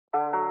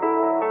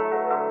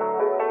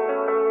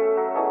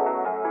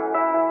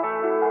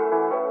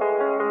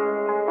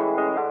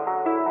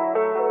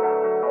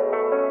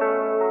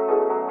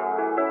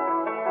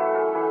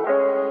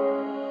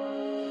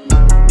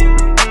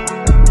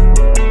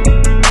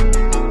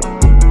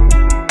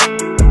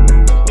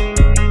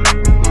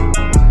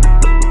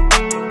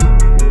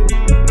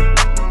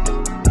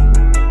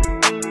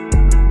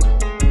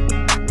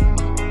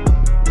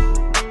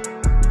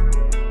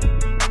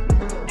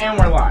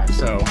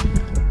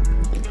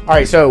All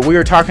right, so we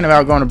were talking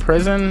about going to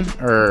prison,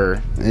 or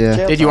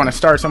did you want to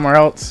start somewhere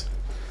else?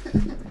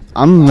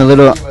 I'm a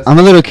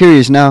little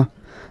curious now.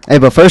 Hey,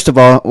 but first of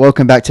all,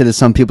 welcome back to the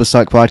Some People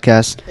Suck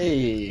podcast.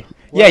 Hey.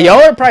 Yeah,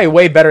 y'all are probably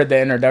way better at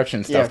the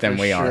introduction stuff than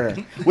we are.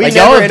 Like,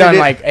 y'all have done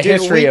like a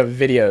history of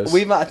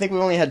videos. I think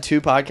we've only had 2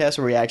 podcasts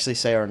where we actually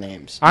say our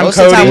names. I'm Cody. Most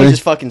of the the time we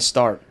just fucking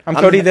start. I'm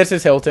Cody. This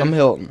is Hilton. I'm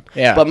Hilton.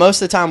 Yeah. But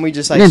most of the time we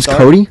just like Your name's start.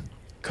 Cody?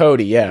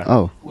 Cody, yeah.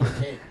 Oh.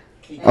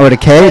 Oh, the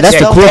K? That's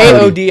a cool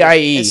Cody.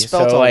 Kodie. It's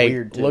spelled So all like,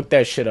 weird, dude. look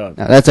that shit up.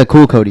 No, that's a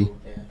cool Cody.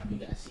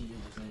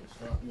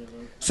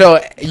 So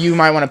you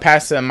might want to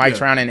pass the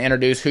mics around and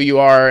introduce who you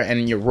are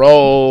and your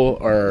role,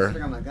 or.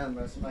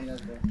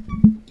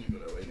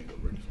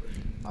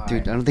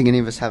 Dude, I don't think any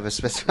of us have a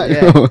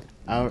specific role.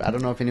 I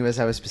don't know if any of us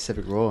have a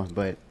specific role,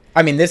 but...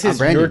 I mean, this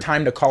is your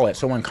time to call it.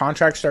 So when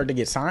contracts start to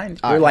get signed,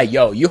 you're like,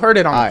 yo, you heard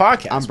it on the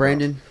podcast. I'm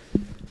Brandon.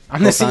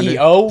 I'm the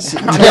CEO.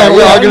 Yeah,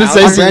 we are going to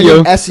say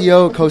CEO.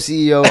 SEO,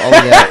 co-CEO, all of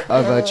that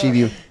of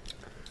Achieveview.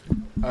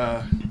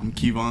 I'm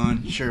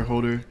Kevon,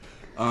 shareholder.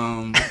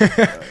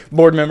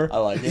 Board member. I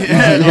like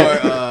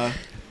it. Or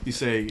you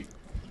say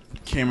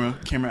camera,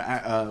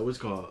 what's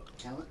it called?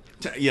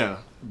 Talent?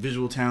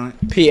 Visual talent.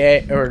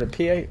 PA, or the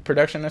PA,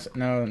 production,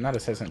 no, not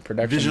assistant,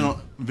 production.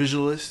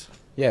 Visualist.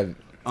 Yeah, there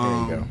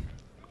you go.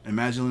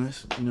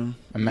 Imaginalist,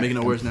 making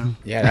up words now.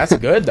 Yeah, that's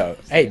good, though.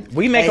 Hey,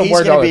 we make up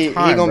words all the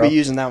time, He's going to bro. be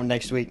using that one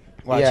next week.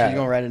 Watch, he's going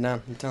to write it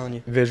down. I'm telling you.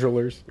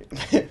 Visualers.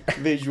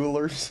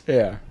 Visualers.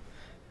 Yeah.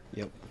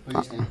 Yep.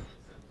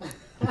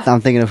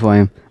 I'm thinking of who I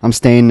am. I'm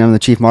Stain. I'm the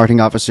chief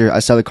marketing officer. I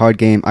sell the card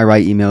game. I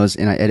write emails,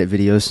 and I edit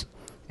videos.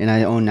 And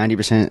I own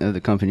 90% of the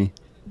company.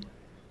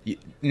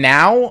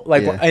 Now?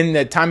 Like, in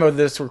the time of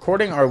this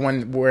recording, or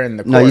when we're in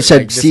the court? No, you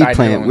said seed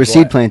plant. We're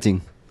seed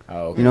planting.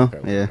 Oh, okay. You know?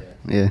 Okay.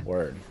 Yeah.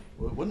 Word.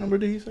 What number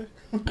did he say?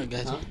 I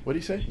got you. What did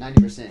he say?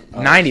 90%.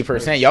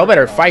 90%. Y'all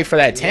better fight for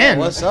that 10.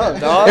 What's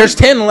up, dog? There's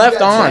 10 left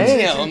on.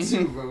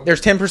 Damn.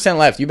 There's 10%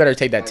 left. You better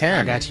take that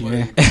 10. I got you,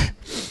 man.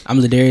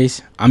 I'm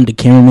Ladarius. I'm the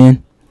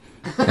cameraman.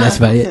 That's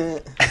about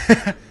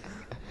it.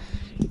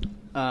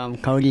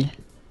 Cody,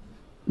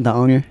 the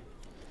owner.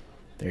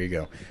 There you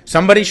go.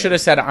 Somebody should have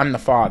said, I'm the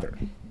father.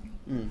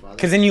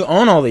 Because then you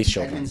own all these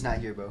children. Edmund's not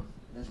here, bro.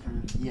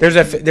 There's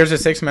a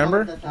 6th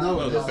member?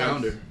 No, the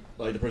founder.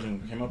 Like the person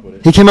who came up with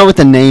it. He came up with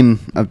the name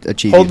of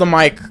Achieveview. Hold the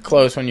mic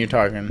close when you're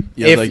talking.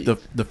 Yeah, like the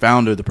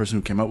founder, the person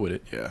who came up with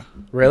it. Yeah.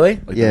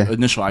 Really? Like the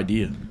initial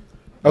idea.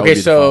 Okay,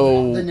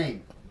 so The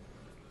name.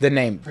 the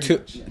name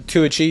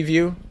to achieve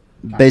you.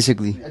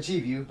 Basically.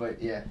 Achieveview, but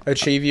yeah.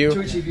 Achieve you.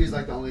 Achieveview is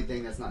like the only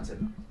thing that's not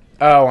said.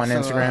 Oh, on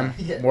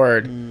Instagram.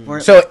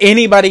 Word. So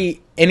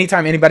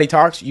anytime anybody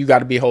talks, you got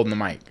to be holding the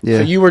mic. Yeah.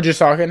 So you were just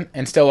talking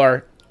and still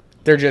are.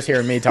 They're just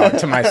hearing me talk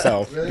to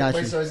myself. Really? Gotcha.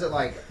 Wait, so is it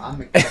like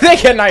I'm? They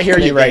cannot hear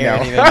you right now.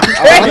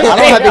 I don't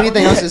have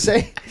anything else to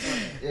say.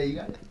 Yeah, you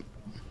got it.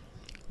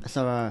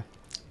 So,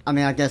 I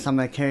mean, I guess I'm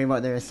gonna carry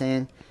what they were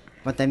saying.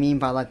 What they mean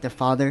by like the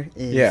father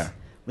is,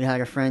 we had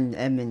a friend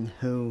Edmund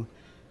who,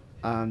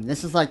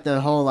 this is like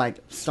the whole like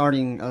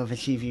starting of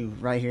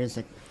Achieveview right here is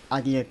the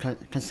idea,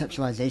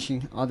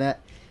 conceptualization, all that,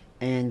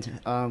 and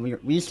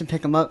we used to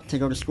pick him up to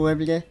go to school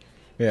every day.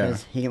 Yeah.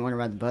 Because he didn't want to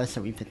ride the bus,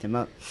 so we picked him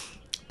up.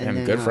 And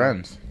then, good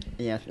friends.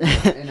 Yeah.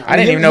 I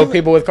didn't even know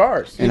people with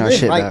cars. He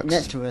lived right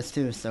next to us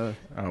too, so.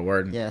 Oh,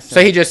 word. Yeah.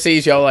 So he just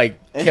sees y'all like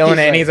killing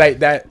it, and he's like,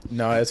 "That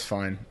no, that's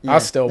fine. Yeah. I'll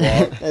still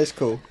walk." That's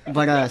cool.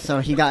 But so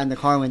he got in the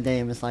car one day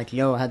and was like,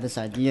 "Yo, I had this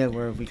idea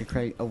where we could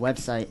create a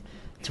website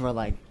to where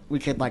like we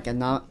could like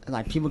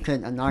people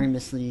could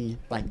anonymously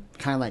like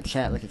kind of like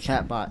chat like a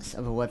chat bots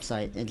of a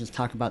website and just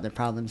talk about their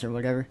problems or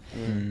whatever."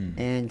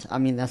 And I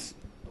mean that's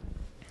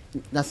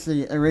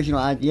the original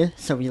idea.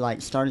 So we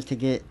like started to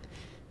get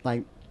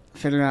like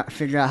figure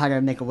out how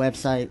to make a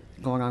website,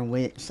 going on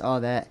Wix,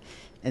 all that,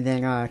 and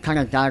then kind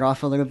of died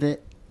off a little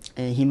bit,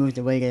 and he moved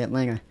away to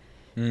Atlanta,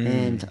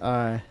 and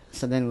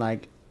so then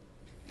like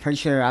pretty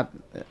sure I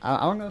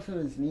don't know if it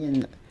was me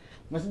and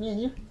was it me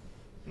and you?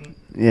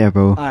 Yeah,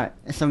 bro. All right,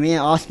 so me and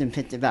Austin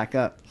picked it back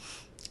up,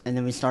 and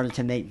then we started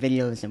to make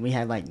videos, and we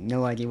had like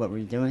no idea what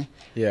we were doing.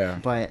 Yeah.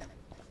 But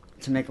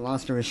to make a long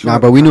story short, Nah,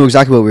 but we knew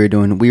exactly what we were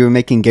doing. We were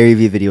making Gary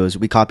Vee videos.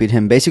 We copied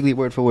him basically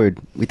word for word.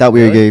 We thought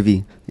we were Gary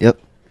Vee. Yep.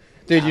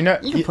 Dude, you know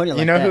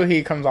who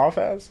he comes off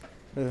as?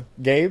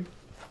 Gabe.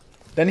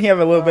 Doesn't he have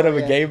a little bit of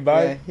a Gabe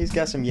vibe? Yeah, he's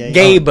got some yay.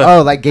 Gabe.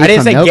 Oh, like Gabe. I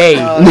didn't say from Gabe.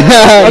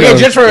 Okay,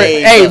 just for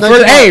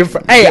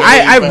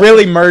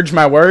I merged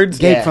my words.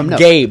 Gabe from Nope.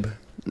 Gabe.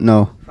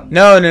 No.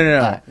 No.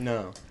 No.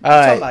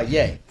 Talking about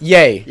yay.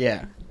 Yay.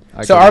 Yeah.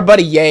 So our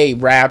buddy Yay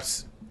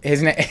raps.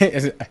 His name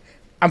is.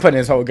 I'm putting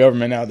his whole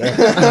government out there.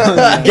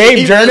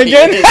 Gabe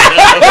Jernigan.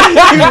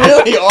 You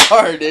really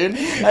are, dude.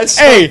 That's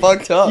so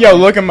fucked up. Yo,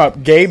 look him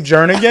up. Gabe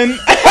Jernigan.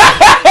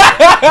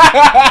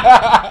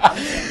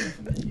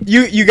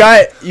 You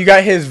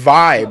got his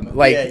vibe,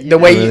 like the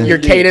way your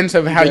cadence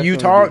of how you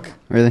talk.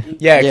 Really?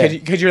 Yeah,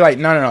 because you're like,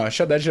 no,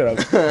 shut that shit up,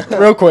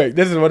 real quick.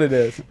 This is what it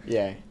is.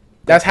 Yeah.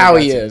 That's how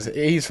he is.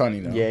 He's funny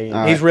though.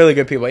 Yeah. He's really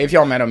good people. If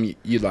y'all met him,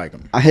 you'd like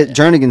him.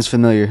 Jernigan's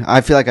familiar.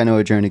 I feel like I know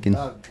a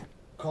Jernigan.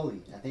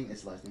 Coley, I think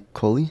it's last name.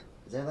 Coley?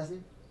 Is that last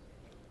name?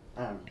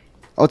 I don't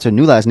Oh, it's her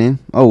new last name.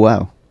 Oh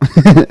wow.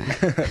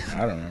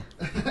 I don't know.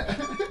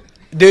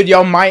 Dude,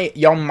 y'all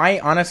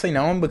might honestly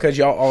know him because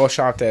y'all all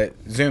shopped at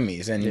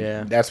Zoomies, and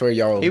Yeah. that's where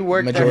y'all He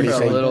worked there majority for a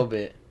say- little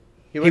bit.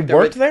 He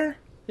worked there.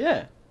 there?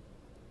 Yeah.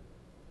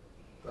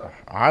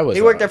 I was.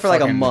 He worked there for like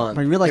a fucking- month.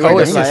 But you're like, He worked oh,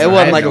 there it's for, just- it I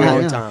wasn't had like a no long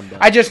idea. time.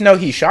 But. I just know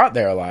he shot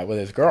there a lot with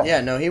his girl.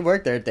 Yeah, no, he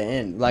worked there at the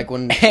end. Like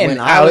when And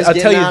I was I'll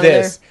getting tell you out of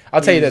this. there,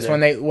 I'll tell he you was this.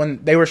 there.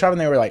 When they were shopping,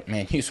 they were like,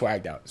 "Man, you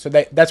swagged out." So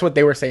that's what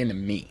they were saying to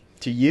me.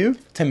 To you,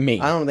 To me,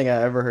 I don't think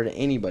I ever heard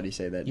anybody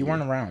say that. you to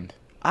weren't around.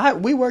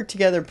 We worked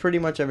together pretty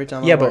much every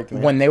time. Yeah, I worked, but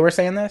man. when they were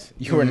saying this,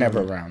 you were Mhm.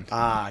 never around.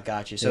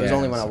 got you. So it was Yeah,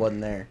 only when I so-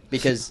 wasn't there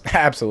because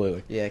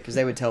Absolutely. because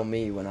they would tell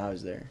me when I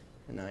was there,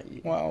 and not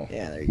you. Well,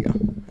 Yeah, there you go.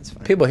 That's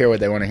fine. people hear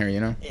what they want to hear, you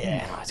know.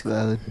 Yeah, no, it's cool.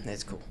 Valid.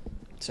 It's cool.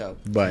 So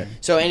But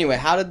anyway,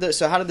 how did the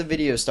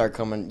videos start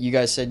coming? You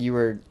guys said you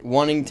were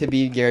wanting to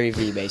be Gary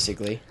Vee,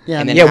 basically. Yeah,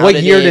 And then yeah, how what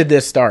year did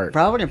this start?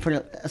 But I wouldn't put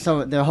it.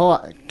 So the whole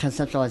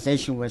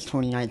conceptualization was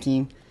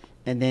 2019,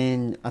 and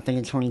then I think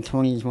in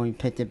 2020 is when we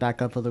picked it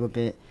back up a little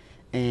bit,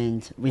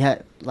 and we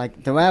had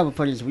like the way I would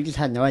put it is we just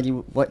had no idea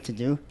what to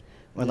do,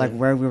 or like Yeah.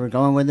 where we were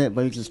going with it,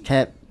 but we just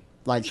kept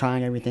like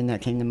trying everything that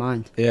came to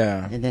mind,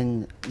 Yeah. and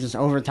then just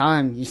over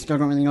time you still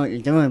don't really know what you're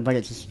doing, but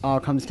it just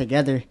all comes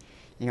together.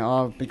 You know,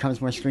 all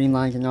becomes more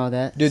streamlined and all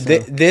that. Dude, So-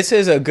 this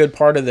is a good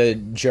part of the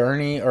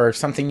journey, or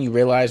something you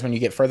realize when you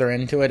get further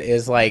into it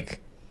is like,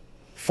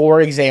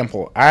 for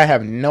example, I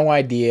have no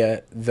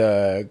idea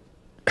the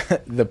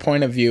the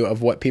point of view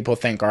of what people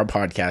think our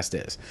podcast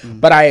is,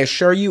 but I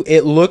assure you,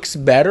 it looks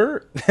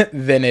better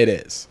than it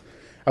is.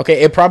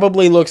 Okay, it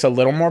probably looks a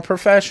little more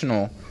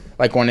professional.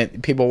 Like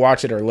when people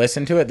watch it or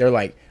listen to it, they're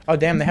like, "Oh,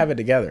 damn, they have it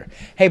together."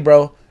 Hey,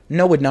 bro,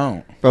 no, it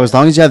don't. Bro, as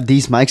long as you have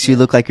these mics, you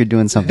look like you're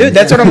doing something. Dude,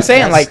 that's what I'm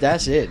saying. Like,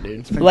 that's it,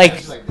 dude. like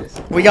Just like this.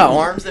 We got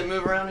arms that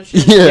move around and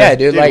shit. yeah,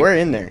 dude. Dude, Like, we're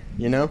in there,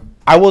 you know.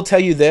 I will tell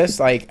you this,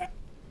 like,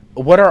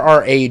 what are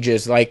our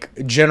ages? Like,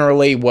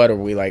 generally, what are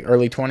we, like,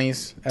 early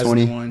 20s?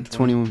 21,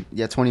 21,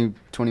 yeah, 20,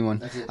 21.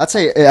 That's it. I'd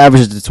say it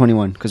averages to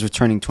 21 because we're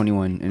turning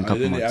 21 in a couple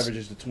then the months. average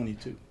is the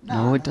 22.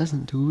 No, it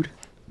doesn't, dude.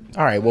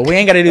 All right, well, we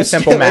ain't got to do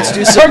simple math.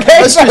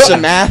 Let's do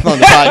some math on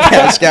the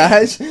podcast,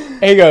 guys.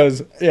 He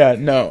goes, yeah,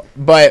 no.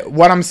 But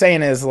what I'm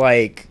saying is,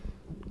 like,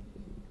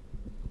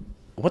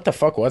 what the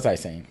fuck was I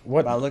saying?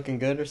 What? About looking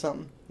good or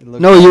something?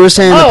 No, you were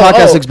saying the Oh,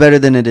 podcast oh. looks better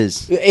than it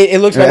is.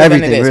 It looks Or better than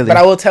it everything, is. really. But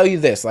I will tell you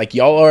this, like,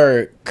 y'all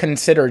are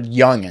considered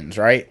youngins,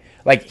 right?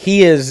 Like,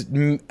 he is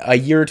a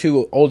year or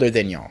two older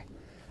than y'all.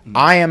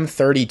 I am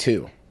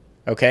 32,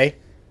 okay?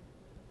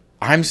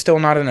 I'm still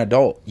not an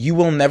adult. You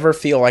will never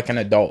feel like an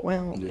adult.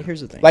 Well,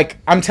 here's the thing. Like,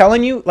 I'm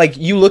telling you, like,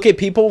 you look at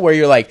people where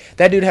you're like,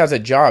 that dude has a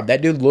job.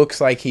 That dude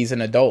looks like he's an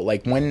adult.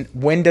 Like, when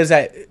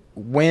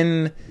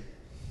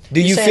do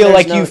You're you saying feel there's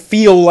like no- you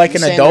feel like you're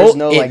an saying adult? there's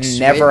no, It like,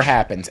 never switch?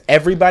 happens.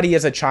 Everybody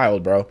is a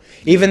child, bro.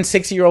 Even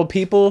 6-year-old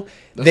people,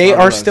 That's they what I are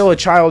realized. still a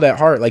child at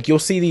heart. Like, you'll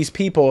see these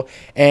people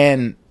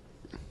and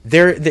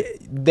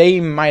they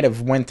might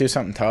have went through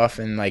something tough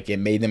and, like, it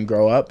made them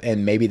grow up,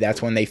 and maybe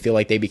that's when they feel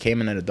like they became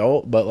an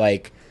adult. But,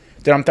 like,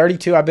 dude, I'm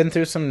 32. I've been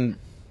through some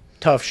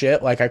tough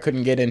shit. Like, I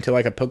couldn't get into,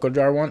 like, a pickle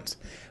jar once.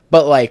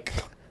 But, like,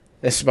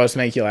 it's supposed to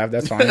make you laugh.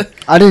 That's fine.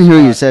 I didn't hear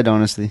what you said,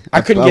 honestly.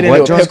 I couldn't A get what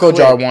into a jar? pickle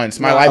jar quick. once.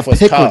 My No, life a was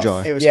pickle tough.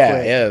 jar. It was Yeah,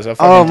 quick. it was a Oh,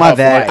 fucking my tough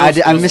bad.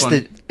 life. I was missed fun.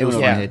 it. It was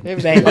Yeah. my head. It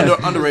was, Thank you.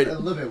 Underrated. A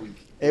little bit weak.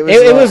 it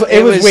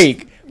It was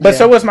weak, but yeah.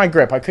 so was my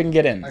grip. I couldn't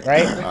get in, right?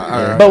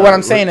 Alright, But what I'm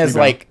alright, saying keep is,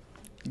 going. like,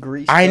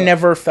 greased I up.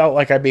 never felt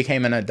like I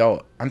became an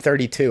adult. I'm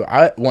 32.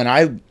 When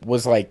I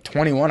was like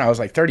 21, I was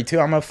like 32.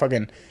 I'm a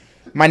fucking.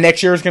 My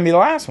next year is gonna be the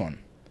last one.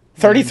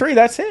 33.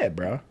 That's it,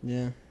 bro. Yeah.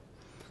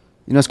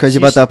 You know what's crazy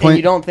about that And you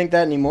point? don't think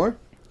that anymore?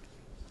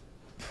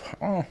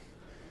 Oh,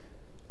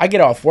 I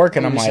get off work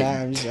and I'm like,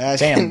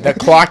 damn, the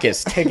clock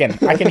is ticking.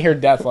 I can hear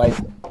death like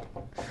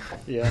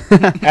Yeah.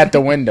 at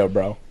the window,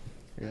 bro.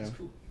 Yeah.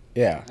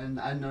 Yeah. And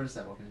I noticed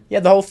that walking in. Yeah,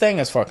 the whole thing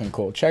is fucking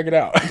cool. Check it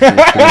out. Check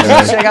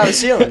out the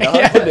ceiling, dog.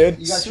 Yeah, dude.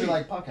 You got your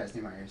like podcast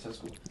name right here, so it's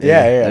cool.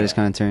 Yeah, yeah. That is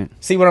kind of turn.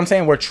 See what I'm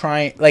saying? We're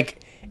trying,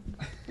 like,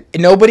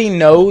 nobody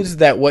knows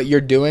that what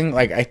you're doing,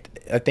 like,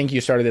 I think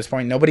you started this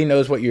point, nobody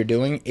knows what you're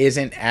doing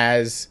isn't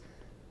as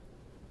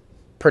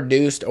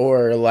produced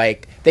or,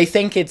 like, they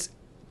think it's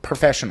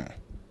professional.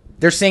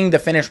 They're seeing the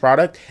finished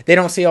product. They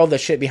don't see all the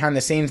shit behind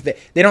the scenes. They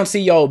don't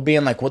see y'all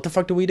being like, what the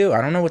fuck do we do? I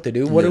don't know what to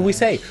do. What did we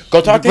say? Go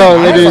talk to Bro,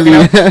 him. I don't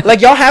literally. fucking know.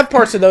 Like, y'all have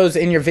parts of those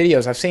in your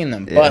videos. I've seen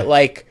them. Yeah. But,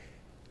 like,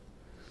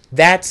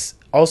 that's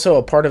also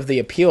a part of the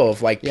appeal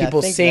of, like, Yeah, I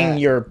people think seeing that-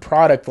 your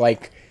product,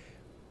 like,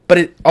 but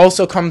it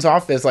also comes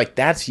off as, like,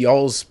 that's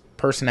y'all's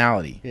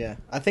personality. Yeah,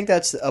 I think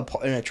that's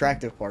an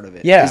attractive part of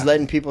it. Yeah. is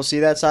letting people see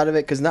that side of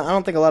it because I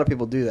don't think a lot of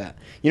people do that.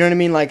 You know what I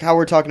mean? Like how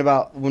we're talking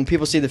about when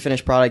people see the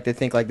finished product, they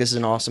think like this is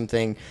an awesome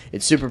thing.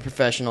 It's super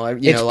professional.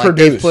 You It's know, like they've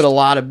produced. put a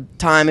lot of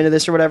time into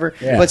this or whatever.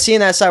 Yeah. But seeing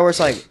that side where it's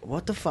like,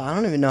 what the fuck? I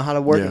don't even know how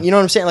to work. Yeah. You know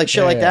what I'm saying? Like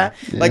shit Yeah, like yeah.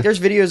 that. Like there's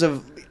videos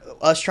of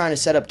us trying to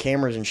set up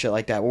cameras and shit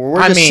like that where we're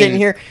I just mean, sitting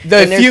here. the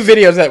and there's- few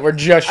videos that were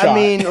just shot. I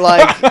mean,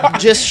 like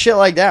just shit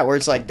like that, where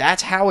it's like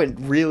that's how it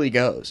really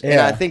goes, and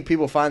Yeah. I think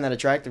people find that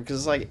attractive because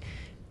it's like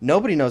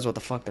nobody knows what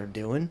the fuck they're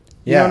doing.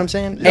 You Yeah. know what I'm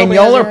saying? And Nobody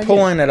y'all has are any idea.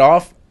 pulling it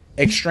off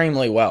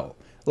extremely well.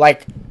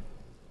 Like,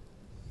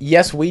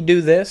 yes, we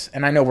do this,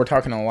 and I know we're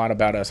talking a lot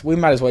about us. We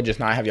might as well just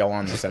not have y'all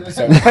on this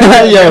episode.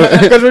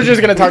 Because we're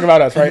just going to talk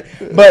about us, right?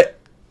 But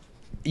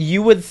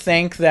you would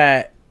think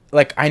that,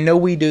 like, I know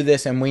we do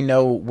this, and we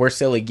know we're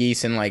silly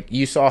geese, and, like,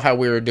 you saw how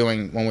we were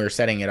doing when we were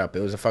setting it up.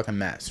 It was a fucking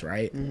mess,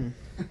 right?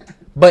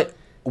 But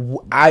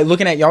I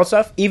looking at y'all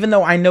stuff, even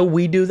though I know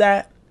we do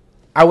that,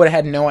 I would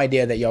have had no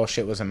idea that y'all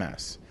shit was a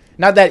mess.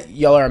 Not that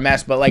y'all are a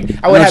mess, but, like,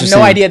 I would have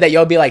no idea that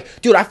y'all be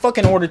like, dude, I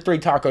fucking ordered 3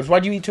 tacos.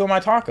 Why'd you eat 2 of my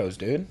tacos,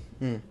 dude?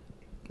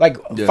 Like,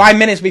 5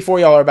 minutes before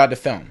y'all are about to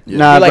film.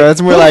 Nah, You're like, bro,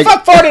 it's more who like the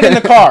fuck farted in the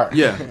car?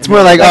 Yeah. it's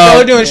more like,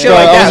 Y'all are doing shit bro,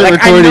 like I that. wasn't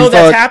Like, I know recording,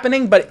 that's fuck.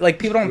 happening, but, like,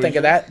 people don't think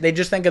of that. They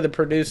just think of the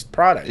produced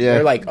product. Yeah.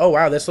 They're like, oh,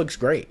 wow, this looks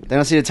great. They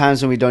don't see the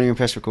times when we don't even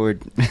press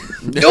record.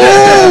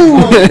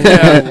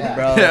 Yeah,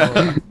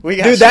 bro. We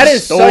got Dude, some that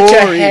is such a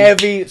stories.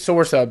 heavy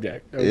sore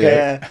subject. Okay?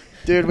 Yeah.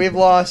 Dude, we've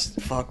lost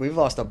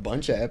a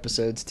bunch of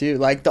episodes too.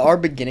 Like our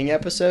beginning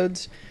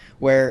episodes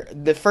where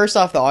first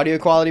off the audio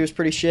quality was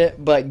pretty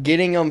shit, but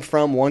getting them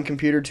from one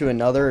computer to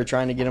another or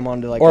trying to get them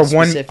onto like Or a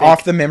one specific,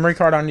 off the memory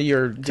card onto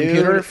your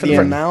computer. the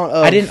amount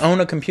of I didn't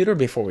own a computer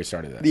before we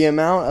started this. the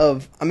amount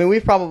of I mean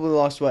we've probably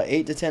lost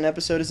 8 to 10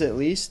 episodes at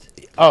least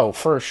Oh,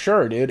 for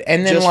sure, dude.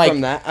 And then just like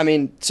from that. I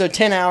mean, so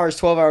 10 hours,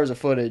 12 hours of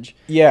footage.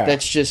 yeah.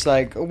 That's just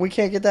like we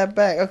can't get that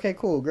back. Okay,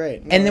 cool,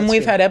 great. No, And then that's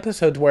we've good. had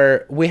episodes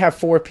where we have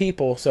 4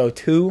 people, so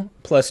 2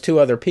 plus 2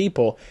 other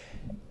people,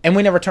 and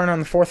we never turn on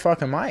the 4th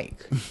fucking mic.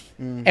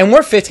 And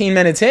we're 15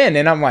 minutes in,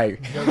 and I'm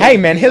like, hey,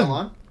 man, y'all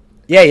are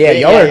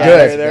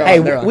good.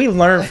 they're on. We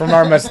learn from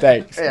our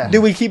mistakes. Yeah.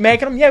 Do we keep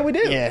making them? Yeah, we do.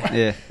 Yeah.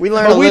 Yeah. We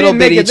learn But a we little didn't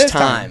bit make it each this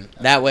time.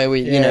 That way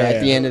we, Yeah.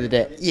 at the end of the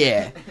day.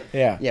 Yeah.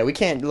 Yeah. Yeah, we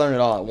can't learn it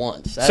all at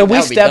once. So That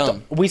would be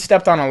dumb. we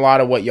stepped on a lot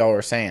of what y'all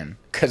were saying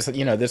because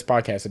this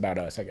podcast is about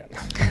us. I got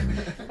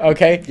it.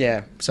 Okay.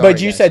 Yeah. Sorry,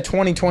 But you guys. said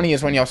 2020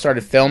 is when y'all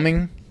started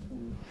filming.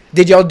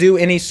 Did y'all do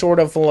any sort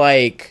of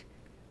like,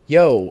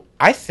 yo,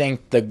 I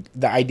think the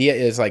idea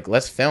is like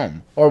let's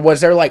film, or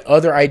was there like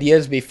other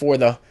ideas before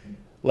the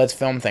let's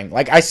film thing?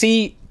 Like I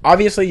see,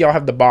 obviously y'all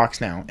have the box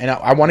now, and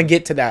I want to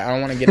get to that. I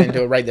don't want to get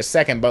into it right this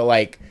second, but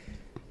like,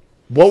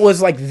 what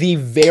was like the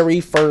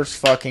very first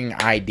fucking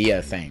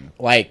idea thing?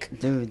 Like,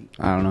 Dude,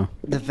 I don't know.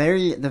 the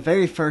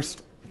very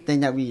first thing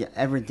that we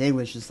ever did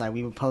was just like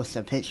we would post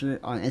a picture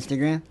on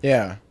Instagram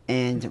yeah,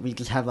 and we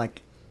just have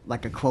like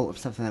a quote of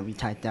something that we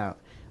typed out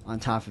on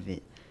top of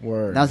it.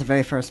 word. That was the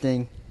very first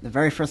thing. The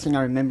very first thing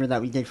I remember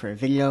that we did for a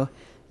video,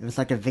 it was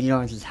like a video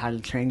on just how to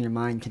train your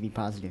mind to be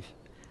positive.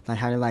 Like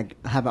how to like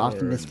have an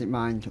optimistic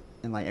mind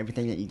in like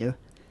everything that you do. And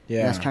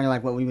yeah. that's kind of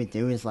like what we would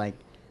do is like,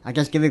 I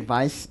guess give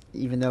advice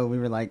even though we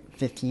were like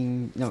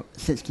 16,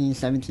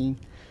 17.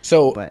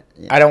 So But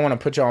yeah, I don't want to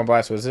put you on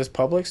blast. Was this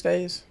Publix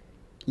days?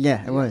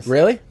 yeah it was.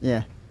 Really?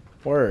 Yeah.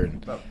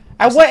 Word.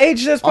 At what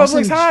age does Publix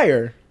Austin's-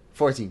 hire?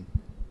 14.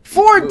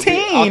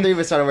 14. All 3 of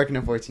us started working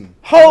at 14.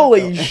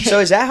 Holy shit. So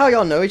is that how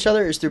y'all know each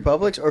other? Is through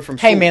Publix or from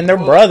Hey school? man, they're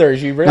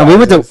brothers. You No, realize? we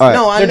went to. this? All right.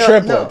 No, I They're know.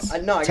 triplets.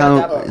 No, I Tell,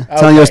 got that part.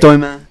 tell your Okay. story,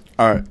 man.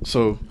 All right,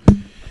 so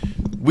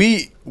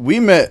we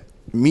met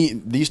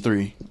these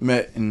 3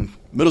 met in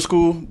middle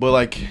school, but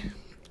like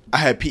I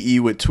had PE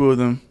with 2 of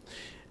them,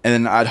 and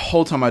then the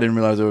whole time I didn't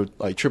realize they were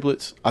like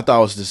triplets. I thought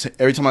it was just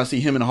every time I see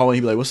him in the hallway,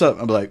 he'd be like, "What's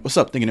up?" I'd be like, "What's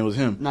up?" Thinking it was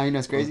him. No, you know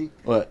it's crazy.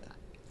 What?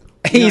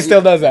 He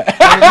still does that.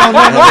 I'm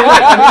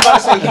about to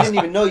say he didn't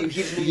even know you.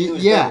 He knew you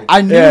was yeah,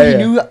 I knew Yeah, he yeah.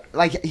 knew.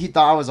 Like he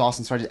thought I was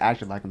Austin, so I just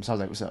acted like him. So I was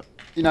like, "What's up?"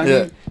 You know what I Yeah.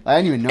 mean? Like, I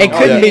didn't even know. It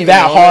couldn't yeah. be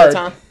that All the hard.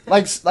 time?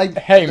 Like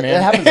Hey, man.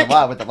 it happens a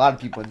lot with a lot of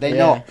people. They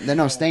Yeah.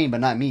 know Stain, but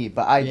not me.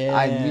 But I Yeah.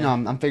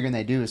 I'm figuring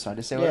they do. So I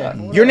just say, Yeah.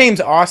 "What up?" Your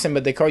name's Austin,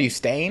 but they call you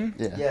Stain?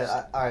 Yeah.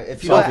 Yeah, all right.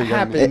 If you So don't, what know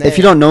happened me- there? If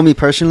you don't know me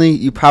personally,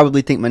 you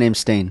probably think my name's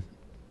Stain.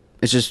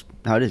 It's just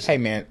how it is. Hey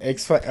man,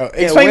 explain Yeah,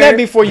 explain where- that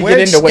before you get where'd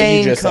into what you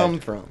Stain just come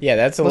said. from? Yeah,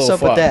 that's a What's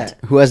little up with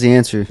fucked. that? Who has the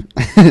answer?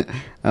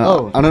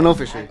 Oh. I don't know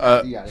for sure.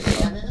 Uh, You got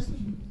it.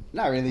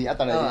 Not really. I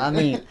thought Oh, I I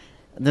did.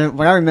 mean,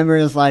 what I remember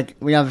is like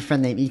we have a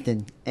friend named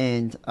Ethan,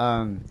 and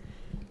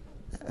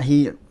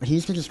he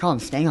used to just call him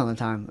Stain all the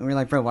time. And we are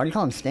like, bro, why do you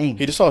call him Stain?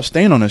 He just saw a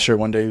stain on his shirt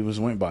one day. He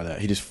went by that.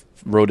 He just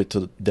wrote it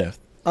to death.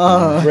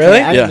 Oh, Really? I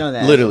Yeah, didn't know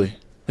that. literally.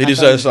 He I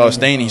just thought he saw a was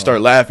stain. He doing started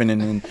laughing, and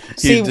then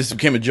See, this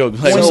became a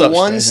joke. Like, So what's up,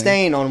 one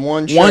Stain? stain on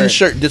one shirt. One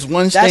shirt, just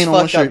one That's stain on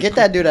one fucked up. shirt. Get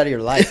that dude out of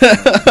your life.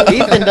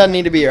 Ethan doesn't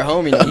need to be your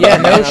homie no more. Yeah,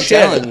 no man, I'm shit.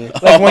 telling you.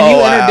 Like when you Oh,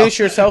 wow. introduced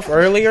yourself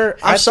earlier,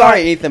 I'm I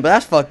sorry, Ethan, but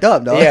that's fucked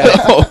up, dog.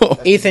 Yeah.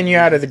 Ethan, you're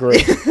out of the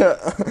group.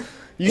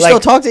 You Like- still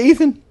talk to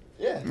Ethan?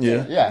 Yeah.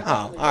 Yeah. Yeah. Oh,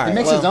 all right. He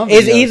makes well, his own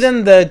Is videos.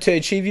 Ethan the to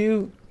achieve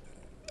you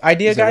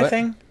idea Is it guy what?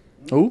 thing?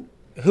 Who?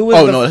 Who was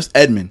Oh the no, that's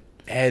Edmund.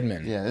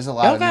 Edmund? Yeah, there's a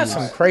lot Y'all of got names.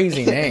 some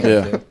crazy names.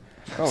 Yeah. Dude.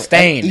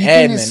 Stain, Ethan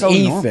Edmund, is so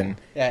Ethan. normal.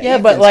 Yeah,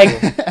 but like,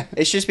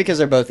 It's just because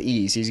they're both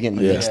E's. He's getting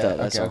Yeah. mixed up.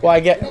 That's Okay. all. well, I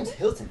get,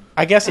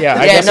 I guess, yeah,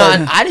 I Yeah, guess.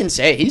 no, I didn't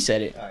say it. He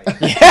said it.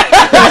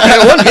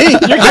 It wasn't me.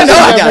 I know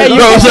I got Hey, it. you-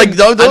 Bro, it's like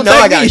don't I know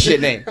tag I got me. a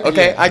shit name.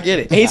 Okay, I get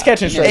it. He's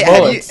catching straight Hey,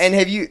 bullets.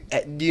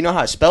 do you know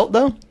how it's spelt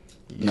though?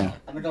 No.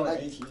 I'm gonna go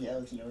with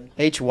H-E-L-T-O-N.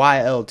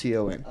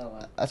 Hylton. Oh,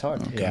 wow. That's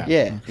hard. Yeah.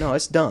 Yeah. No,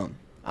 it's dumb.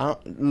 I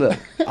don't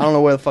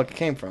know where the fuck it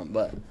came from,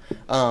 but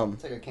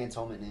It's like a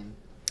cantonment name.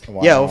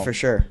 Wow. yeah, for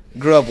sure.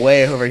 Grew up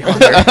way over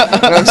yonder. You know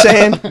what I'm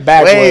saying?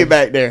 Backward. Way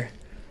back there.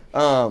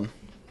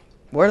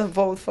 Where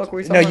the fuck were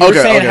we No, talking you were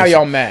about? saying how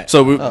y'all met.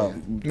 So we, Oh.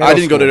 I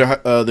didn't go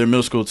to their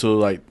middle school till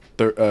like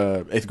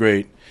 8th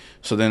grade.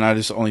 So then I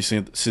just only see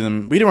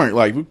them. We weren't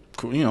like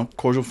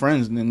cordial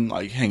friends, and then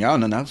like hang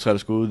out and outside of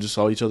school. Just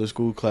saw each other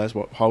school, class,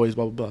 hallways,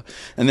 blah blah blah.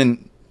 And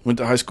then went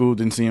to high school,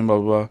 didn't see him, blah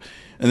blah blah.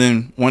 And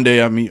then one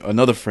day I meet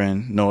another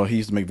friend, Noah. He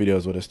used to make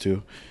videos with us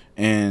too,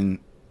 and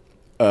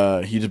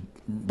he just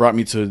brought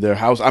me to their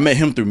house. I met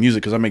him through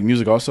music because I make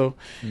music also,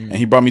 and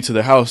he brought me to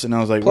their house, and I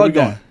was like, Plug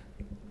 "Where we that.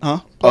 going?" Huh?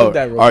 Plug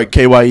that real all right,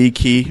 KYE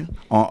Key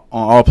on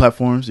all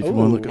platforms if you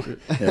want to look Ooh.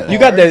 at it.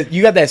 Yeah.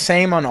 You got that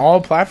same on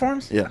all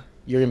platforms? Yeah.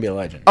 You're gonna be a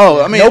legend.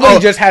 Oh, I mean,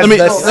 Nobody just has let me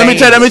the let me same.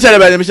 take it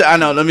back.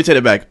 Let me take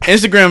it back.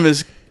 Instagram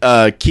is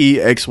Key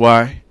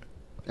XY.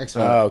 X5.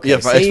 Oh, okay. Yeah,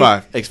 See?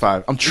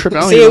 X5. I'm tripping.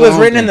 I don't See, even it know was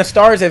my written own in the thing.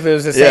 stars if it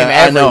was the same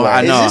Yeah, I know, everywhere.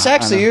 I know. Is this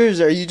actually yours,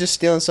 or are you just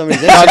stealing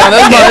somebody's No,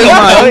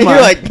 that's mine.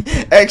 You're like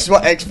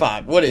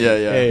X5. What is Yeah,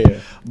 it? yeah.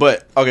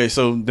 But okay,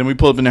 so then we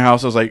pulled up in the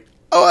house. I was like,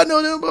 "Oh, I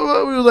know them." Blah,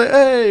 blah. We was like,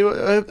 "Hey,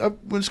 I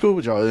went to school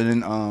with y'all."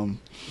 And then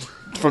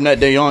from that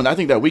day on, I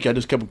think that week I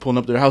just kept pulling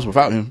up to their house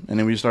without him, and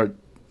then we started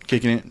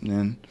kicking it, and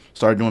then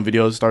started doing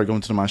videos. Started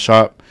going to my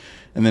shop,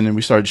 and then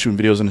we started shooting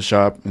videos in the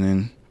shop, and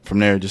then from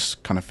there it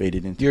just kind of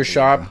faded into Your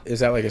shop, is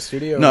that like a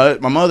studio? No,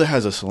 my mother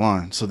has a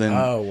salon, so then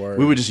Oh, word.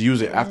 we would just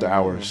use it after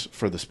hours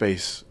for the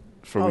space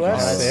for Oh,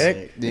 weekends. that's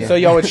sick. Yeah. So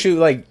y'all would shoot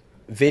like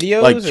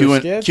videos, Like or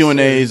skits? Q and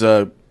A's,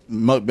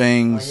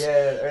 mukbangs,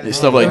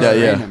 stuff like that.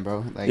 Yeah, Random,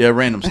 bro. Like, yeah,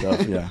 random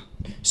stuff. Yeah,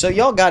 So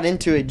y'all got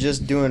into it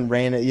just doing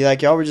random.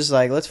 Y'all were just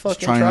like, let's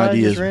fucking trying try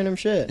ideas. just random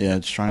shit. yeah,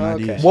 just trying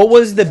Okay. ideas. What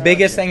was the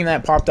biggest thing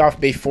that popped off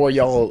before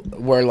y'all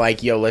were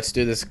like, yo, let's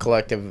do this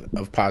collective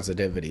of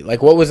positivity?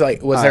 Like, what was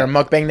was there a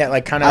mukbang that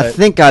like kind I of?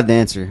 think I got the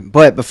answer.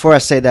 But before I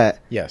say that,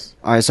 Yes.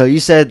 all right, so you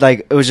said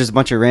like it was just a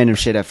bunch of random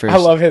shit at first. I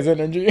love his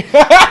energy.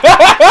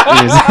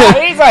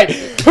 He's like,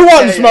 who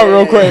wants to smoke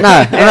real quick?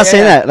 Nah, I'm not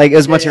saying that. Like, it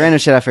was a bunch of random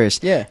shit at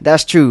first. Yeah.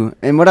 That's true.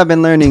 And what I've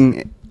been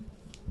learning...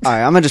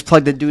 Alright, I'm gonna just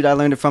plug the dude I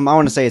learned it from. I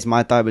want to say it's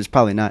my thought, but it's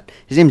probably not.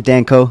 His name's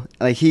Danko.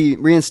 Like, he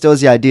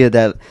reinstills the idea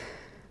that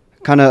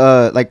kind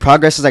of, like,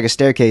 progress is like a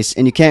staircase,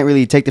 and you can't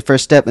really take the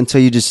first step until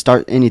you just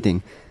start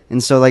anything.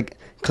 And so, like,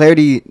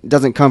 clarity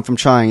doesn't come from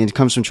trying, it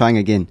comes from trying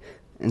again.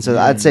 And so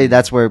I'd say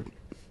that's where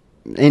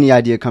any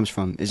idea comes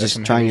from, is That's just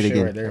some trying it heavy shit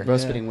again. right there. Bro,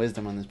 spitting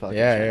wisdom on this podcast.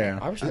 Yeah.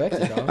 I respect it,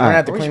 dog. We're gonna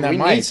have to We clean should- that we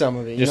mic. need some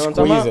of it. You Just know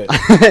what I'm squeeze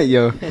talking about? it.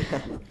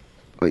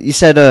 Yo. You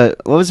said,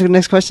 what was the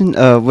next question?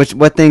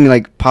 What thing,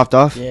 like, popped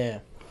off? Yeah.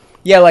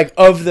 Yeah, like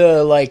of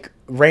the like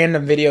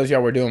random videos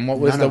y'all were doing, what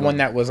was None the of one them.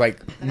 that was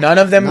like none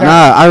of them? Nah,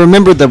 I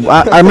remember the Hold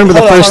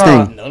on, first hold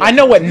on. thing. I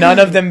know what none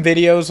of them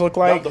videos look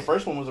like. the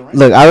first one was a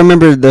Look, I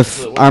remember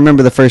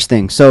the first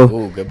thing. So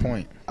Ooh, good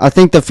point. I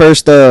think the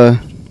first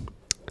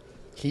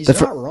He's The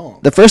not wrong.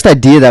 the first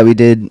idea that we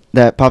did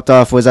that popped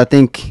off was, I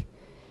think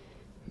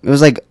it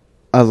was like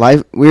a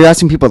life. We were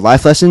asking people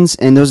life lessons,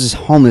 and there was this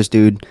homeless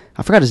dude.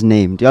 I forgot his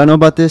name. Do y'all know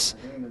about this?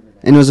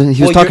 And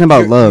he was talking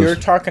about love. You're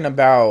talking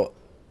about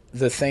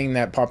the thing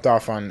that popped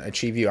off on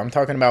Achieve You. I'm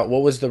talking about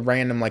what was the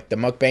random like the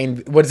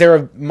mukbang. Was there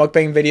a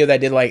mukbang video that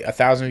did like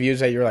 1,000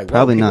 views that you're like, whoa,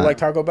 Probably people not. like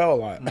Taco Bell a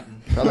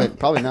lot?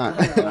 Probably not.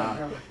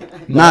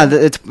 Nah,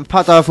 it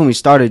popped off when we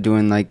started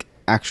doing like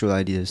actual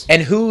ideas.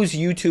 And whose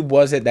YouTube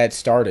was it that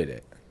started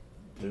it?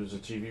 It was a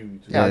TV.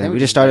 Yeah, we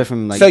just started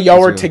from like. So y'all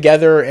were zero.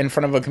 together in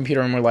front of a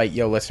computer and were like,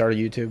 yo, let's start a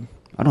YouTube.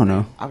 I don't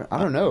know. I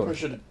don't know.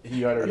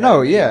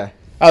 No, yeah.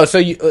 Oh, so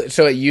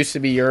it used to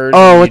be yours.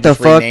 Oh, and what you the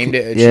just fuck? renamed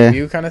it Achieve Yeah.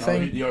 You kind of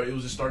thing. It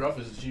was to start off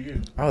as a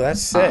TV. Oh,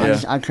 that's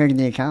sick. I created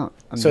the account.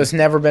 So it's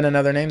never been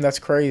another name. That's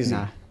crazy.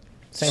 Nah.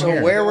 Same So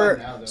here. where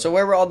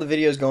were all the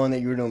videos going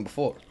that you were doing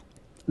before?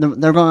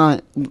 They're going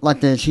on like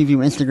the Achieve You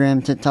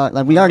Instagram, TikTok.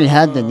 Like we already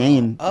had the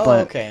name, Oh, but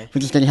okay.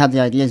 we just didn't have the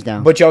ideas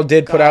down. But y'all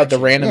did put out the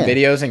Gotcha. random Yeah.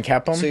 videos and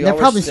kept them. So y'all they're were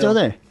probably still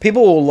there.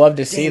 People will love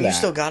to see Damn, that. you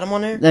still got them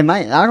on there? They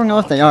might. I don't know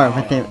if they are,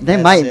 but they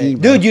That's might sick. be.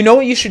 bro. Dude, you know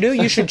what you should do?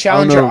 You should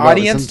challenge know your about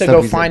audience some to go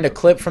stuff we find did. a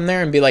clip from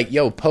there and be like,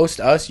 yo, post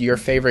us your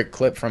favorite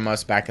clip from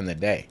us back in the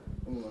day.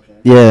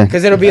 Yeah.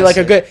 Because it'll be That's like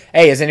a it. good,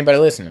 hey, is anybody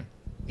listening?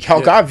 Y'all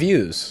Yeah. got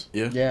views.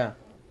 Yeah.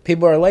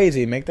 People are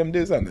lazy. Make them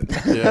do something.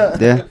 Yeah.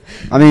 Yeah.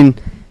 I mean,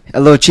 a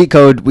little cheat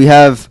code. We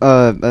have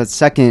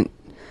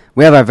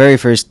we have our very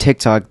first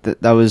TikTok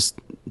that was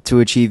to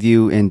Achieve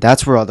You, and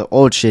that's where all the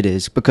old shit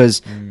is,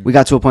 because we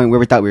got to a point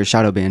where we thought we were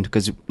shadow banned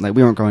because like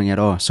we weren't growing at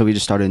all, so we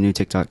just started a new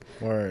TikTok,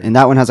 Word. and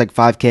that one has like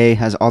 5K,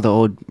 has all the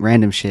old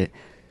random shit.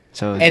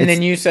 So And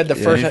then you said the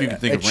Yeah, first if you can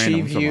think of random,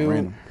 Achieve we're talking about You.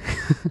 random.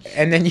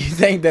 And then you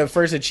think the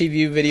first Achieve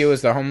You video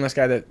was the homeless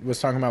guy that was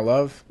talking about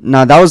love?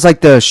 no, that was like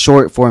the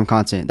short form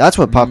content. That's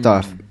what popped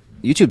off.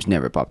 YouTube's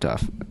never popped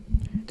off.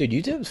 Dude,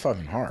 YouTube's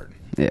fucking hard.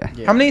 Yeah,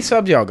 How many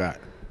subs y'all got?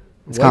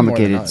 it's Way more than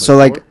complicated. us. So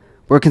like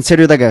we're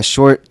considered like a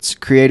shorts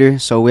creator,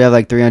 so we have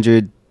like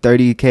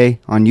 330K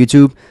on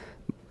YouTube,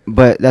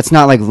 but that's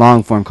not like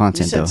long form You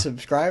content said though.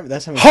 subscribe.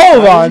 That's how many Hold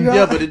subscribers on. you got?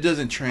 Yeah, but it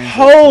doesn't translate.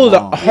 Hold to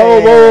on. long.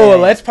 Hold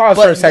on. Let's pause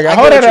for a second. I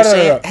Hold get on. what you're No,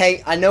 no, saying. no.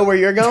 Hey, I know where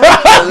you're going.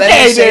 But let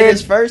Hey, me say dude.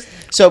 this first.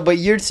 So, but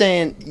you're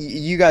saying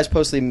you guys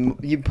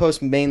you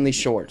post mainly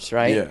shorts,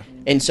 right? Yeah.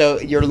 And so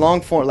your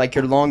long form, like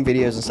your long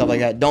videos and stuff like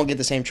that, don't get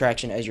the same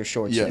traction as your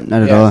shorts. Yeah. do.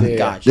 Not at Yeah, all. yeah, yeah.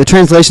 Gotcha. The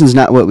translation's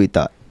not what we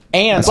thought.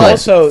 And But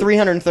also,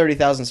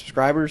 330,000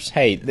 subscribers.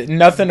 hey,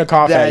 nothing to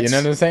cough at. You know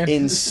what I'm saying?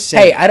 Insane.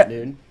 Hey, I don't.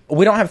 dude.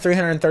 We don't have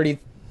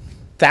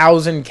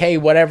 330,000 K,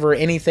 whatever,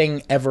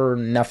 anything, ever,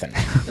 nothing.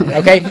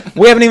 Okay,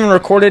 we haven't even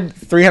recorded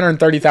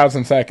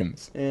 330,000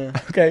 seconds. Yeah.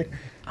 Okay,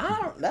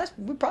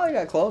 We probably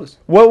got close.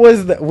 what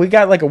was we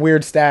got like a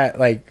weird stat,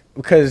 like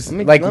because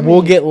Let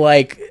we'll me- get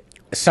like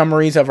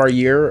summaries of our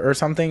year or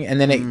something, and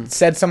then Mm. it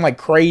said some like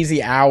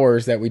crazy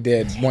hours that we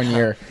did one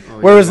year,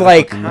 where it was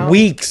like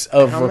weeks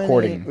of How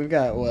recording. many? We've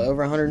got what,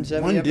 over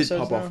 170 One did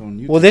episodes pop now? off on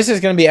YouTube. Well, this is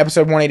going to be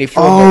episode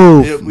 184.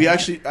 Oh, Yeah, we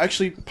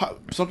actually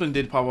something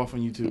did pop off on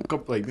YouTube.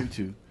 Couple, like maybe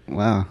two.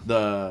 wow.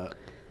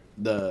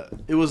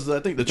 It was I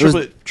think the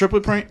was-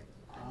 triplet prank,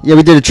 Yeah,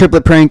 we did a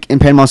triplet prank in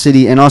Panama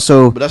City, and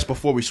also but that's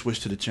before we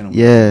switched to the channel.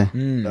 yeah,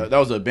 That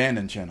was an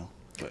abandoned channel.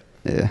 But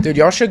yeah. Dude,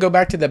 y'all should go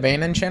back to the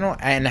abandoned channel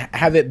and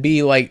have it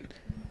be like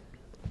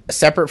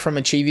separate from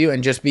Achieve You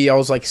and just be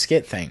y'all's like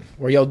skit thing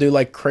where y'all do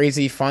like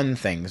crazy fun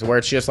things where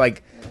it's just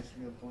like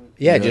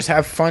just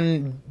have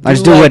fun. I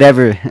just do like-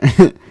 whatever.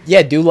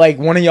 Yeah, do like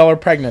one of y'all are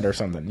pregnant or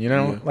something, you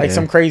know? Yeah. Like Yeah.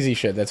 some crazy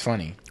shit that's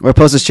funny. Or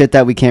post the shit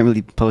that we can't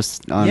really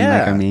post on Yeah.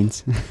 like our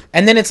means.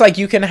 And then it's like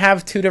you can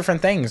have two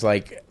different things.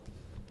 Like,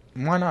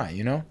 why not,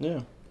 you know? Yeah.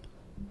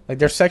 Like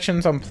there's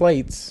sections on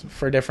plates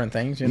for different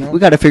things, you know? We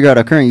got to figure out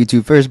our current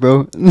YouTube first,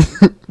 bro.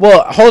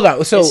 Well, hold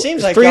on. So It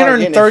seems like y'all are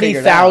getting it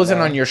figured out, 330,000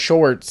 though. on your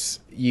shorts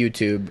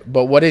YouTube,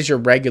 but what is your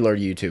regular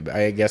YouTube?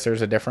 I guess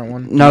there's a different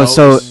one. No, No,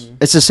 so it's-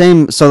 it's the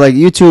same. So like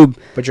YouTube,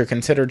 But you're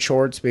considered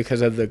shorts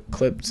because of the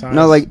clip size.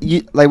 no, like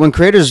when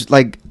creators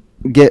like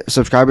get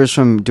subscribers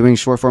from doing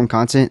short form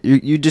content,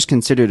 you just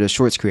considered a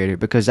shorts creator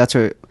because that's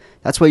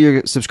what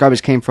your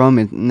subscribers came from,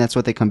 and that's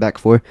what they come back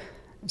for.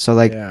 So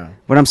like Yeah.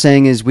 what I'm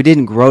saying is we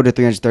didn't grow to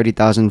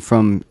 330,000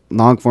 from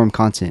long form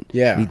content.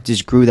 Yeah. We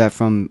just grew that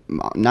from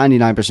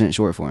 99%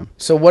 short form.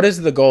 So what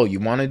is the goal? You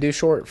want to do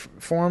short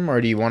form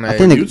or do you want to? I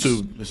think the-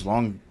 YouTube is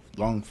long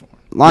form.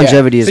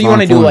 Longevity is So you long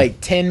want to do form.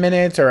 like 10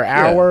 minutes or an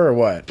hour or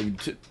what? 10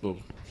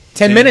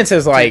 10 minutes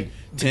is like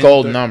the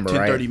gold number, 10,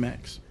 right? 30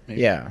 max.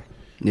 Maybe. Yeah.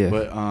 yeah.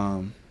 But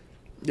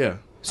yeah.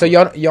 So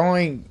y'all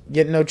ain't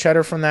getting no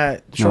cheddar from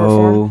that short No.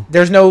 form?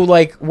 There's no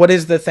like, what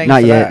is the thing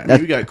Not for yet. that?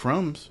 We got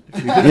crumbs.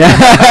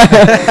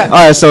 Yeah. All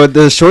right. So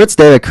the shorts,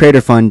 they're a creator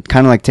fund,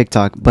 kind of like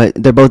TikTok, but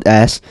they're both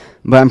ass.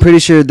 But I'm pretty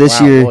sure this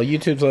Wow, year. well,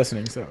 YouTube's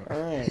listening, so. All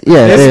right.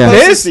 Yeah, This- yeah.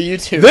 this- to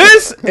YouTube.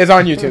 This is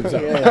on YouTube, so.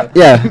 Yeah.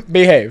 Yeah.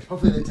 Behave.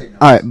 Hopefully they take notes.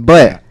 All right,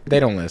 but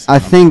They don't listen. I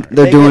think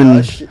they're They doing.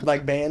 get us,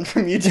 like banned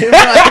from YouTube.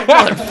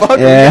 Like, fuck,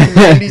 Yeah. we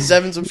got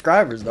 97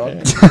 subscribers,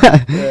 dog.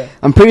 Yeah.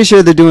 I'm pretty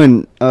sure they're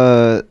doing.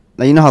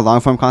 Like, you know how long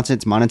form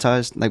content's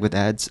monetized, like with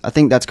ads. I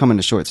think that's coming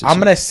to shorts. this I'm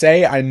year. gonna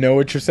say I know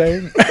what you're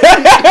saying,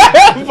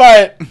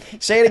 but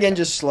Say it again,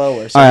 just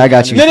slower. All right, I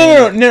got you.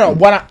 no.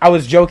 What I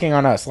was joking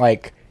on us.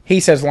 Like he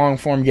says, long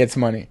form gets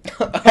money.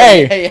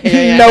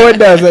 Hey, no, it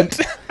doesn't.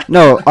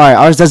 No, all right,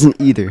 ours doesn't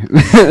either.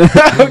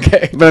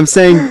 Okay. But I'm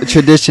saying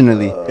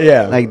traditionally,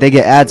 Yeah. like they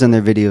get ads on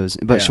their videos,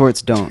 but Yeah.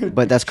 shorts don't.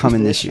 But that's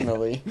coming this year.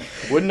 Traditionally.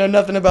 Wouldn't know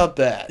nothing about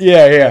that.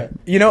 Yeah.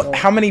 You know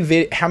how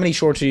many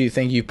shorts do you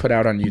think you put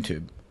out on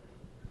YouTube?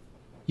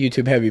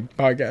 YouTube heavy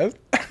podcast.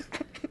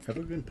 Have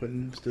we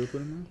been still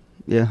putting them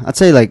Yeah, I'd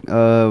say like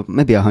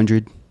maybe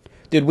 100.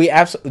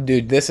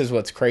 Dude, this is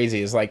what's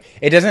crazy is like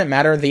it doesn't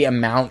matter the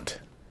amount,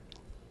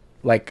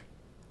 like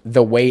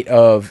the weight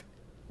of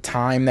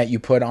time that you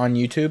put on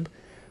YouTube,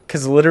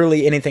 because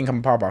literally anything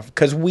can pop off.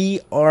 Because we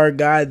are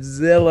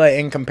Godzilla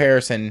in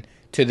comparison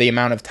to the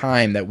amount of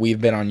time that we've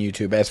been on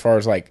YouTube. As far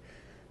as like,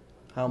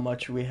 How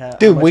much we have.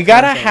 dude, how much we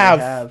gotta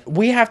content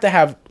we have to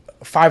have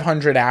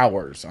 500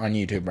 hours on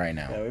YouTube right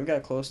now. Yeah, we've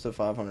got close to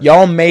 500.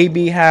 Y'all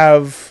maybe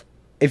have,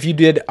 if you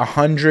did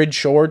 100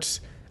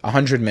 shorts,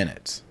 100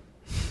 minutes.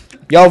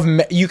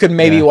 You could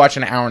maybe Yeah. watch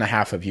an hour and a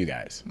half of you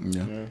guys.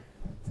 Yeah.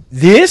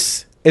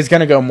 This is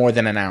gonna go more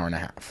than an hour and a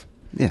half.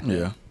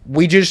 Yeah.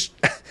 We just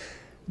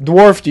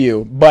dwarfed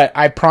you, but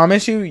I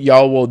promise you,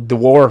 y'all will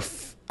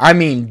dwarf. I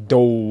mean,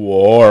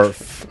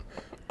 dwarf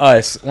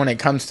us when it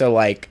comes to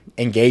like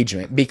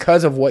engagement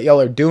because of what y'all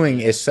are doing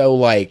is so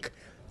like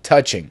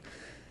touching.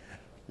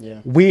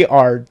 Yeah. We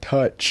are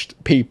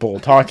touched people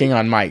talking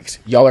on mics.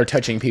 Y'all are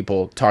touching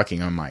people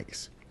talking on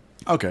mics.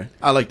 Okay.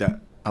 I like that.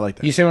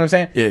 You see what I'm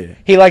saying? Yeah.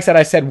 He likes that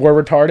I said we're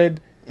retarded.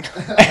 He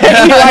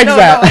likes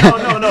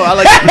that. No. I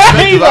like the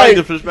perspective. He's I like like-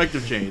 the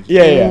perspective change.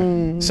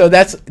 Yeah. So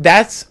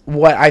that's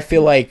what I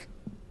feel like.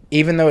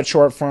 Even though it's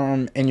short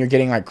form and you're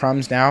getting like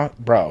crumbs now,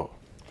 bro,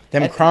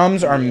 them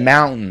crumbs are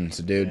mountains,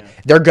 dude. Yeah.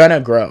 They're gonna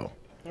grow.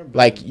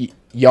 Like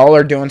y'all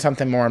are doing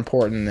something more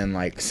important than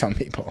like some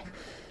people.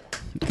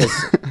 Because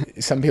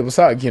some people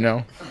suck, you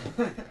know.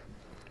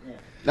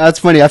 That's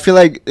funny. I feel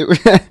like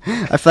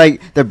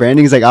their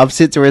branding is like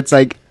opposite, to where it's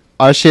like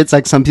our shit's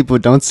like some people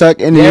don't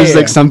suck, and Yeah, yours yeah.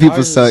 like some people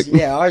Ours is- suck.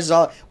 Yeah, ours is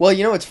all. Well,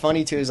 you know what's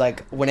funny too is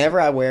like whenever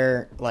I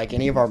wear like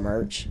any of our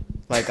merch,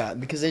 like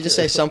because they just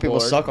say some people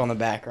suck on the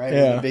back, right?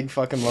 Yeah. The big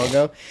fucking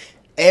logo.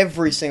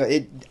 Every single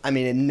it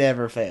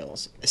never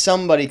fails.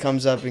 Somebody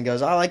comes up and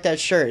goes, "I like that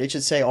shirt. It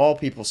should say all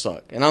people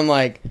suck," and I'm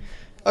like,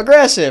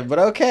 aggressive, but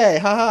okay,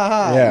 ha ha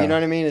ha. Yeah. You know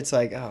what I mean? It's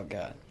like, oh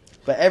god.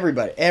 But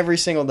every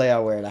single day I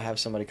wear it, I have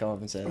somebody come up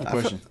and say that.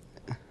 Question.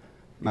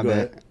 My Go bad.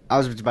 ahead. I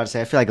was about to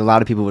say, I feel like a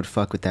lot of people would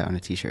fuck with that on a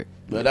t-shirt.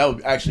 But that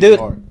would actually be Dude,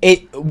 hard.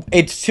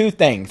 it's two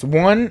things.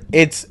 One,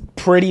 it's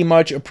pretty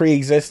much a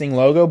pre-existing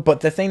logo,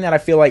 but the thing that I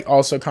feel like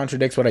also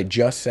contradicts what I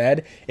just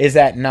said is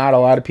that not a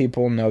lot of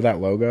people know that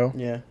logo.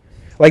 Yeah.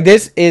 Like,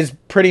 this is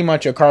pretty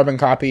much a carbon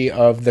copy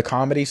of the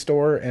Comedy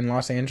Store in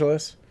Los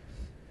Angeles.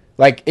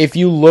 Like, if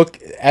you look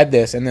at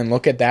this and then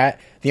look at that,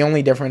 the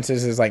only difference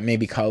is like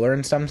maybe color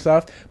and some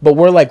stuff. But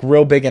we're like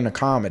real big into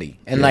comedy,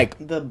 and like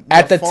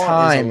at the font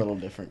time, is a little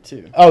different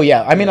too. oh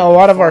yeah, I mean Yeah, a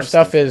lot of our font's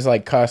stuff different. is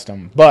like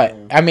custom, but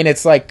I mean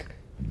it's like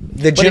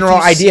the But if general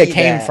you idea see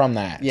came that- from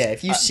that. Yeah,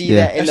 if you see Yeah.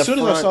 that in As the soon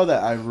front, as I saw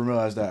that, I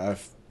realized that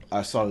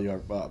I saw your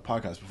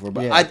podcast before,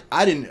 but Yeah.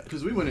 I didn't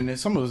because we went in this.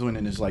 Some of us went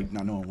in this like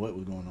not knowing what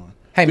was going on.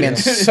 Hey man, Yeah.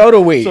 so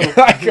do we.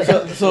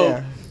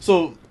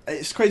 So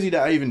it's crazy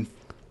that I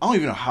don't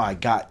even know how I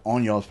got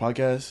on y'all's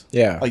podcast.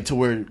 Yeah. Like to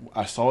where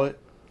I saw it.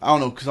 I don't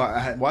know because I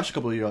had watched a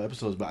couple of your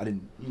episodes, but I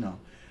didn't.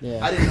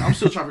 yeah. I'm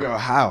still trying to figure out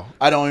how.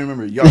 I don't even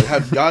remember. Y'all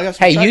got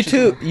some Hey,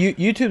 traction?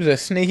 YouTube's a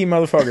sneaky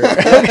motherfucker. I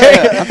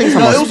think it's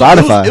on it was,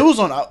 Spotify. It was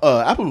on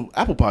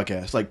Apple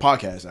Podcasts, like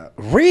podcast app.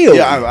 Really?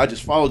 Yeah, I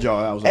just followed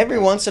y'all. I was like, Every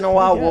once in a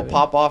while, we'll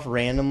pop off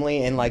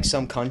randomly in like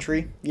some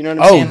country. You know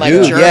what I'm Oh, saying? Like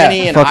dude, Germany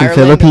yeah. and Fucking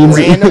Ireland. Philippines.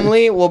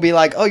 Randomly, we'll be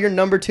like, "Oh, you're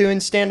number 2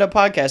 in stand-up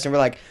podcast," and we're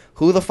like,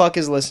 "Who the fuck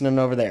is listening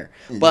over there?"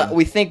 But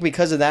we think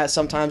because of that,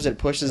 sometimes it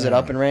pushes it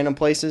up in random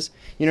places.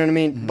 You know what I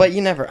mean? But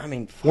you never. I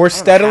mean, fuck, We're I don't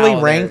know steadily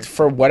how ranked they're-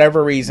 for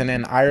whatever reason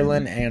in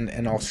Ireland and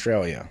in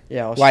Australia.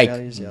 Yeah, like,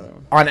 Australia's the other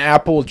one. On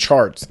Apple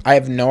charts. I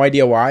have no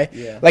idea why.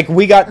 Yeah. Like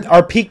we got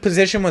our peak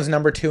position was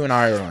number 2 in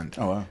Ireland.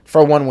 Oh wow.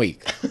 For 1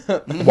 week.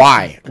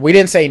 Why? We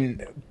didn't say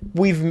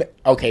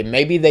okay,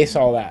 maybe they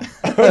saw that.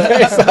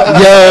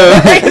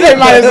 Yo, They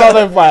might have saw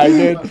that flag,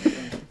 dude.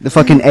 the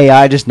fucking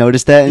AI just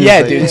noticed that. And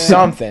Yeah, was like, dude,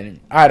 something.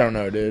 I don't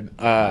know, dude.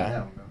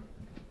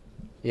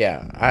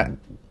 Yeah,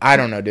 I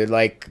don't know, dude.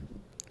 Like,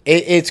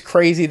 it's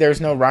crazy.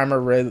 There's no rhyme or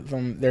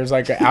rhythm. There's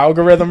like an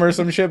algorithm or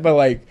some shit, but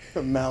like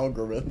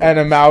Amalgam. an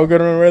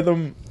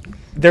amalgam.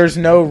 There's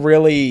no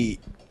really.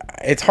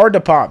 It's hard to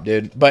pop,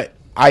 dude. But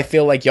I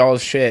feel like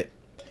y'all's shit.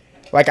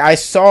 Like I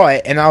saw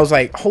it and I was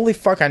like, holy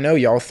fuck, I know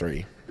y'all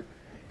three.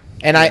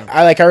 And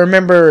I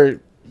remember,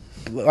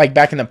 like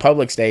back in the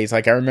Publix days,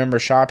 like I remember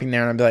shopping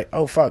there and I'd be like,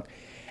 oh fuck.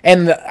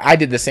 And I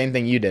did the same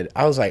thing you did.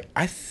 I was like,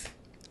 I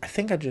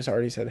think I just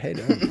already said hey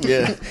to him.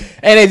 Yeah.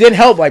 And it didn't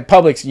help, like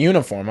Publix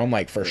uniform. I'm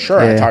like, for sure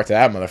I Yeah. talked to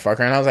that motherfucker.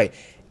 And I was like,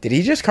 did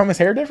he just comb his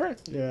hair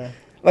different? Yeah.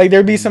 Like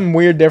there'd be some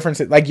weird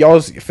differences. Like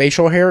y'all's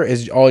facial hair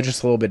is all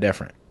just a little bit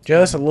different.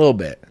 Just a little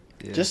bit.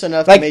 Just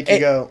enough Like to make you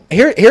go.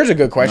 here's a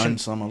good question. None,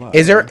 some, a lot.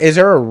 Is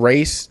there a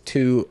race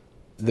to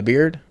the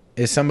beard?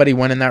 Is somebody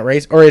winning that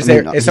race, or is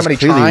I mean, is somebody he's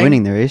clearly trying?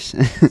 winning the race?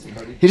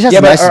 He just has Yeah,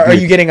 a but nice are beard.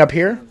 you getting up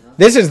here?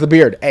 This is the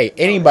beard. Hey,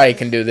 anybody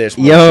can do this.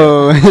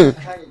 Yo,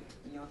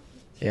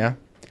 Yeah,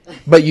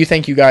 but you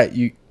think you got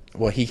you?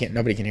 Well, he can't.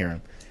 Nobody can hear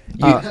him.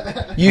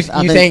 You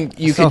I think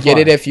you so could get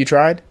far. it if you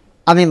tried?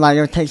 I mean, like,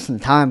 it would take some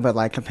time, but,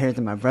 like, compared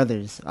to my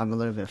brothers, I'm a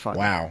little bit farther.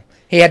 Wow,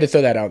 he had to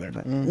throw that out there.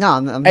 No,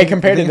 I'm Hey,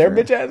 compared to their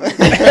being bitch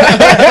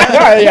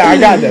ass. Yeah, I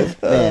got this.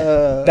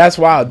 That's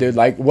wild, dude.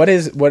 Like, what?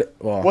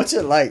 Well, What's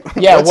it like?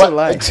 yeah, What's what it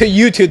like? to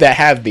you two that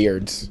have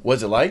beards?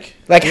 What's it like?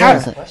 Like Yeah.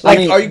 how? I Like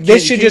mean, Are you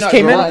this kidding? shit Can you just not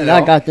came grow in. it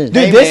I got this.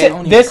 Dude, Hey, this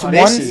man, this this one.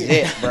 is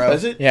it, bro.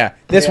 Is it? Yeah,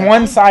 this Yeah.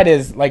 one side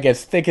is like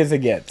as thick as it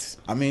gets.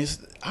 I mean,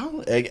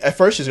 at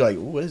first it's like,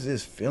 what is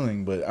this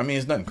feeling? But I mean,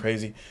 it's nothing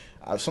crazy.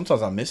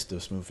 Sometimes I miss the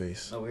smooth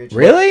face.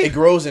 Really? It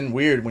grows in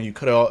weird when you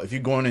cut it off. If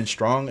you're going in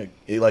strong,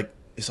 it's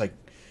like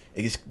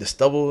it gets the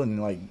stubble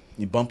and like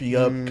you bump you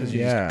up because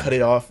you Yeah. just cut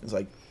it off. It's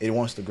like it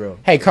wants to grow.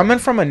 Hey, coming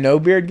from a no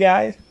beard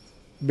guys,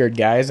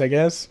 I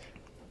guess,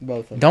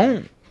 Both of them.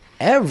 don't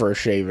ever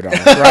shave it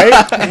off,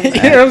 right? You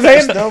know what I'm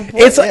saying? no point,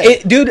 It's yeah.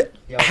 dude.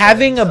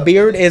 Having a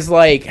beard is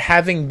like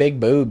having big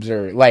boobs,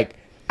 or like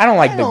I don't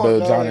like I big don't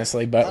boobs know.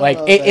 honestly, I but don't like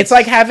know if it's that's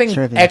like having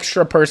tripping.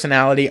 extra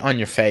personality on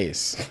your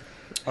face.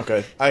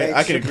 Okay,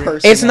 I can agree.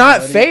 It's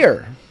not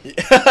fair.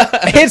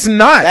 It's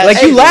not. That-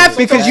 Like you hey, laugh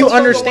because you Sometimes I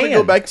wanna understand.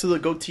 Go back to the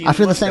goatee. I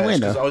feel the same mustache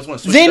way, 'cause though. I always want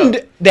to switch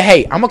it Then up.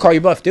 hey, I'm gonna call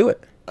you bluff. Do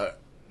it.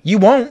 You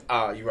won't.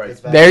 You're right.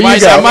 There you Might-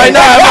 go. I might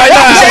not.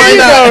 There you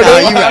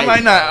go, dude. I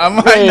might not. I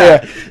might Yeah,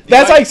 not. yeah.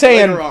 That's like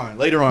saying,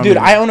 Later on. dude,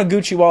 maybe. I own a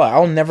Gucci wallet.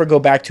 I'll never go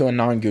back to a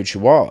non-Gucci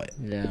wallet.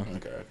 Yeah.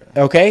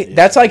 Okay,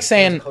 that's like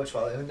saying. Coach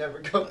Wallet would never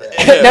go there.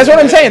 That's what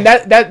I'm saying.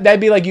 That'd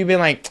be like you being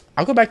like,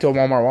 I'll go back to a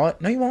Walmart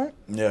wallet. No, you won't.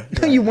 Yeah.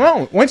 No, you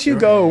won't. Once you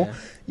go,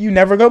 you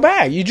never go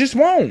back. You just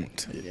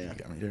won't. Yeah.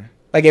 Got me there.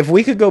 Like if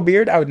we could go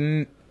beard, I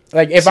would.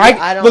 Like if See,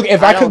 I don't- look,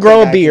 if I don't could grow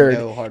think a I beard,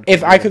 go hardcore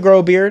if I could grow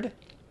a beard,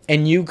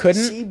 and you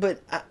couldn't, See, but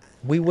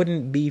we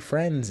wouldn't be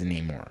friends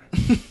anymore.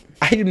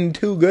 I'm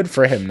too good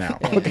for him now.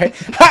 Okay,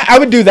 I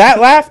would do that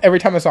laugh every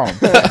time I saw him.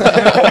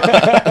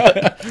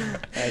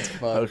 That's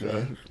fucked,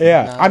 man.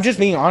 Yeah, Nah, I'm just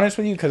being honest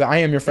with you because I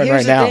am your friend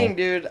Here's right now. the thing,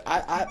 dude.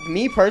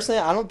 Me personally,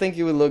 I don't think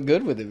you would look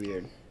good with a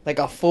beard. Like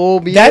a full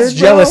beard. That's bro.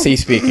 jealousy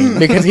speaking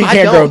because he I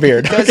can't grow a don't,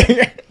 beard. because-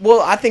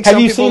 Well, I think Have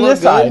some you people seen look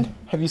this side? good.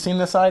 Have you seen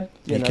this side?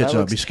 Yeah, You no, catch that up,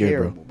 looks be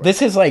scared, bro. terrible,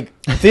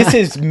 This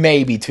is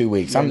maybe 2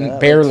 weeks. Yeah, I'm no,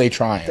 that barely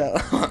trying.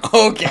 Okay.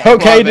 Okay,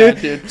 my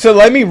bad, dude. So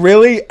let me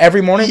really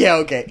every morning. Yeah,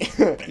 okay.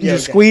 You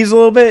just squeeze a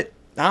little bit.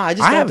 Nah, I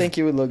just I don't have- think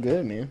you would look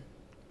good, man.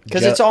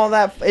 Because Je- it's all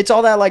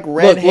that like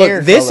red hair.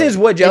 Look, this color. is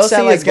what It's jealousy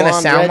that, like, is going to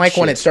blonde sound red like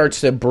when shit. it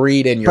starts to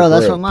breed in your Bro,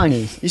 that's group. what mine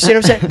is. You see what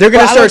I'm saying? They're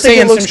going But to I don't start think it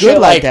saying some looks shit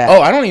good like, that.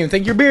 "Oh, I don't even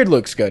think your beard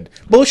looks good."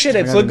 Bullshit.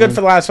 It's looked good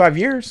for the last 5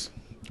 years.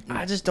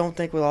 I just don't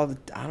think with all the.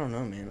 I don't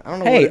know, man. I don't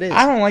know Hey, what it is.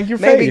 I don't like your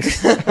Maybe-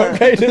 face.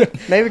 Okay, dude.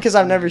 Maybe because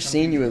I've never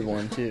seen you with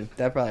one too.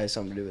 That probably has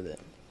something to do with it.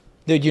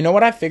 Dude, you know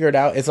what I figured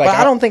out? It's like But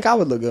I don't think I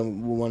would look good with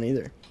one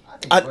either.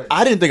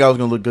 I didn't think I was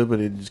gonna look good, but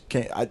it just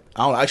can't. I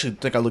don't actually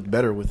think I look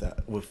better with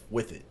that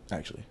with it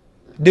actually.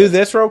 do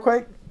this real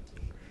quick.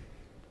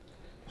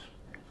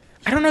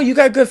 I don't know. You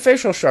got good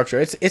facial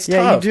structure. It's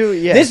Yeah, tough. you do,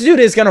 yeah. This dude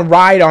is gonna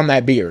ride on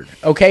that beard.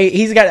 Okay,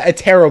 he's got a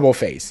terrible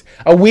face,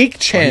 a weak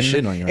chin.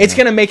 shitting on you right It's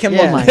now. gonna make him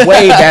Yeah. look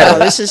way No, better.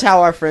 this is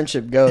how our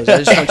friendship goes.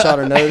 I just want y'all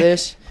to know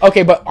this.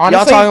 Okay, but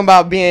honestly, Y'all talking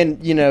about being,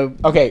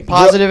 okay,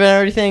 positive and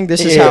everything.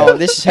 This is Yeah. how.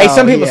 This is how. Hey,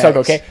 some people he suck.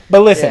 acts. Okay,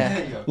 but listen,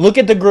 Yeah. look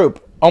at the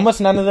group.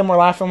 Almost none of them were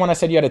laughing when I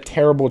said you had a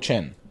terrible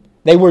chin.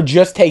 They were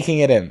just taking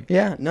it in.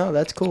 Yeah, no,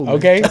 that's cool. Man.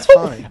 Okay, That's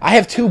fine. I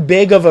have too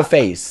big of a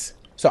face,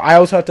 so I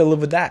also have to live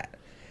with that.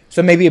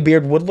 So maybe a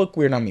beard would look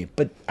weird on me,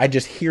 but I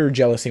just hear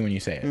jealousy when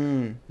you say it.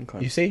 Okay.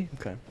 You see?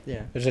 Okay.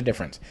 Yeah. There's a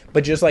difference.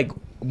 But just like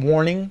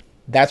warning,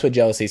 that's what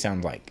jealousy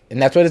sounds like.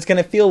 And that's what it's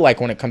going to feel like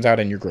when it comes out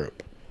in your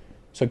group.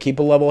 So keep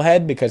a level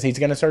head because he's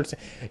going to start.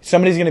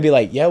 Somebody's going to be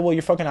like, yeah, well,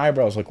 your fucking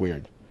eyebrows look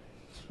weird.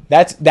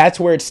 That's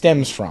where it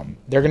stems from.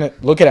 They're going to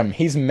look at him.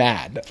 He's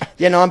mad.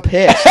 Yeah, no, I'm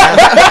pissed.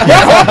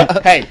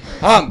 Hey,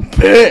 I'm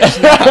pissed.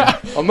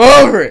 I'm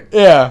over it.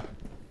 Yeah.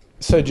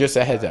 So just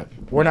a heads up.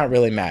 We're not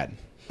really mad.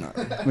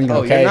 We know.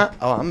 Oh, Okay. you're not?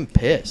 Oh, I'm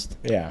pissed.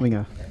 Yeah. We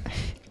know.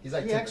 He's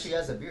like, he actually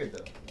has a beard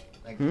though.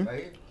 Like right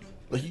here.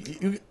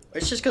 Like,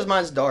 It's just because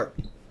mine's dark.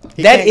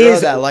 He That can't grow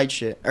is- that light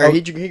shit. Or Oh.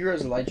 he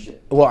grows the light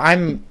shit. Well,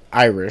 I'm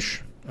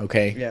Irish.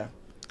 Okay. Yeah.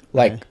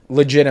 Like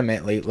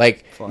legitimately.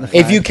 Like Fuck.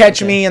 if you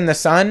catch Okay. me in the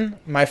sun,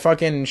 my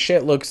fucking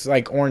shit looks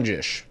like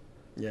orangish.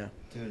 Yeah.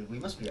 Dude, we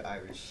must be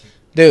Irish.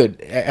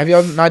 Dude, have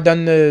y'all not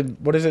done the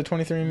what is it,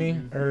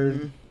 23andMe?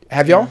 Or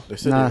have y'all? they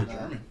said Nah. they were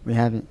German. We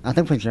haven't. I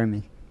think we're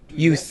German.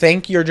 You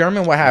think you're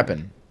German? What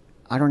happened?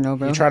 I don't know,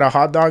 bro. You tried a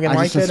hot dog and I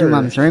liked just it? assume Or?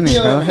 I'm German,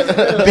 bro.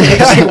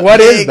 Like, what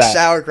is Big that?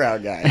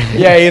 sauerkraut guy.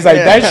 Yeah, he's like,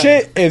 Yeah. that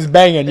shit is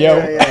banging, yo.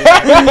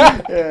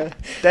 Yeah.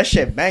 That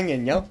shit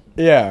banging, yo.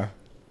 Yeah.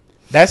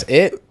 That's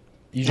it?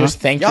 You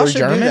just think Y'all you're should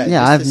do German? that. Yeah,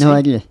 Just I have to no see.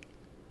 idea.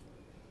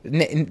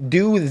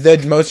 Do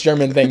the most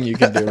German thing you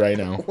can do right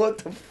now. What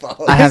the fuck?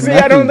 I have See,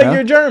 I don't nothing, think bro.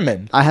 you're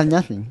German. I have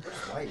nothing.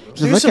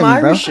 Just Do look some at me,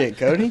 bro. Irish shit,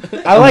 Cody.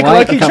 I like white,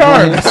 Lucky a couple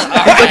Charms. of-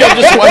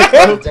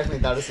 I definitely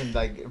thought of some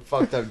like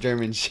fucked up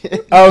German shit.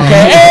 Okay.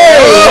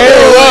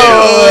 Hey,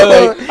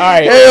 whoa. All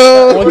right.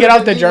 We'll get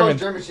off the You know German.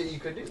 German shit you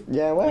could do.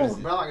 Yeah, well. But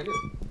I'm not gonna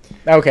do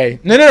it. Okay.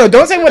 No.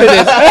 Don't say what it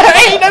is.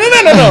 Hey,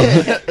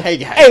 no. Hey,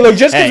 guys. Hey, look,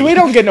 just because Hey. we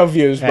don't get no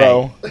views,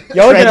 bro.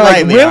 Y'all are Tread gonna like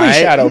lightly, really alright?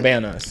 shadow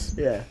ban us.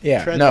 Yeah.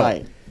 Yeah. Tread No.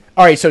 light.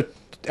 All right. So,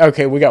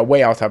 okay, we got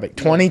way off topic.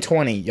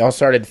 2020, y'all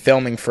started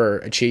filming for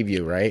Achieve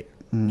You, right?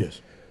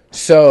 Yes.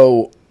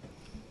 So,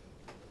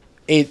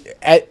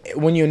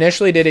 when you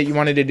initially did it, you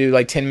wanted to do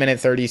like 10-minute,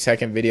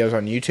 30-second videos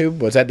on YouTube.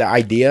 Was that the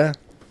idea?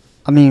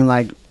 I mean,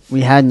 like,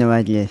 we had no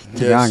idea, to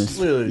be Yes, honest.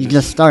 literally You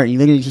just start. You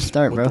literally just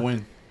start, With bro. the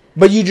wind.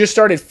 But you just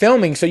started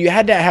filming, so you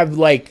had to have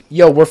like,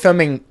 yo, we're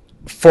filming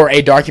for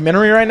a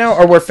documentary right now,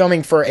 or we're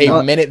filming for a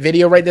Well- minute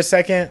video right this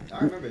second.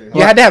 I remember that.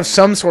 You had to have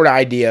some sort of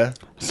idea.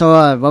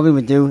 So, what we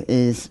would do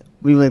is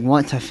we would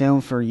want to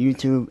film for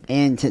YouTube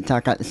and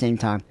TikTok at the same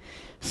time.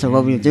 So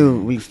what we would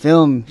do, we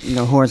film,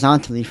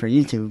 horizontally for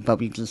YouTube, but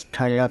we just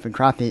cut it up and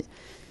crop it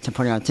to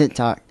put it on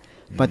TikTok.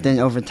 But then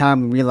over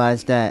time, we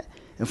realized that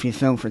if we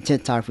film for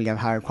TikTok, we have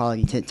higher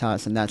quality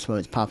TikToks, and that's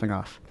what's popping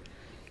off.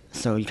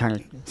 So you kind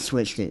of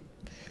switched it.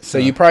 So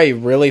you probably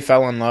really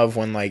fell in love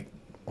when like,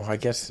 well, I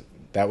guess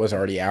that was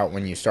already out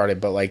when you started,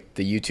 but like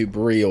the YouTube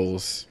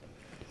Reels,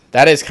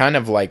 that is kind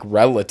of like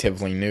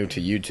relatively new to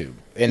YouTube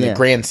in the Yeah.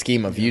 grand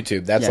scheme of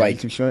YouTube. That's like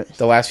YouTube Shorts.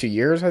 the last few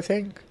years, I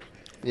think.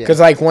 Yeah.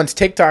 Because like once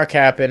TikTok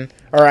happened,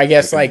 or I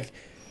guess like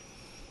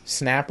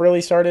Snap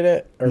really started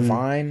it, or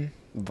Vine.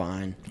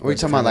 Vine. Are we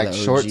talking about like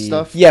short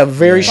stuff? Yeah,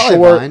 very Probably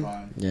short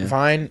Vine. Yeah.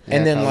 Vine, Yeah,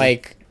 and then probably.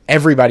 like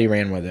everybody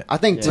ran with it. I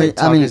think Yeah.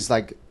 TikTok I mean- is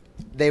like,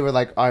 they were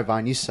like, all right,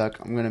 Vine, you suck.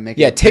 I'm gonna make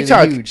Yeah, it really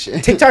TikTok. huge.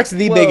 TikTok's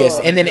the Whoa.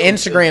 biggest, and then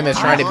Instagram is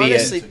trying to be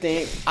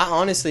it. I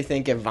honestly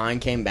think if Vine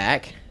came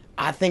back,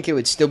 I think it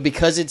would still,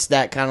 because it's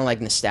that kind of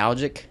like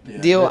nostalgic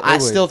deal. It I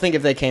would. still think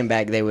if they came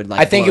back, they would like.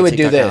 I think blow it would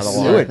do TikTok out of this. the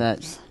It water. would.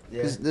 That's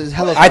There's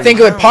hella I think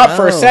it would I pop don't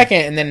for a know.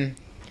 second, and then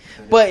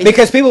But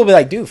Because people will be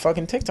like, dude,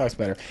 fucking TikTok's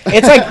better.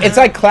 It's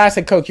like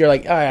classic Coke. You're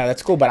like, oh yeah,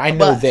 that's cool, but I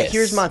know this.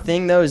 Here's my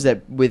thing though, is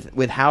that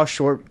with how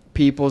short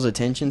people's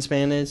attention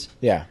span is,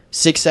 Yeah.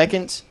 6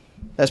 seconds,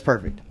 that's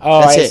perfect.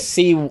 Oh, That's I it.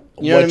 see know what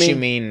what I mean? you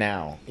mean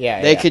now.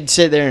 Yeah. They yeah. could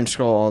sit there and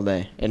scroll all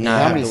day and not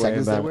How have many to worry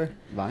seconds about there it.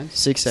 were? Vines?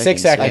 6 seconds.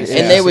 6 seconds, And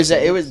yeah. they was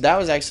that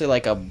was actually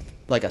like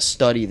a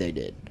study they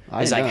did.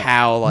 I It's didn't like know.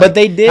 how like But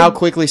they did- how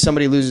quickly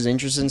somebody loses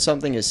interest in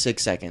something is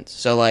 6 seconds.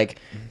 So like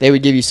they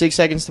would give you 6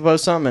 seconds to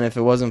post something, and if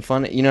it wasn't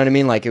fun, you know what I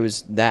mean? Like it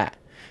was that.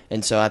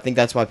 And so I think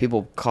that's why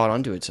people caught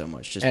onto it so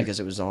much, just because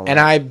it was all. And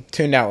I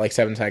tuned out like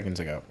 7 seconds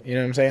ago. You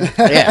know what I'm saying?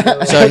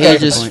 yeah. So he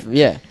just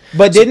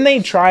But didn't they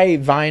try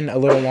Vine a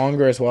little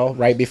longer as well,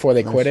 right before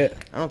they quit it?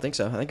 I don't think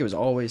so. I think it was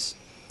always.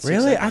 6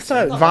 Really? I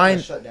seconds. thought Vine.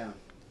 shut down.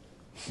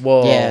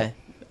 Well, Yeah.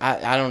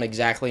 I don't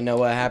exactly know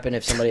what happened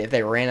if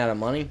they ran out of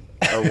money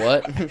or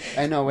what.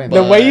 I know. Wait.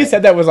 the way you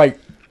said that was like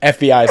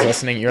FBI's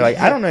listening. You're like,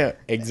 I don't know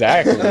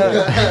exactly.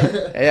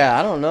 Yeah,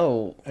 I don't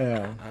know.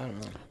 Yeah. I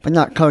don't know. But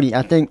not Cody.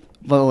 I think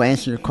what will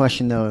answer your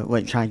question though,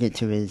 what you're trying to get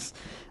to is,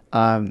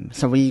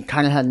 so we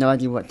kind of had no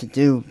idea what to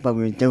do, but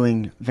we were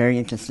doing very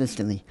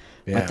inconsistently.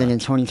 I Yeah. think in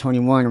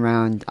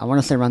 2021, I want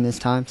to say around this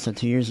time, so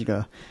 2 years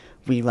ago,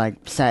 we like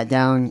sat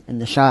down in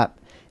the shop,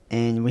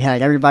 and we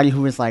had everybody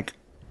who was like,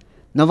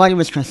 nobody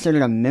was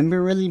considered a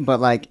member really, but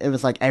like it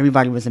was like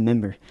everybody was a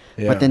member.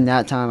 Yeah. But then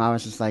that time I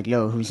was just like,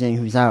 yo, who's in,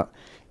 who's out?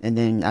 And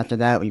then after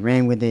that, we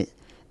ran with it,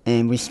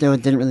 and we still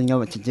didn't really know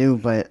what to do,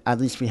 but at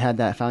least we had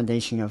that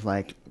foundation of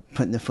like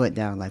putting the foot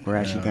down, like we're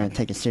actually going to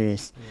take it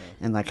serious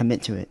and like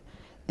commit to it.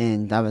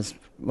 And that was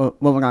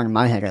what went on in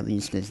my head, at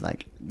least, is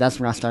like that's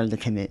when I started to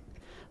commit.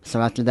 So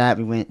after that,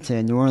 we went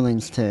to New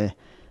Orleans to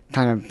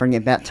kind of bring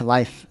it back to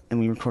life, and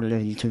we recorded a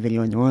YouTube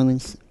video in New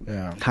Orleans.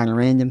 Yeah. Kind of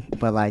random,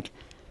 but like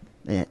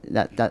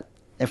that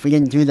if we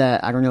didn't do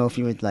that, I don't know if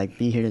we would like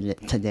be here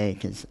today,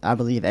 because I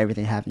believe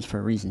everything happens for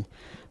a reason.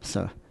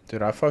 So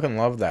Dude, I fucking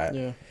love that.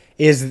 Yeah.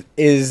 Is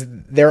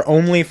there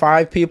only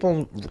 5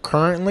 people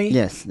currently?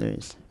 yes, there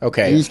is.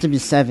 Okay. It used to be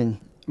 7.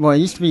 Well, it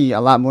used to be a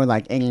lot more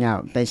like in and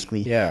out,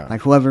 basically. Yeah.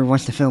 Like whoever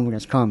wants to film with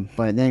us come.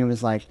 But then it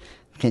was like,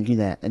 can't do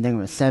that. And then it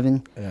was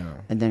 7. Yeah.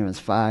 And then it was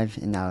 5.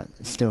 And now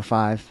it's still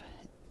 5.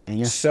 And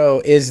yeah.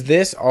 So is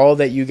this all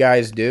that you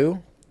guys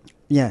do?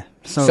 Yeah.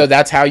 So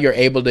that's how you're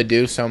able to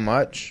do so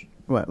much?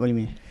 What do you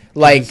mean?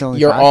 Like, It's only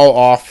you're 5? all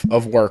off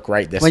of work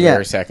right this Well, yeah.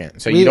 very second.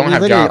 So you don't we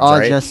have literally jobs, all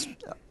right? just,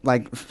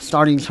 like,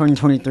 starting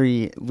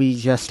 2023, we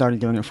just started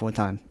doing it full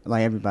time.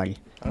 Like, everybody.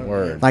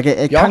 Word. Like,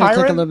 it Y'all kind of took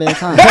a hiring? little bit of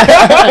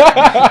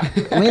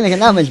time. we ain't making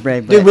that much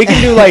bread, but... Dude, we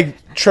can do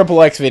like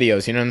triple X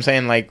videos, you know what I'm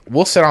saying? Like,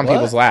 we'll sit on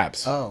people's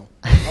laps. Oh.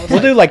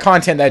 We'll do like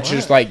content that's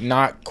just like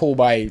not cool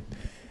by...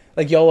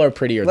 Like, y'all are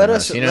prettier than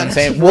us, you know what I'm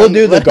saying? We'll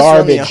do the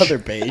garbage. On the other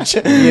page.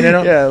 You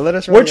know? Yeah, let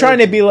us. We're trying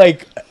to be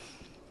like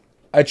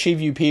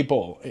Achieve You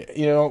people.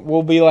 You know,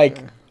 we'll be like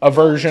a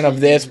version of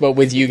this, but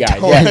with you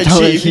guys. Yeah.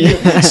 achieve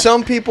you.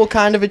 Some people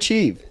kind of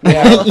achieve.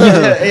 Yeah.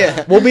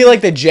 Yeah. We'll be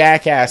like the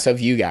jackass of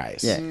you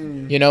guys. Yeah.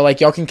 You know,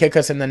 like y'all can kick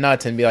us in the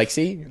nuts and be like,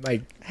 see,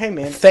 like Hey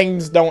man,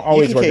 things don't you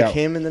always can work kick out.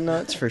 him in the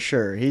nuts for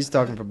sure. He's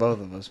talking for both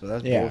of us, but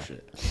that's Yeah.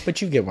 bullshit.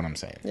 But you get what I'm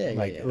saying. Yeah,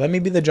 like, yeah. let me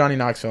be the Johnny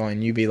Knoxville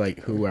and you be like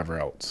whoever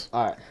else.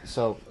 All right.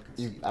 So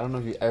I don't know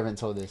if you ever been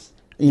told this.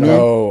 E-Man?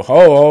 Oh,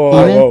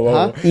 ho.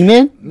 Huh?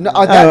 E-Man? No,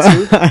 that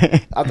too. Oh.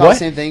 I thought What? the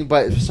same thing,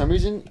 but for some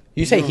reason,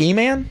 You say no,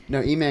 He-Man?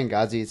 No, E-Man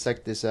Gazi. It's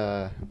like this.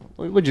 What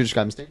would you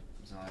describe, Mister?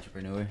 He's an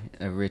entrepreneur,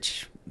 a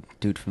rich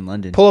dude from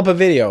London. Pull up a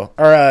video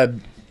or a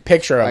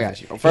picture of I it.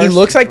 got you. He First-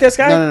 looks like this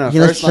guy? No. He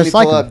looks First, let me just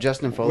like pull him. up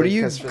Justin Foley. What are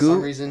you because for Goo-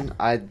 some reason,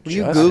 I. Are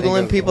you Just googling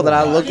think of- people that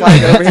I look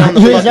like over here on the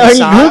He's fucking already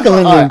side?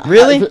 Googling All him. right,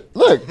 Really?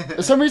 Look,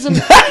 for some reason.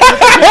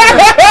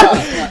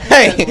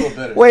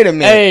 Hey, wait a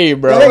minute. Hey,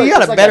 bro. Hey, you got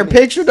It's a like better a-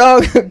 picture,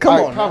 dog? Come All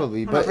right, on.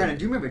 probably, but do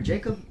you remember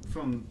Jacob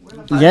from?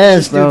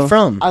 Yes, Dude, bro.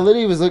 from. I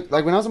literally was like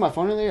when I was on my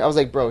phone earlier, I was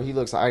like, bro, he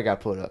looks. I gotta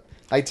pull it up.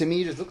 Like to me,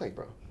 he just looked like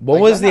bro. What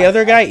Like, was I'm the not-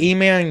 other guy?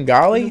 E-Man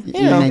Golly? You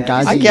know, E-Man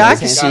Gazi. I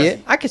can see it.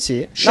 I can see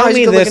it. Show No, he's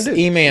me a good-looking this dude.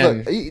 E-Man.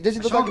 Look, does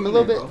he look like him a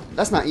little bit?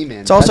 That's not E-Man.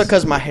 It's also That's-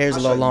 because my hair's a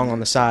little long on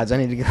the sides. I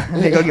need to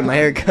go get my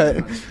hair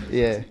cut.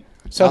 Yeah,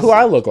 So who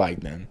I look like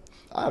then?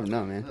 I don't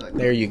know, man.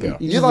 There you go. You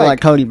You're just look like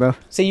like- Cody, bro.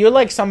 See, you're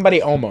like somebody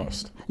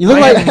almost. You look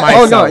I like... am Oh,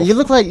 no. myself. You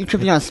look like you could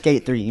be on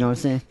Skate 3. You know what I'm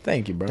saying?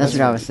 Thank you, bro. That's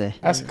what I would say.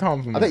 That's a I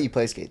compliment. bet you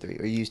play Skate 3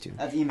 or you used to.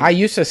 I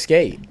used to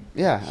skate.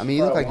 Yeah, I mean,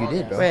 you look like you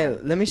did, bro.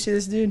 Wait, let me see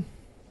this dude.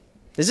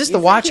 Is this the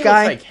watch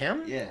guy? Like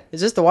him? Yeah.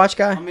 Is this the watch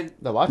guy?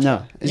 The watch. No.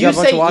 guy. Is You got a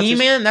bunch say of watches?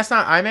 E-Man? That's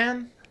not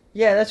I-Man?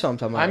 Yeah, that's what I'm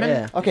talking about. I'm in-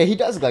 Yeah. Okay, he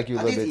does look like you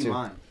a little bit too.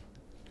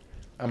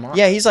 Am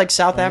Yeah, he's like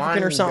South Am I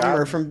African or something, God-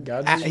 or from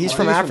God- he's I think from he's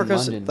from Africa.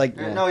 London. Like,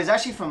 Yeah. No, he's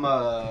actually from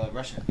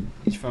Russia.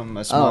 He's from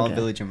a small okay.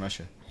 village in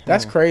Russia.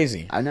 That's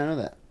crazy. I don't know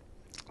that.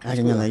 I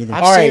didn't know that either.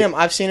 I've All seen right. him.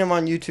 I've seen him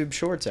on YouTube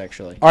Shorts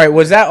actually. All right,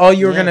 was that all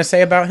you were Yeah. going to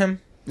say about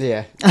him?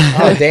 Yeah.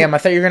 Oh, damn. I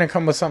thought you were going to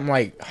come with something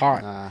like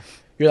hot. Nah.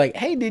 You're like,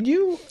 hey, did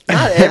you...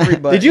 Not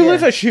everybody. Did you yeah.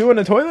 leave a shoe in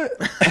the toilet?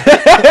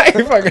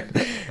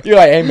 You're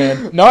like, hey,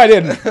 man. No, I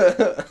didn't.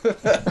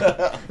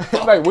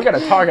 Like, we got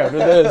to talk after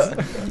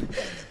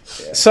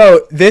this.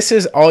 So this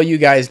is all you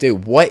guys do.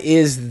 What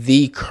is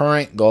the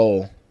current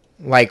goal?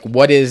 Like,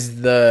 what does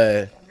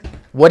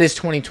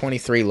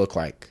 2023 look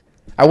like?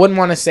 I wouldn't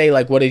want to say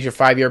like what is your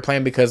 5-year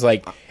plan, because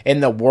like in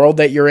the world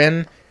that you're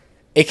in,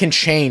 it can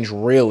change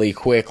really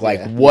quick.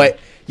 Like what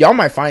y'all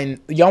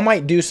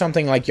might do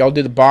something like y'all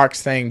do the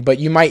box thing, but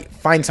you might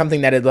find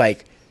something that it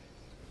like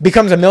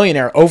becomes a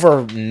millionaire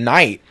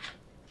overnight.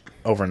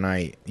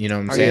 You know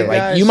what I'm saying?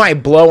 Like you might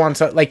blow on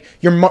something. Like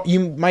you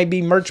might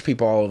be merch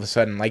people all of a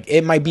sudden. Like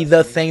it might be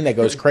the thing that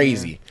goes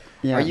crazy.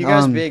 Yeah. Are you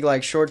guys big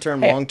like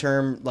short-term,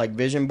 long-term like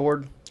vision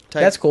board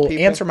type? That's cool.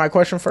 People? Answer my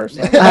question first.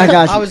 I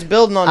got you. I was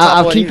building on top of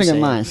I'll what keep you were it in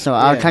saying. mind. So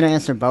I'll kind of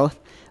answer both.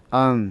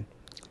 I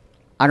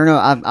don't know.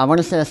 I want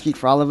to say I speak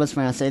for all of us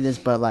when I say this,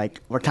 but like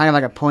we're kind of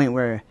like a point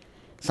where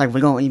it's like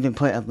we don't even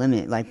put a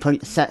limit. Like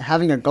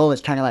having a goal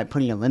is kind of like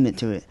putting a limit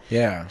to it.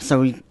 Yeah.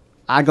 So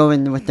I go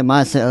in with the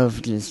mindset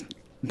of just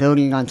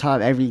building on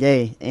top every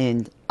day,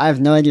 and I have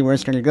no idea where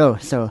it's gonna go.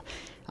 So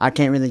I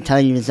can't really tell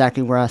you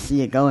exactly where I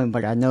see it going,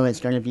 but I know it's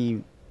gonna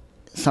be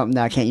something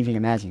that I can't even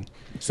imagine.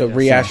 So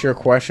re-ask your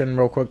question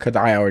real quick, because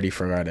I already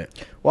forgot it.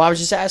 Well, I was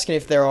just asking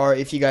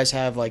if you guys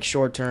have like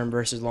short-term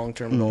versus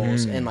long-term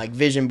goals and like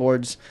vision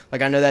boards.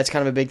 Like I know that's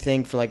kind of a big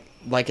thing for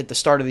like at the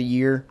start of the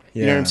year.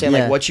 You know what I'm saying?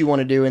 Yeah. Like what you want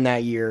to do in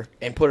that year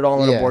and put it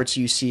all on a board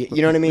so you see it.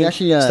 You know what I mean? We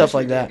actually, Stuff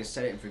like that.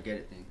 Set it and forget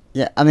it thing.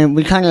 Yeah, I mean,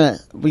 we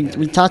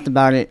talked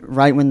about it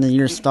right when the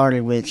year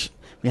started, which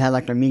we had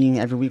like our meeting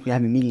every week. We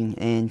have a meeting,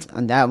 and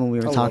on that one we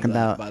were I talking love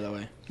that, about. by the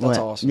way. That's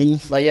what, awesome.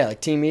 meetings?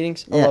 Like team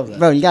meetings. I Yeah, love that.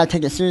 bro, you gotta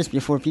take it serious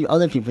before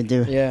other people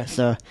do. Yeah.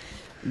 So,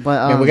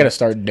 but Man, we got to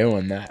start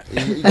doing that.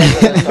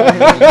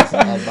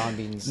 Bomb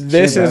beans.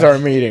 This is our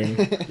meeting.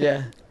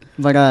 Yeah.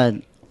 But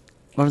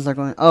what was I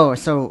going? Oh,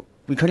 so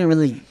we couldn't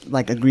really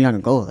like agree on a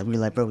goal. Like we were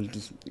like, bro, we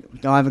just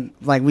don't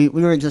have we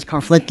were just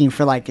conflicting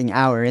for like an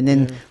hour, and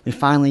then we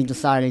finally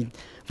decided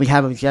we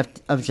have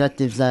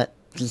objectives that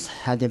just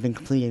had to have been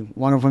completed.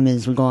 One of them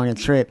is we go on a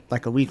trip,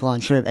 like a week-long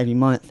trip every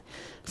month.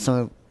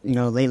 So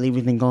lately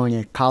we've been going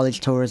to college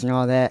tours and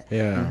all that.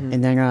 Yeah.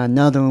 And then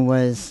another one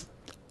was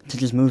to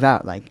just move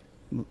out. Like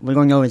we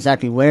don't know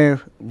exactly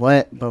where,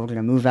 what, but we're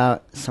gonna move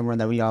out somewhere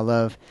that we all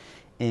love,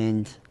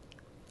 and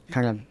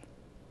kind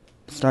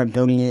of start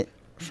building it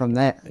from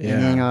that. Yeah.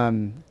 And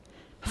then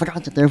I forgot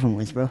what the third one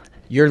was, bro.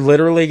 You're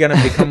literally going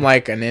to become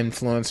like an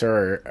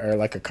influencer or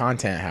like a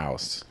content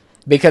house.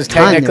 Because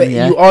Kind of, technically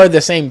yeah. you are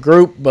the same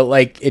group, but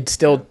like it's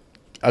still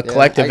a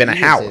collective in a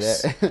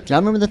house. Do y'all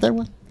remember the third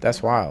one?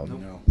 That's wild.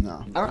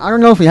 No. I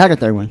don't know if we had a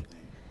third one.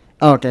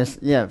 Oh, okay.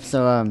 Yeah.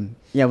 So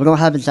we don't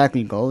have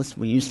exactly goals.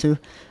 We used to,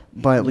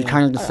 but we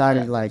kind of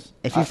decided like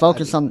if you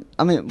focus on,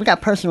 I mean, we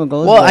got personal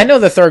goals. Well, but- I know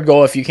the third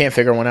goal if you can't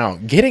figure one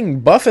out.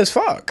 Getting buff as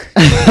fuck.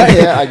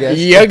 Yeah, I guess.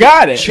 You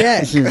got it.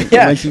 This is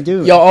Yeah. what you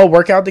do. Y'all all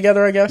work out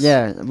together, I guess?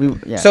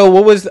 Yeah. So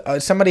what was,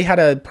 somebody had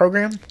a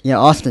program? Yeah,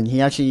 Austin. He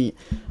actually.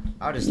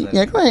 I'll just let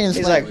Yeah, go ahead. And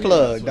He's explain. like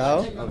plug,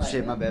 dog. Oh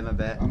shit, my bad.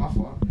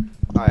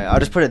 Alright, I'll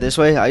just put it this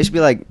way. I used to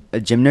be like a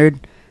gym nerd.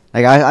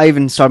 Like I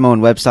even started my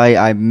own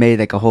website. I made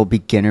like a whole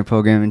beginner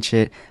program and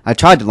shit. I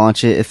tried to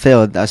launch it. It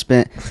failed. I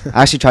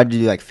actually tried to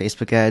do like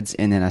Facebook ads,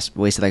 and then I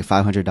wasted like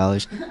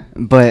 $500.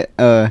 But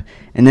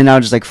and then I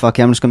was just like, fuck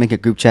it, I'm just gonna make a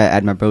group chat,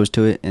 add my bros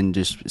to it, and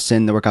just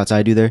send the workouts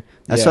I do there.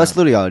 So that's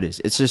literally all it is.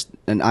 It's just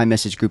an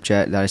iMessage group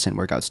chat that I send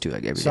workouts to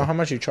like every So day. how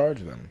much you charge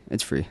them?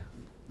 It's free.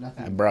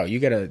 Bro, you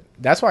gotta.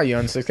 That's why you're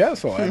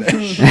unsuccessful at it.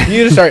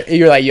 You just start.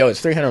 You're like, yo, it's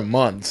 $300 a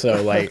month.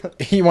 So like,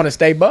 you want to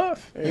stay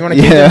buff? You want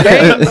to keep your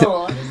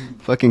game?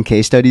 Fucking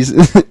case studies.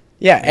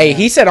 Yeah. Hey,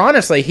 he said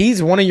honestly,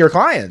 he's one of your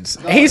clients.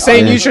 He's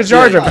saying you should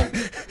charge him.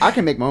 I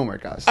can make my own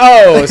workouts.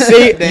 Oh,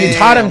 see, you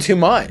taught him too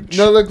much.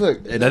 No, look.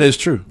 Hey, that is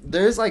true.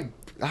 There's like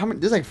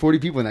there's like 40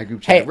 people in that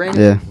group chat. Hey,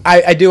 Random. Yeah.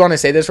 I do want to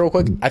say this real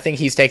quick. I think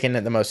he's taking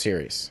it the most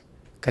serious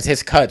because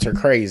his cuts are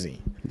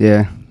crazy.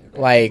 Yeah.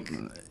 Like,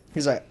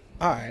 He's like,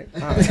 all right.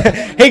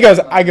 he goes,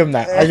 I give him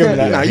that. I give him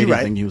that. No, you right.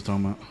 Anything he was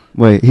talking about.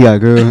 Wait, he got a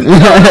girl.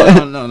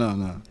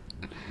 No.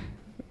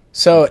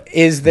 So,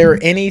 is there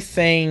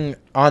anything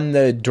on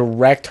the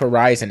direct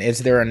horizon? Is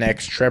there a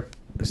next trip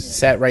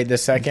set right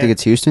this I think second?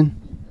 it's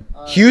Houston.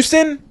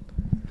 Houston?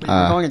 We're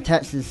going to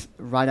Texas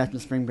right after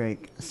spring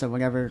break. So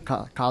whenever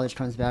college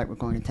comes back, we're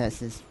going to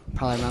Texas,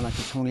 probably around like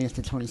the 20th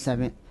to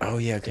 27th. Oh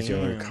yeah, because you're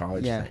in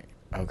college. Yeah. Thing.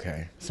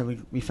 Okay. So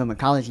we film at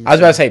colleges. I was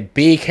about to say,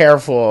 be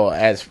careful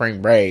at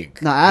spring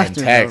break. No, after,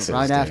 in Texas,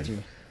 right dude. after.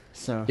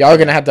 So Y'all are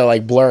gonna have to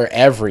like blur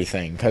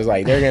everything because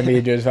like they're gonna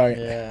be just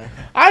fucking. Yeah.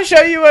 I'll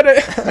show you what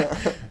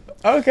it.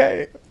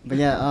 Okay. but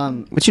yeah,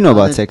 What you know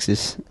about other-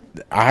 Texas?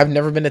 I've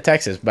never been to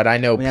Texas, but I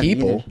know We haven't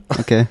people,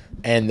 Okay.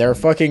 and they're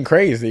fucking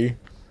crazy.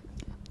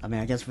 I mean,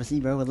 I guess we'll see,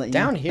 bro. We'll let you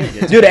Down know. here,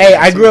 gets Dude, hey, crazy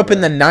I grew too, up in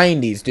bro. the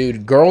 90s,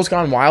 dude. Girls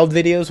Gone Wild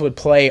videos would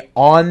play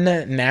on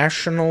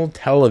national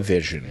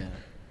television.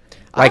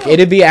 Like,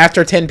 it'd be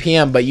after 10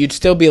 p.m., but you'd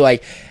still be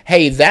like,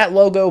 hey, that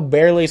logo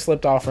barely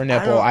slipped off her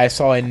nipple. I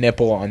saw a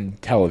nipple on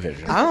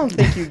television. I don't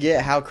think you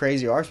get how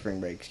crazy our spring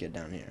breaks get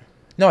down here.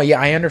 No, yeah,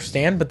 I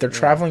understand, but they're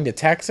traveling to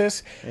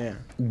Texas. Yeah.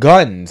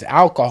 Guns,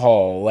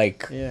 alcohol,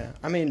 like Yeah.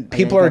 I mean,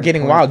 people are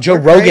getting wild. Joe we're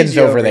Rogan's crazy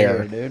over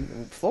there. here,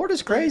 dude.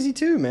 Florida's crazy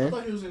too, I man.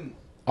 thought he was in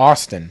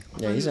Austin.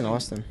 Yeah, he's in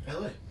Austin.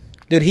 LA.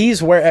 Dude,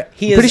 he's where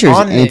he pretty is sure he's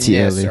omniscient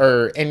anti-LA.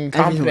 or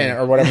incompetent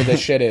Everywhere. or whatever this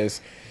shit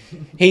is.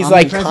 He's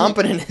like Omnipresent?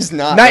 Competent is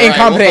not not the right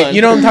incompetent. one.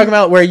 You know what I'm talking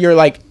about? Where you're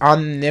like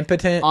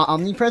omnipotent,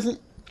 Omnipresent?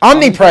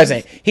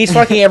 omnipresent. He's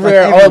fucking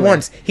everywhere all at everywhere.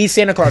 once. He's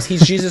Santa Claus.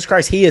 He's Jesus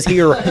Christ. He is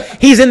here.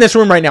 He's in this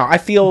room right now. I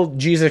feel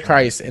Jesus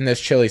Christ in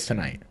this Chili's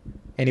tonight.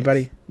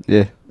 Anybody?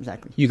 Yeah,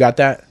 Exactly. You got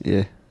that?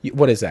 yeah.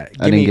 What is that?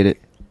 I didn't get it.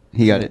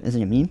 He got it. Is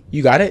it a meme?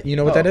 You got it? You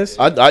know what that is?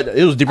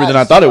 It was deeper than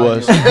I thought it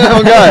was.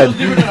 Oh God!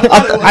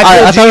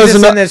 I feel I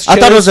Jesus in this thought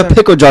it was a Chili's-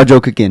 pickle jar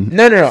joke again.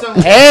 No.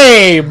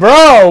 Hey,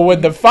 bro,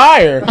 with the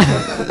fire.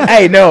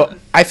 Hey, no.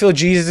 I feel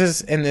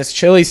Jesus in this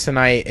Chili's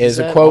tonight is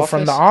a that quote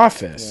from The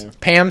Office? Office. Yeah.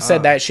 Pam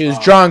said that she was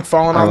drunk,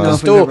 falling I off don't the know if we've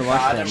stool. ever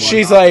watched that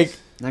She's like,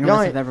 None of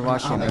us have ever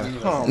watched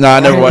it. though. No, I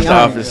never watched The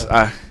Yeah.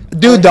 Office.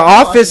 dude, The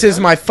Office is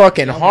my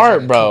fucking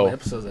heart, bro.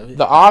 Episodes of it.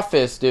 The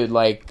Office, dude,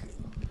 like,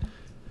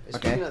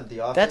 Okay.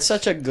 That's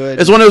such a good.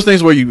 It's one of those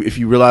things where if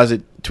you realize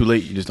it too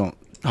late, you just don't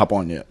hop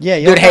on yet. Yeah,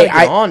 you Dude, don't hey, gotta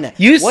get I- on that.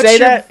 you What's say your,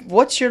 that-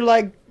 What's your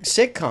like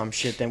sitcom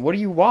shit then? What do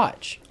you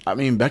watch? I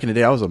mean, back in the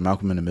day, I was a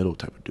Malcolm in the Middle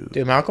type of dude.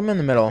 dude, Malcolm in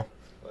the Middle.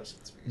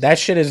 That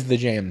shit is the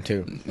jam,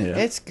 too. Yeah.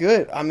 It's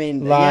good. I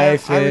mean,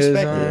 Life yeah, I is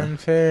respect it.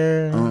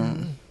 unfair.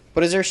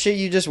 But is there shit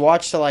you just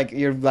watch to like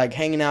you're like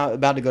hanging out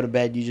about to go to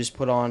bed? You just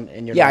put on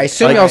and you're Yeah, I like,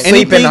 assume Like, y'all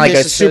sleep in anything like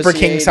a super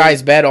king disassociated.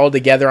 size bed all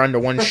together under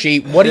one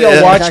sheet. What do y'all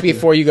Yeah. watch Exactly.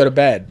 before you go to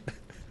bed?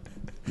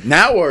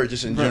 Now or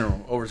just in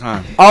general over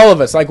time? All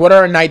of us. Like, what are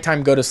our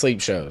nighttime go to sleep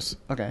shows?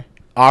 Okay.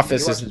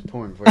 Office is.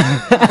 porn for you.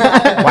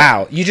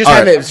 Wow. You just All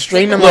have right. it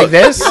streaming like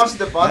this? That's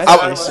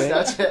pretty sick.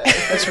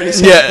 That's pretty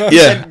sick. Yeah, You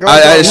yeah. said girls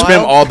I gone spam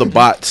wild? all the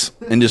bots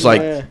and just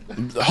like Yeah.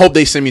 hope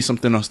they send me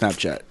something on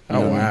Snapchat. You Oh, know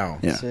what I mean? wow.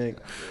 Yeah. Sick.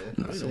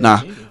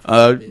 Nah.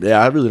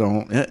 Yeah, I really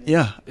don't.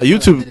 Yeah.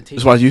 YouTube.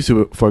 Just watch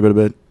YouTube before I go to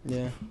bed.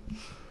 Yeah.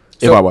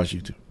 If So- I watch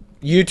YouTube.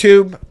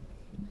 YouTube.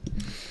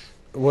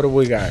 What do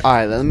we got? All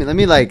right, let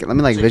me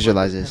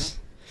visualize this.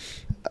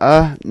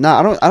 No,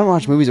 I don't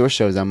watch movies or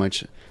shows that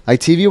much. Like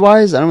TV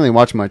wise, I don't really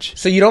watch much.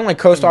 So you don't like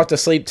coast off to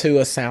sleep to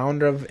a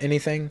sound of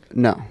anything?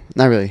 No,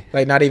 not really.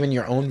 Like not even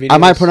your own videos? I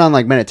might put on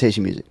like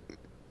meditation music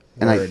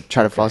and Word. like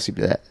try to fall asleep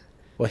to that.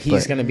 Well,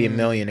 he's but- gonna be a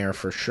millionaire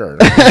for sure.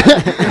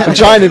 I'm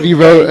trying to be,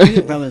 bro.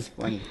 Bro, it's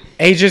funny.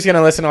 He's just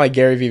gonna listen to like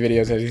Gary Vee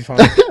videos as he's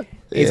funny.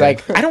 He's Yeah.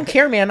 like, I don't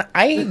care, man.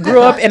 I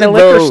grew up in a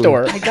Bro. liquor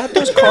store. I got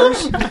those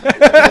cars.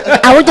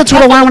 I worked at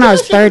Total Wine when I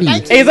was 30.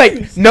 And he's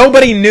like,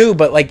 nobody knew,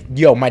 but like,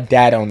 yo, my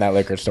dad owned that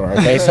liquor store.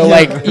 Okay, so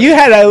like, you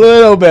had a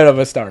little bit of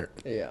a start.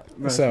 Yeah.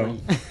 So,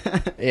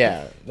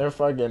 yeah, they're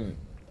fucking.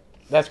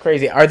 That's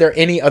crazy. Are there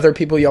any other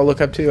people y'all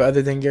look up to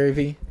other than Gary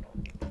Vee?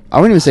 I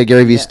wouldn't even say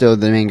Gary Vee's still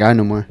the main guy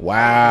no more.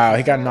 Wow,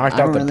 he got knocked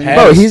I out don't the really past.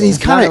 know. Bro, he's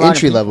Not kind a of lot of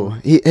entry people. level.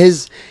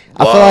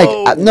 I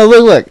feel like no,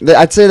 look.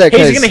 I'd say that He's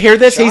because gonna hear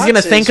this. He's gonna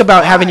Shots think is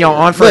about having y'all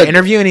on for an Look.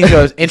 interview, and he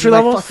goes, "Entry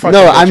level." Fuck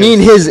no, you I bitches." mean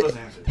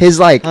his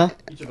like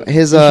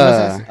his All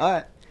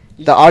right.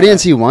 the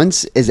audience he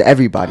wants is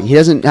everybody. He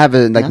doesn't have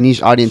a like Yeah.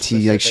 niche audience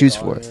he like shoots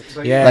for.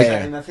 Yeah, like-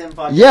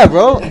 yeah. Yeah,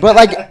 bro. But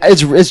like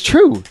it's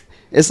true.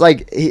 It's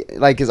like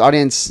his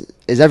audience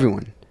is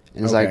everyone.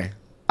 And it's Okay. like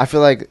I feel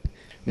like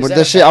with that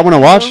the a shit I bad want to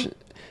thing, watch. though?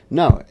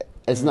 No,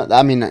 it's not.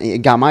 I mean, it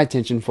got my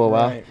attention for a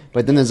while. Right.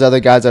 But then there's other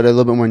guys that are a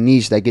little bit more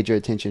niche that get your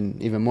attention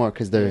even more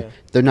because Yeah.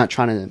 they're not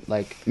trying to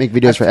like make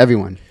videos for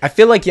everyone. I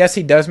feel like yes,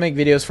 he does make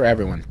videos for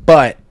everyone,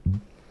 but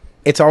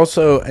it's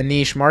also a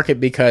niche market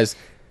because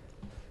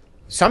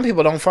some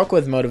people don't fuck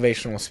with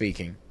motivational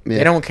speaking. Yeah.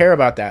 They don't care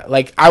about that.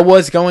 Like I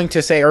was going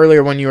to say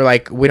earlier when you were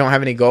like, we don't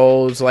have any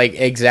goals, like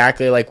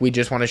exactly like we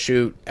just want to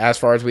shoot as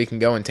far as we can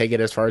go and take it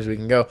as far as we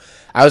can go.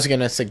 I was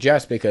gonna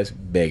suggest because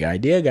big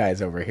idea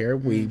guys over here,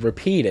 we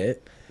repeat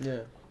it. Yeah.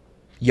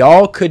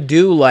 Y'all could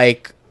do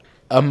like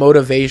a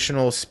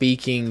motivational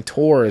speaking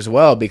tour as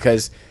well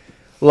because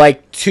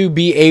like to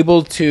be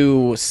able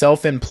to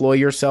self-employ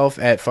yourself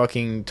at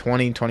fucking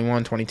 20,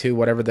 21, 22,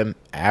 whatever the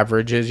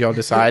average is y'all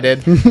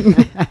decided.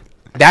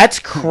 That's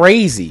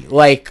crazy.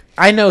 Like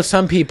I know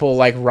some people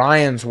like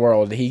Ryan's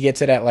World, he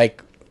gets it at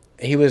like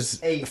he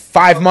was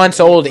 5 months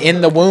old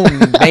in the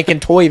womb making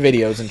toy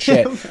videos and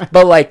shit.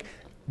 But like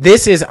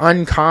this is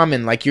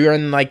uncommon. Like you're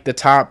in like the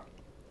top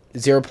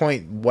 0.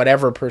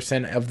 Whatever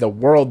percent of the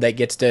world that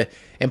gets to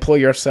employ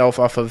yourself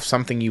off of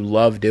something you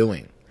love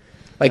doing.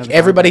 Like Yeah,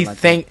 everybody like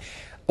think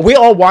we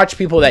all watch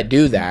people that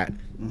do that.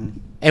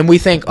 And we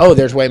think, oh,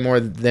 there's way more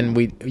than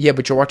we. Yeah,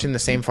 but you're watching the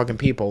same fucking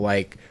people,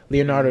 like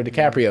Leonardo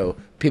DiCaprio,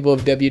 people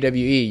of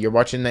WWE. You're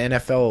watching the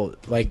NFL.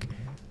 Like,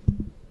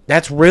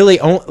 that's really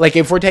like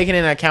if we're taking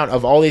into account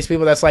of all these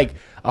people, that's like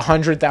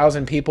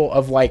 100,000 people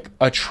of like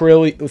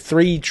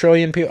 3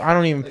 trillion people. I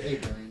don't even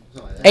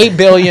 8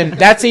 billion.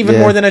 That's even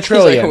Yeah. more than a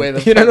trillion. way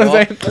the you know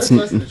fuck what I'm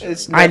saying?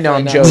 It's I know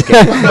I'm definitely joking,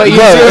 not. but you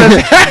see what I'm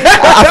saying?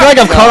 I feel like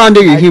I've caught on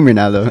to your humor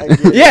now, though.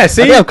 Yeah, I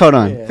see, think I've caught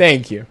on.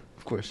 thank you.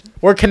 Of course.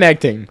 We're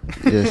connecting.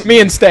 Yes.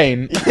 Me and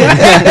Stain.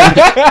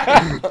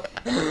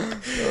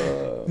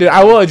 Dude,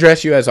 I will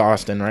address you as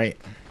Austin, right?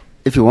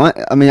 If you want,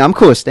 I mean, I'm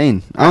cool with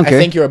Stain. I don't care.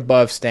 think you're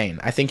above Stain.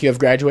 I think you have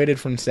graduated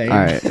from Stain. All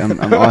right,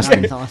 I'm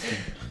Austin. That's awesome.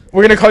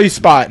 We're gonna call you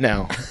Spot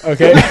now,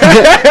 okay?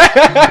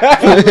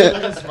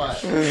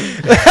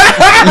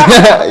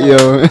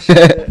 Yo, No,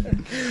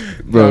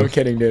 bro. I'm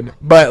kidding, dude.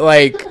 But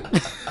like,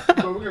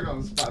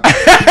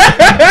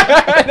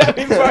 that'd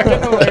be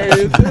fucking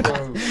hilarious.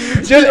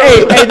 Just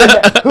hey, then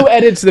who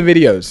edits the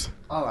videos?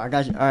 Oh, I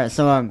got you. All right,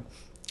 so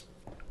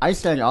I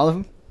studied all of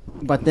them,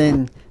 but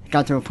then it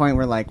got to a point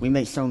where like we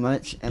make so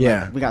much, and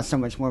Yeah. like, we got so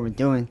much more we're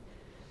doing.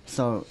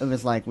 So it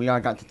was like we all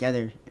got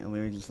together and we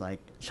were just like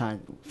trying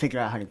to figure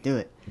out how to do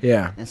it.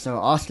 Yeah. And so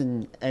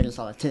Austin edits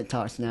all the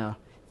TikToks now,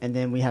 and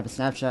then we have a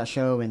Snapchat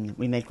show, and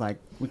we make like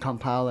we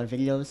compile our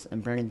videos,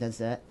 and Brandon does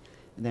that,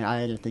 and then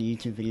I edit the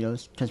YouTube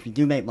videos because we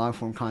do make long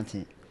form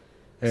content.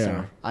 Yeah.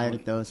 So I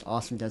edit those.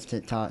 Austin does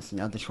TikToks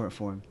and other short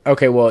form.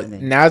 Okay, well, And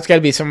then- now it's got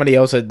to be somebody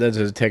else that does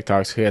his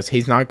TikToks because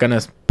he's not going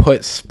to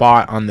put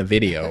Spot on the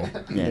video.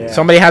 Yeah.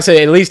 Somebody has to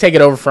at least take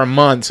it over for a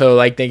month so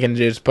like they can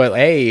just put,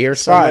 hey,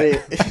 here's Spot.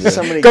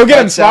 Somebody Go get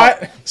him, cuts out-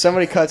 Spot.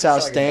 Somebody cuts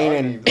out Stain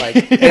and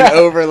like and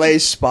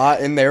overlays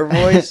Spot in their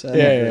voice.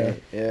 Yeah.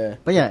 Yeah.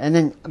 But yeah, and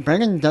then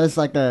Brandon does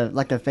like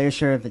a fair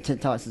share of the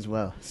TikToks as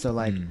well. So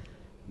like,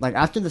 like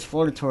after this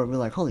Florida tour, we were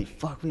like, holy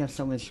fuck, we have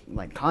so much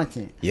like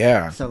content.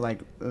 Yeah. So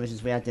like, it was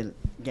just we had to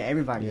get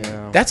everybody. in.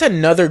 Yeah. That's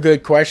another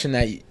good question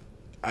that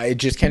it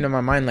just came to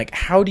my mind. Like,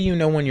 how do you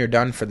know when you're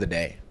done for the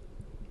day?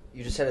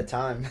 You just set a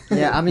time.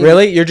 Yeah, I mean,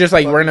 Really? You're just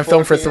like, Well, we're going to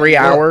film for 3 4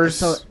 p.m. hours?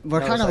 So we're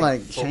No, kind of it's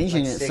like, like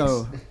changing like it. 6.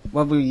 So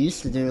what we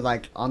used to do,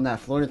 like on that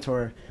Florida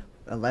tour,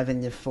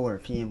 11 to 4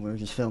 p.m. we were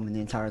just filming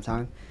the entire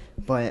time.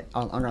 But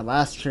on our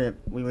last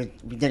trip, we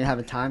didn't have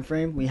a time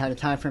frame. We had a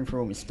time frame for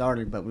when we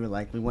started, but we were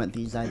like, we want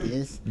these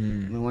ideas.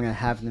 We want to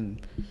have them.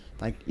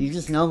 Like, you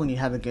just know when you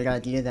have a good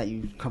idea that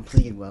you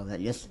completed well,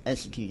 that you just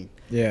executed.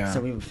 Yeah. So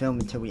we would film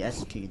until we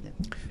executed them.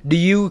 Do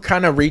you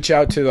kind of reach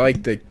out to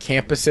like the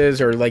campuses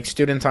or like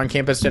students on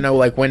campus to know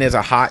like when is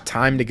a hot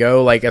time to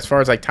go? Like as far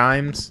as like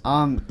times?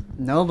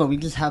 No, but we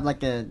just have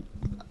like a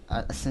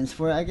sense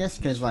for it, I guess,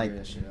 because like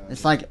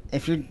it's like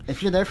if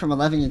you're there from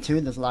 11 to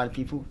 2, there's a lot of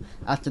people.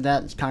 After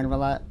that, it's kind of a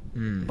lot.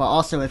 But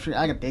also, if you're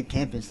at a big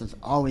campus, there's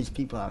always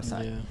people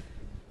outside. Yeah.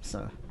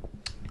 So,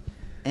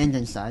 and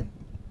inside,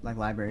 like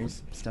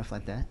libraries, stuff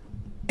like that.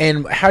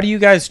 And how do you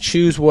guys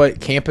choose what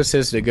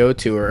campuses to go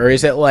to? Or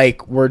is it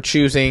like we're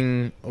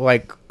choosing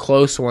like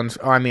close ones?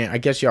 I mean, I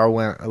guess y'all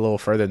went a little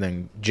further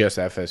than just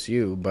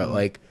FSU, but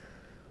like,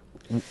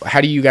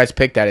 how do you guys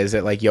pick that? Is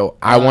it like, yo,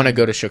 I want to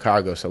go to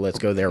Chicago, so let's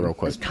go there real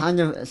quick? It's kind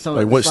of so.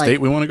 Like it's what state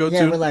we want to go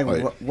Yeah, to? we're like,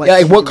 Like- what Yeah, like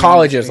city what we wanna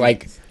colleges?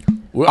 Like, experience.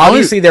 Well,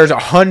 obviously there's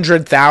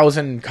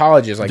 100,000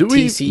 colleges, like do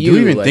we TCU. do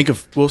we even like- think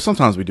of? Well,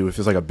 sometimes we do. If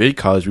it's like a big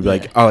college, we'd be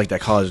like, I like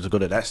that college to go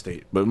to that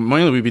state. But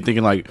mainly we'd be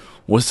thinking like,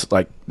 what's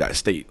like that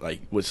state?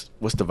 Like, what's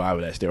the vibe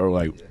of that state, or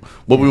like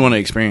what we want to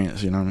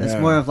experience? You know what I mean? It's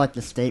Yeah. more of like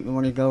the state we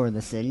want to go or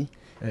the city,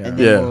 Yeah. and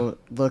then Yeah. we'll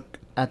look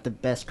at the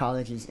best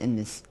colleges in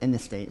the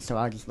state. So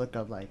I just look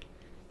up like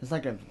there's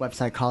like a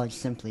website, College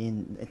Simply,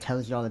 and it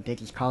tells you all the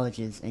biggest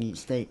colleges in each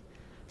state.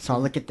 So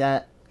I'll look at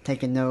that,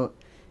 take a note,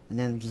 and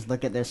then just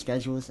look at their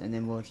schedules, and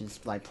then we'll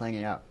just like plan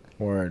it out.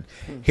 Word.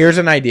 Here's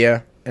an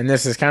idea, and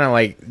this is kind of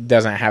like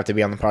doesn't have to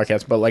be on the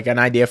podcast, but like an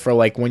idea for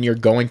like when you're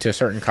going to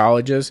certain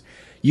colleges,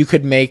 you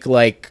could make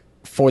like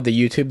for the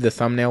YouTube the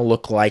thumbnail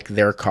look like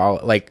their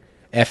like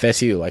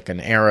FSU, like an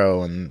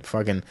arrow and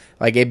fucking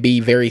like it'd be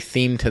very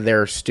themed to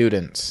their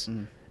students,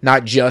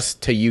 not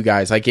just to you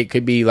guys. Like it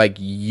could be like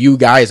you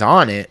guys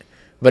on it,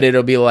 but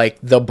it'll be like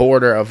the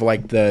border of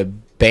like the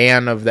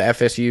band of the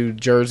FSU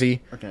jersey,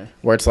 Okay.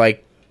 where it's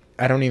like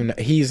I don't even know.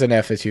 He's an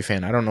FSU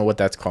fan. I don't know what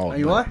that's called. Oh,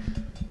 you but- are?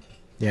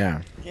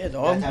 Yeah. Yeah,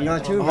 dog. You are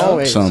too, bro.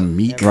 Always. Some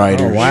meat Oh,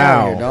 riders.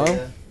 wow. Dog.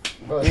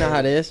 You know how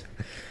it is.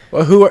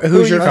 Well,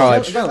 who's your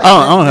college? Go, go.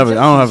 I don't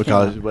have a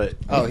college, but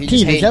Oh, he Keith,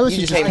 just the hate. jealousy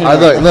You just just hate. came me. out.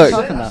 look, What look. are you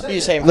talking about? You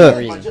just hate for Look. no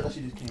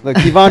reason. Look,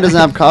 Kevon doesn't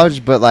have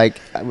college, but like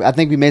I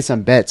think we made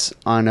some bets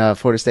on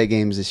Florida State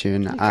games this year,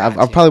 and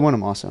I'll probably won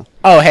them also.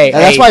 Oh, hey,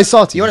 And that's hey. why he's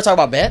salty. You want to talk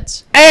about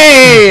bets?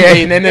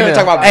 Hey, no, You wanna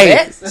talk about hey,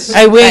 bets?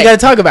 hey, we ain't Hey. gotta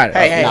talk about it.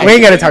 Hey, we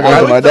ain't gotta talk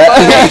about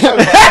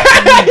it.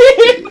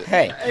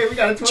 Hey, Hey, we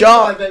got a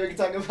John- that we can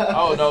talk about.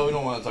 oh no, we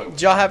don't want to talk.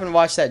 did y'all happen to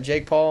watch that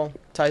Jake Paul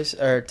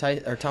or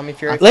Tommy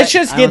Fury? Let's fight?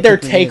 just I get don't their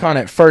think we take did. on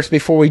it first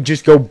before we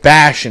just go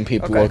bashing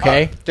people.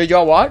 Okay? Did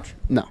y'all watch?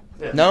 No.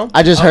 No.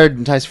 I just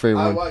heard Tyson Fury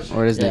I won, watched- or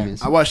what his yeah. name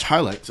is. I watched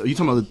highlights. Are you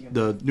talking about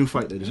the new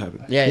fight that just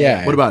happened? Yeah.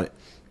 Yeah. What about it?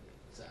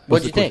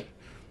 What'd you think?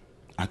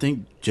 I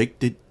think Jake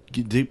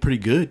did pretty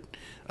good.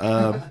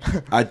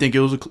 I think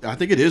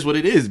it is what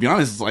it is. To be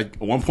honest, it's like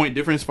a 1 point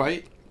difference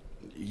fight.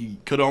 He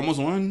could have almost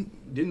won,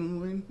 didn't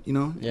win. You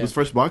know, Yeah. his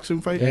first boxing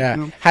fight. Yeah.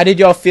 You know? How did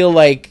y'all feel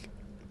like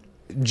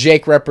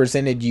Jake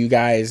represented you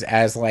guys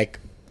as like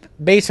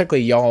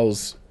basically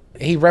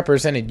he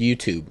represented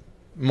YouTube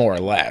more or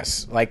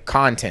less, like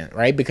content,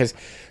 right? Because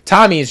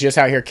Tommy is just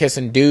out here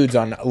kissing dudes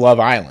on Love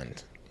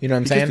Island. You know what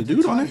I'm He saying? kissed the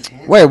dude on it.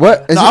 Wait,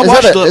 what? Is, No, is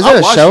that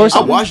a show or I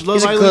something? watched Love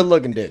He's a Island. good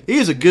looking dude. He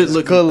is a good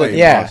looking. good looking.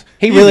 Yeah,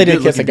 he He's really a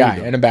did kiss a good-looking guy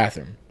dude, in a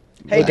bathroom.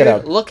 Hey, Look it dude,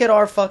 up. look at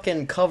our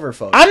fucking cover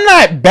photo. I'm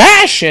not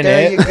bashing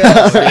There it. you go.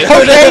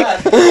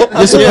 Okay.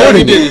 You're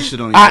supporting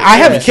it. I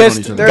have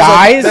kissed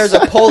guys. There's a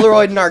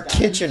Polaroid in our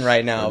kitchen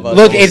right now. Of us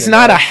Look, kissing, it's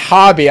not a bro.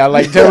 hobby. I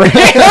like to.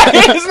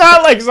 It's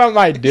not like something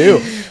I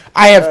do.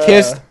 I have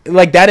kissed.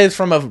 Like that is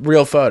from a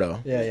real photo.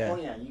 Yeah, yeah.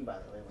 Pointing at you, by the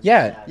way.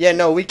 Yeah. Yeah,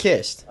 no, we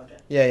kissed. Okay.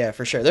 Yeah,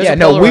 for sure. There's Yeah, a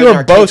no, we Polaroid were in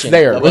our both kitchen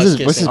there. of What's us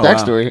his kissing.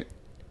 backstory?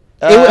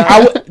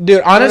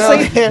 Dude, honestly,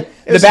 it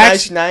the was a back-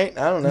 nice night.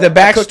 I don't know. the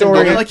I cooked and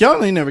backstory- dinner. Like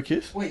y'all ain't never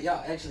kissed. Wait,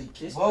 y'all actually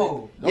kissed?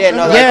 Whoa. Yeah,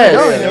 no, Yes. that's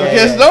Y'all ain't never yeah,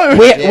 kissed. yeah. Don't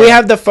we Yeah. we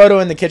have the photo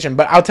in the kitchen,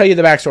 but I'll tell you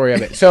the backstory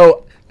of it.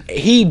 So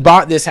he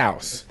bought this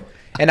house,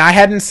 and I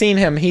hadn't seen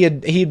him. He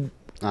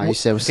Nah, you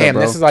said what's damn, up,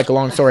 bro? this is like a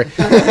long story.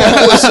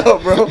 What's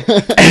up, bro?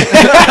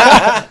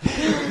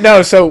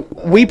 No, so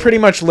we pretty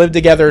much lived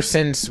together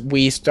since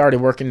we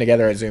started working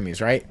together at Zoomies,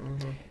 right?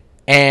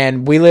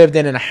 And we lived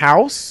in a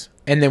house,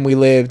 and then we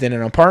lived in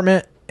an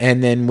apartment,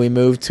 and then we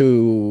moved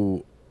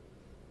to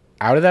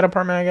out of that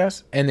apartment, I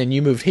guess. And then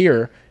you moved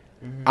here.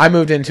 I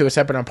moved into a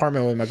separate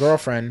apartment with my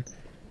girlfriend,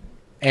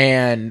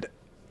 and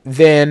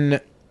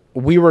then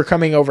we were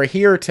coming over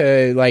here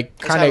to like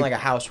It's kind kind of of like a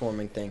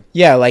housewarming thing.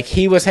 yeah, like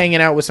he was hanging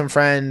out with some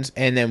friends,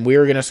 and then we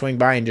were gonna swing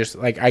by and just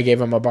like I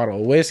gave him a bottle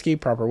of whiskey,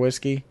 proper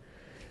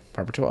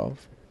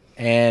 12,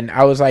 and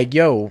I was like,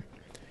 "Yo,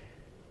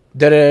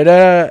 da da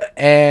da,"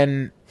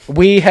 and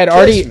we had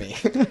already.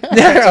 Kiss me.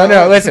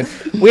 No, listen,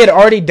 we had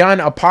already done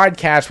a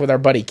podcast with our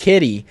buddy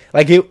Kitty.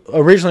 Like it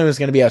originally was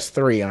gonna be us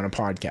three on a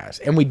podcast,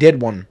 and we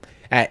did one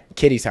at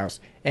Kitty's house,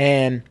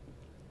 and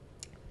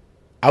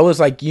I was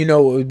like, you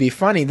know, what would be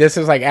funny. This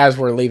is like as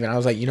we're leaving. I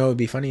was like, you know, what would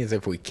be funny is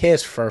if we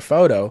kissed for a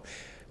photo,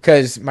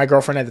 because my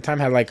girlfriend at the time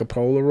had like a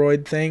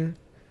Polaroid thing,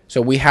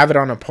 so we have it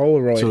on a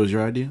Polaroid. So it was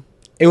your idea?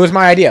 It was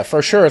my idea,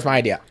 for sure. It's my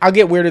idea. I'll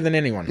get weirder than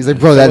anyone. He's like,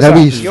 bro, So that'd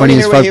what's be You want to funny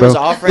hear as what fuck, he was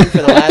bro. offering for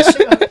the last?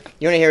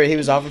 You want to hear what he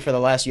was offering for the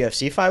last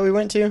UFC fight we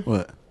went to?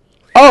 What?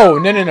 Oh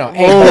no!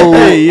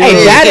 Hey,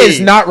 hey, that hey,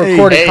 is not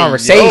recorded hey,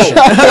 conversation.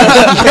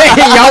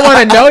 Y'all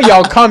want to know?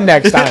 Y'all come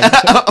next time.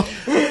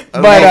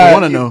 I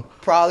want to know.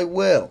 Probably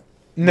will.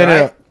 No.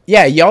 Right?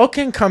 Yeah, y'all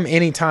can come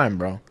anytime,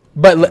 bro.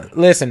 But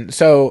listen,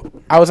 so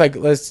I was like,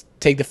 let's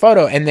take the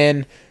photo. And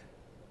then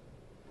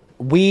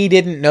we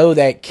didn't know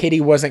that Kitty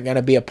wasn't going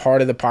to be a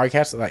part of the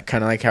podcast. Like,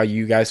 kind of like how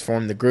you guys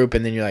formed the group.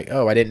 And then you're like,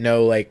 oh, I didn't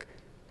know. Like,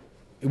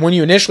 when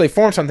you initially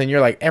form something,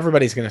 you're like,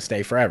 everybody's going to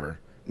stay forever.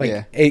 Like,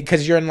 Yeah.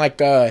 because you're in like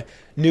a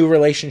new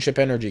relationship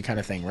energy kind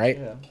of thing, right?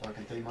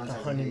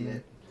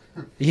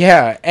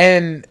 Yeah.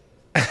 And,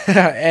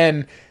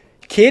 and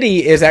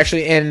Kitty is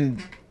actually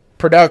in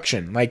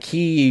production. Like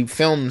he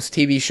films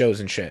TV shows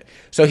and shit.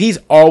 So he's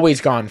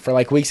always gone for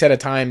like weeks at a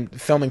time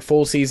filming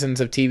full seasons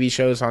of TV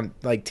shows on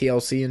like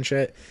TLC and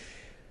shit.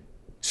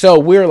 So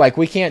we're like,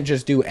 we can't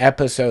just do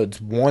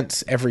episodes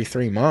once every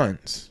 3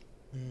 months.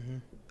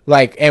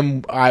 Like,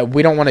 and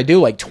we don't want to do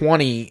like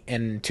 20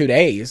 in 2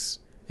 days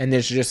and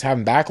just have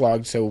them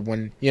backlogged. So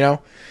when, you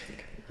know,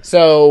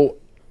 so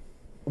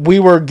we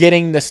were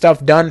getting the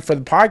stuff done for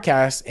the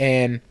podcast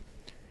and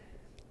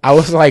I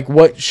was like,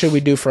 what should we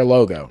do for a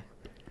logo?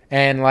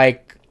 And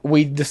like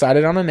we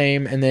decided on a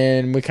name and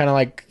then we kind of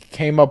like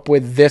came up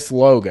with this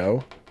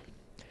logo.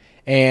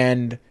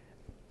 And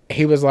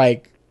he was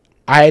like,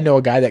 I know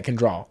a guy that can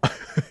draw.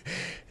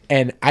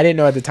 And I didn't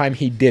know at the time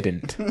he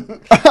didn't.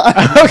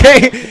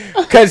 Okay?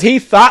 Because he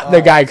thought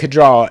the guy could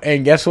draw.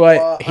 And guess what?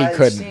 Well, he I've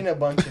couldn't. seen a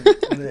bunch of.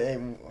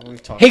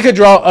 We've talked. He could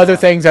draw other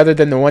things other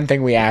than the one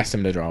thing we asked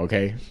him to draw,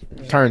 okay?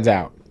 Turns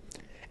out.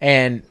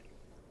 And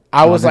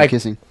I was like,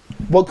 kissing.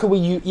 what could we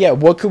use? Yeah,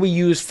 what could we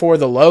use for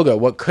the logo?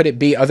 What could it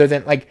be other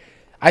than like?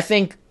 I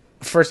think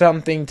for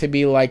something to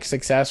be like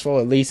successful,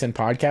 at least in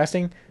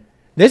podcasting,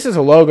 this is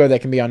a logo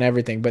that can be on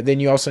everything. But then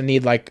you also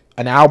need like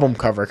an album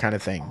cover kind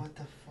of thing.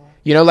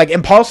 You know, like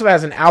Impulsive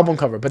has an album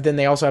cover, but then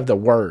they also have the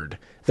word.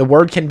 The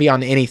word can be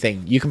on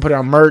anything. You can put it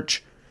on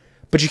merch,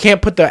 but you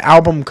can't put the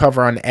album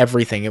cover on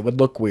everything. It would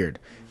look weird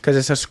because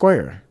it's a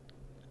square.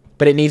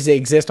 But it needs to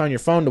exist on your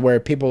phone to where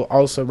people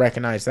also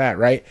recognize that,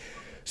 right?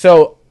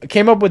 So I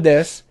came up with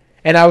this,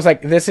 and I was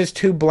like, this is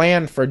too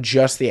bland for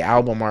just the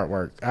album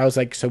artwork. I was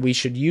like, so we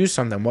should use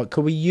something. What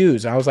could we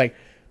use? I was like,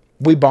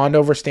 we bond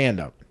over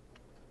stand-up.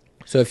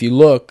 So if you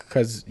look,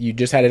 because you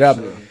just had it up,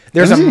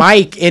 there's a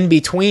mic in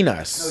between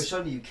us.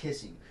 showed you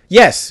kissing.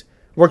 Yes,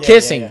 we're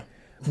kissing. yeah.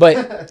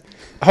 But,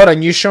 hold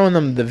on, you showing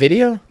them the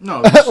video?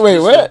 No. Wait,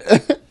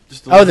 what?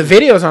 Oh, the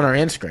video's on our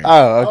Instagram.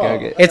 Oh,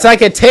 okay. It's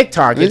like a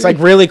TikTok. It's like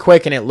really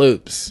quick and it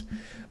loops.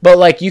 But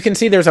like you can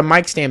see there's a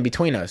mic stand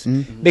between us.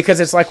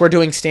 Because it's like we're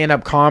doing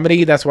stand-up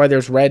comedy. That's why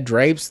there's red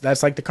drapes.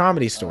 That's like the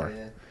Comedy Store.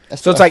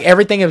 So it's like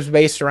everything is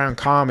based around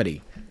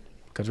comedy.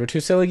 Because we're two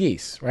silly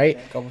geese, right?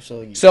 Couple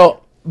silly.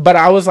 So, but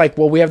I was like,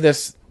 well, we have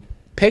this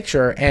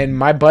picture and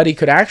my buddy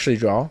could actually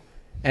draw.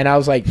 And I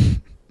was like,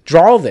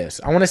 draw this.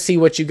 I want to see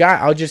what you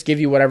got. I'll just give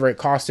you whatever it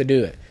costs to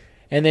do it.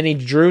 And then he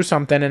drew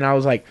something and I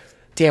was like,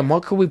 damn,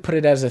 what could we put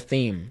it as a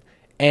theme?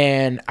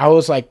 And I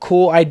was like,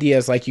 cool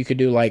ideas. Like you could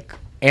do like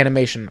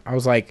animation. I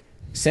was like,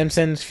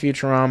 Simpsons,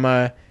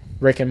 Futurama,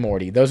 Rick and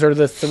Morty. Those are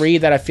the three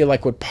that I feel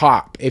like would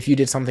pop if you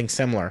did something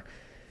similar.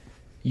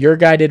 Your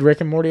guy did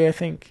Rick and Morty, I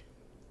think.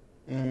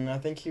 I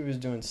think he was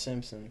doing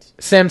Simpsons.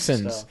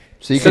 Simpsons. Stuff.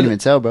 So you couldn't even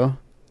tell, bro.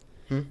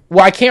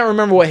 Well, I can't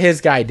remember what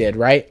his guy did,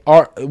 right?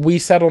 We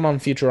settled on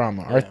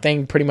Futurama. Our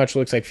thing pretty much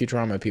looks like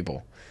Futurama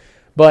people.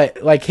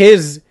 But, like,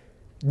 his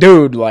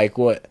dude, like,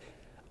 what...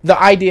 The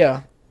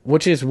idea,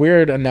 which is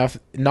weird enough,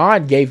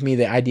 Nod gave me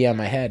the idea in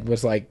my head,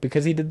 was, like,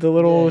 because he did the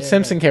little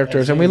Simpson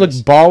characters, and we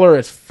looked baller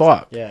as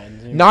fuck. Yeah.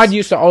 Nod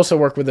used to also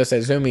work with us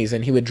at Zoomies,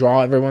 and he would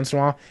draw every once in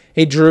a while.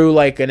 He drew,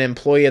 like, an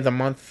Employee of the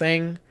Month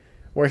thing,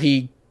 where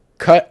he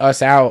cut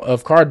us out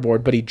of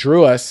cardboard, but he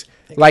drew us,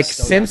 like,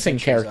 Simpson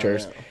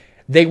characters.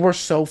 They were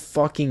so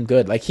fucking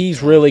good. Like,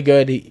 he's really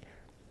good.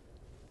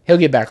 He'll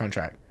get back on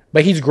track.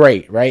 But he's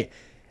great, right?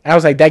 And I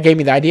was like, that gave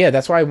me the idea.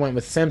 That's why I went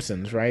with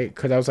Simpsons, right?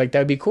 Because I was like,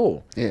 that'd be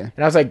cool. Yeah. And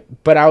I was like,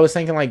 but I was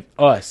thinking like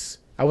us.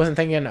 I wasn't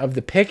thinking of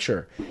the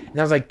picture. And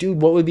I was like,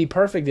 dude, what would be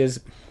perfect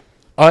is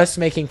us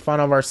making fun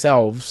of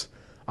ourselves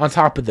on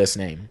top of this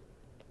name.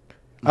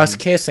 Us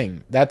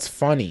kissing. That's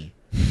funny.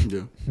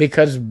 Yeah.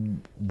 Because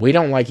we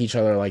don't like each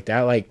other like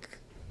that. Like,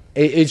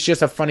 it's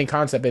just a funny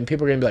concept, and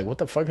people are gonna be like, "What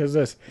the fuck is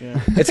this?"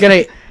 Yeah. It's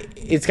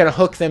gonna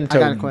hook them to. I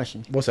got a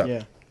question. What's up?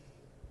 Yeah.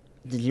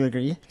 Did you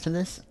agree to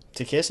this?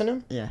 To kissing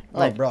him? Yeah.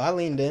 Oh, bro, I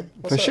leaned in.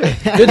 What's For up?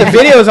 sure. Dude, the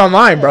video's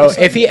online, bro.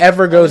 If he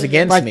ever goes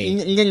against Like, me,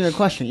 you gave me a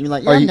question. You're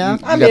like, Or yeah, you- no. you-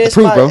 I mean, got the it's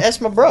proof, my, bro.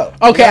 that's my bro.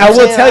 okay, You know I what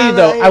will I'm tell saying? you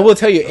though. I will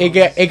tell you,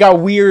 it got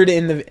weird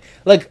in the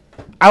like.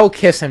 I will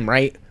kiss him,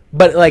 right?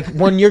 But like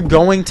when you're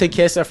going to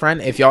kiss a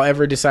friend, if y'all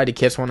ever decide to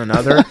kiss one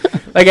another,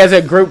 like as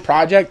a group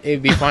project,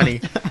 it'd be funny.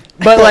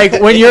 But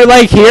like when you're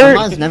like here,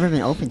 Mine's never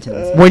been open to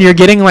this. when you're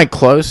getting like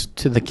close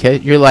to the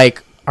kiss, you're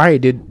like, all right,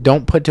 dude,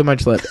 don't put too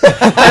much lip.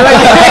 And,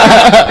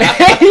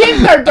 like, you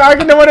start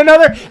talking to one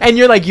another, and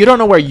you're like, you don't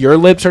know where your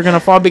lips are gonna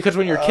fall because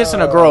when you're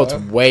kissing a girl, it's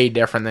way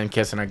different than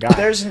kissing a guy.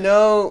 There's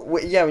no,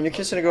 yeah, when you're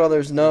kissing a girl,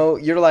 there's no,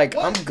 you're like,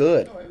 I'm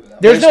good.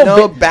 There's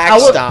no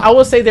backstop. I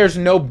will say there's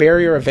no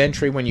barrier of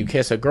entry when you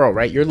kiss a girl,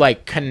 right? You're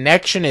like,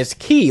 connection is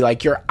key.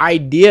 Like, your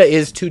idea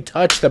is to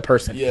touch the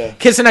person. Yeah.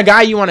 Kissing a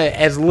guy, you want to,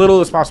 as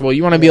little as possible.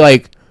 You want to be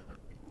like,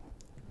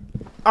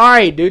 all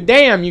right, dude,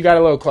 damn, you got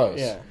a little close.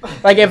 Yeah.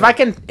 Like,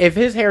 if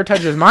his hair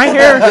touches my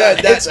hair,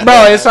 that's-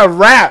 it's a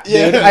wrap,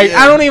 dude. Yeah, Like, yeah.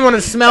 I don't even want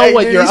to smell Hey,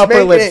 what dude, your he's upper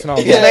making lip it- smells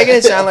He's like. making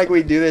it sound like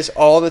we do this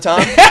all the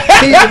time.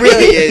 He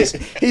really is.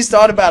 He's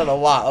thought about it a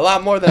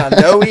lot more than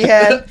I know he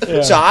had.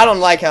 Yeah. So I don't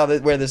like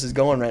where this is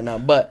going right now.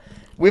 But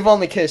we've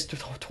only kissed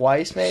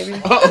twice, maybe.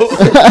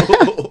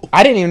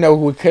 I didn't even know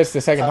we kissed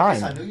the second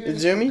time. In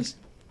Zoomies.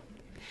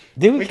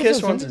 Did We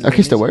kissed once. Our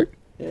kiss still work?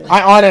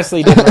 I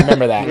honestly didn't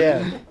remember that.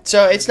 Yeah.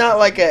 So it's not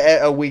like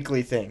a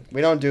weekly thing.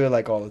 We don't do it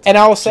like all the time. And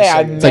I'll say Just so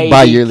I you know. It's like maybe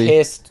bi-yearly.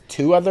 kissed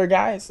 2 other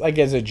guys, like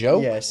as a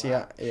joke. Yes.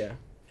 Yeah.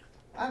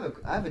 I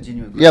have a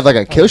genuine. You have like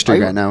a kill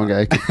streak right now,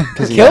 guy.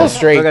 Kill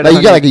streak. Like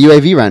you got like a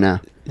UAV right now.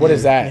 What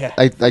is that?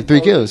 Yeah. Like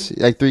 3 kills,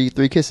 like three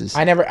kisses.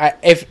 I'll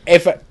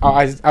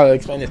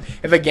explain this.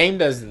 If a game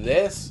does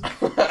this,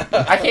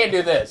 I can't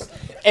do this.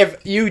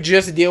 If you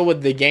just deal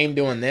with the game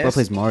doing Bro this,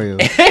 plays Mario.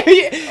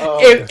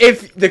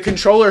 if the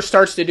controller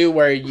starts to do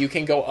where you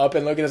can go up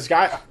and look at the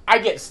sky, I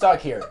get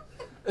stuck here.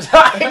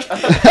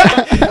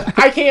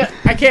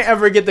 I can't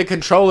ever get the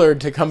controller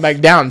to come back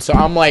down. So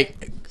I'm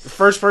like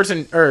first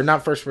person or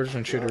not first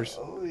person shooters.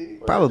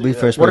 Probably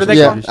first What are person.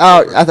 they Yeah.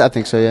 called? Oh, I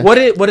think so. Yeah.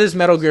 What is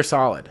Metal Gear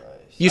Solid?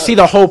 You see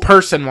the whole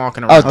person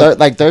walking around. Oh,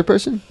 like third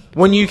person?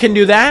 When you can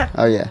do that,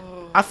 Oh yeah.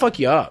 I fuck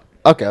you up.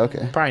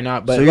 Okay. Probably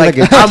not, but So you're like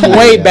like a I'm teammate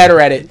way guy. better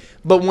at it.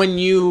 But when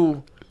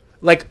you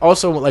like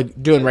also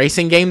like doing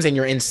racing games and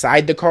you're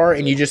inside the car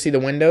and you just see the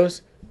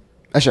windows,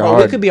 That's your well, we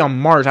hard. could be on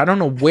Mars. I don't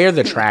know where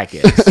the track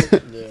is.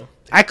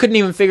 I couldn't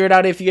even figure it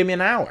out if you gave me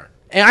an hour.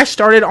 And I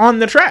started on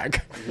the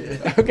track.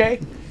 Okay.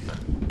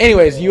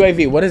 Anyways,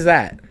 UAV, what is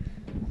that?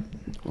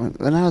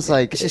 When I was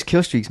like, It's just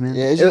kill streaks, man.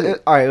 Yeah, it's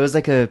just- All right, it was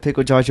like a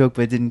pickle jar joke,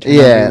 but it didn't. turn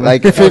yeah, out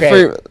like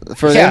very well.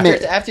 for Yeah.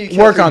 them, After you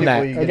kill Work 3 on people,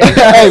 that. you Okay?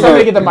 get- Hey, bro.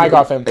 Somebody get the mic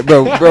off him.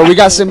 bro, we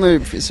got similar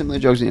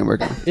jokes we didn't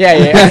work on. Yeah.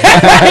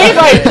 He's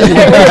like, hey,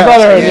 we're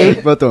brotherhood,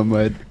 dude. both of them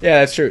would. Yeah,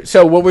 that's true.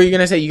 So what were you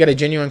going to say? You got a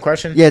genuine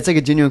question? Yeah, it's like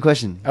a genuine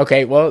question.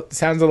 Okay, well, it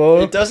sounds a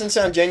little... It doesn't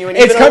sound genuine.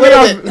 It's even a coming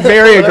little off bit.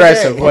 very But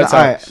aggressive. okay. What's All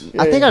up? right,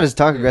 I think I just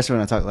talk aggressive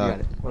when I talk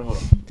loud.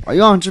 Are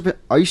you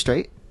Are you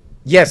straight?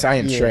 Yes, I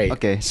am Yeah. straight.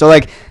 Okay, so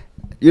like,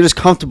 you're just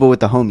comfortable with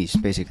the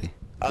homies, basically.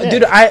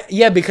 Dude,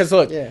 because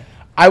look, Yeah.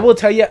 I will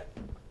tell you,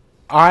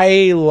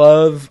 I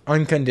love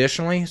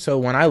unconditionally. So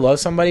when I love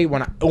somebody,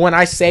 when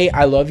I say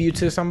I love you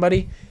to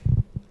somebody,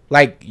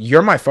 like,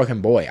 you're my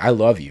fucking boy. I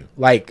love you.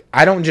 Like,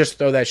 I don't just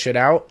throw that shit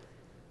out.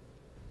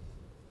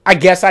 I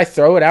guess I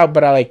throw it out,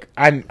 but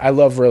I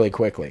love really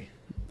quickly.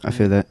 I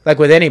feel that. Like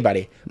with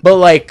anybody. But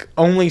like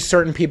only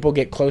certain people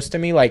get close to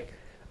me. Like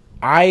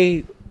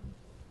I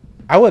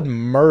would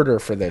murder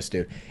for this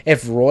dude.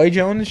 If Roy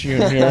Jones Jr.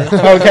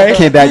 okay,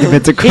 Came back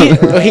and took.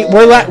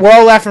 we're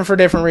all laughing for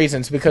different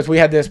reasons because we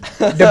had this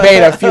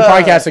debate a few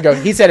podcasts ago.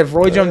 He said if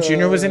Roy Jones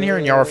Jr. was in here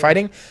and y'all were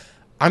fighting,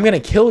 I'm gonna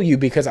kill you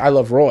because I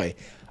love Roy.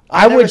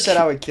 I never said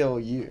I would kill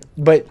you.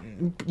 but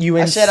you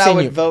I said I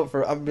would insinuate. vote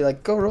for. I would be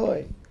like, go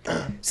Roy.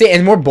 See,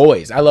 and we're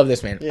boys. I love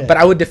this man, Yeah. but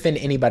I would defend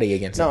anybody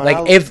against him. No, Like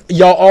and if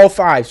y'all all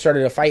 5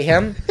 started to fight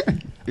him,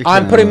 You're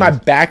I'm killing putting my us.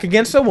 back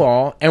against the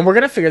wall, and we're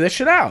gonna figure this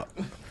shit out.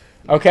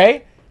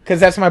 Okay? Because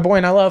that's my boy,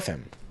 and I love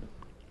him.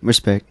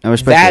 Respect. I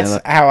respect That's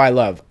that. how I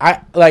love.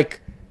 I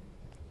like.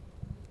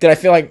 Did I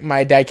feel like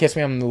my dad kissed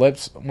me on the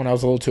lips when I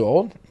was a little too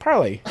old?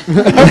 Probably.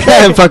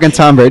 Fucking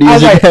Tom Brady. I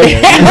was like,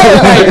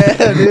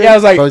 yeah, I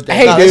was like, Bro's dead.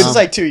 hey, No, dude. this is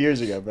like 2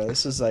 years ago, bro.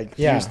 This is like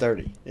he Yeah. was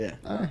 30. Yeah.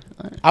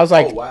 I was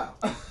like, Oh wow.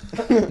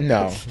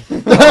 no.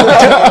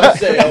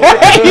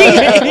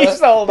 I He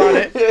sold on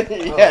it.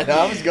 Yeah, no,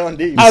 I was going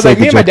deep. I was like,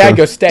 Sick me and my joke, dad though.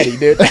 go steady,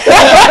 dude.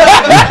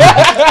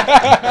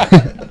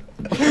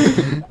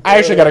 I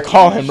actually got to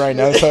call him right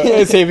now, so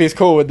let's see if he's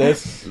cool with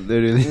this.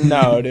 Literally.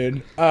 No,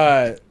 dude.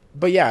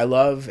 But yeah, I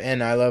love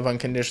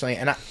unconditionally.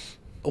 And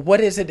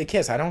what is it to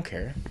kiss? I don't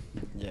care.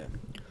 Yeah.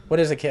 What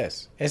is a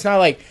kiss? It's not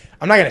like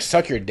I'm not gonna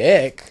suck your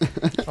dick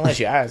unless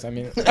you ask. I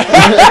mean,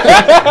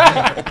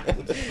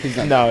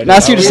 no. No, I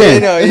see what you're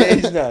saying. No,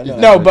 he's not. No.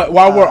 No, but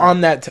while we're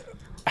on that,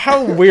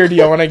 how weird do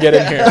you want to get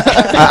in here?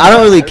 I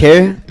don't really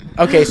care.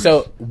 Okay,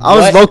 so I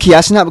was what- low key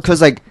asking that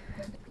because like,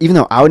 even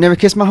though I would never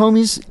kiss my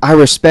homies, I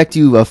respect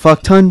you a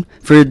fuck ton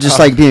for just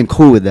like being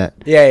cool with that.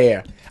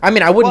 Yeah. I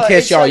mean, I wouldn't Well,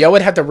 kiss it's y'all. like- Y'all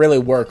would have to really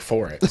work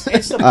for it.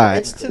 It's the Alright.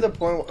 it's to the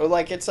point where,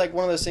 like it's like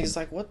one of those things.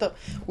 Like what the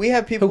we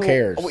have people. Who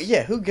cares?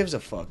 Yeah, who gives a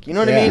fuck? You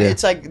know what Yeah. I mean? Yeah.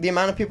 It's like the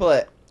amount of people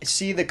that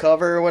see the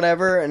cover or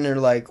whatever, and they're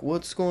like,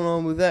 "What's going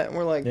on with that?" And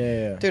we're like,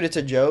 Yeah. "Dude, it's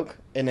a joke,"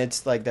 and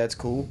it's like that's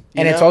cool.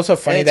 you And it's know? also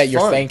funny And it's that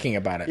you're fun. thinking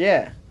about it.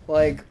 Yeah,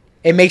 like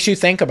It makes you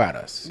think about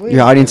us. we Your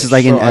don't audience give is a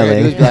like in Bro, all you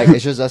gotta do is LA. be like,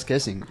 it's just us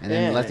kissing, and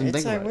then Yeah, let them it's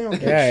think like about we it. don't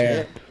give a Yeah.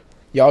 shit.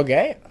 Y'all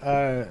gay?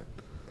 I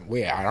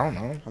don't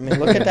know. I mean,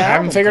 look at I that.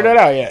 haven't figured it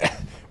out yet.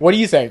 What do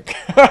you think?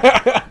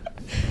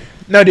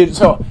 No, dude.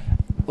 So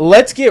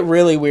let's get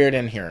really weird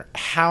in here.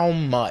 How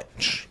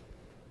much?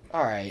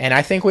 All right. And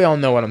I think we all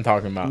know what I'm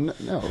talking about.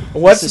 No.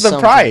 What's This is the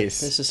something-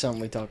 price? This is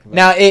something we talk about.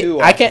 Now too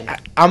I can.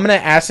 often. I'm gonna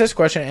ask this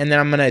question, and then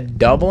I'm gonna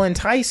double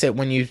entice it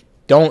when you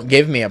don't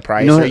give me a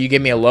price You know or what? you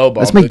give me a low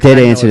ball. Let's make because I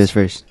Data know answer it's- this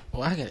first.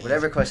 Well, I got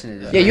Whatever question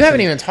it is. Yeah, you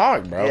haven't even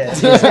talked, bro. Yeah.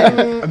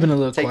 I've been a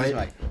little Take this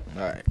quiet. mic.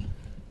 All right.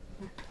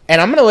 And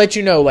I'm gonna let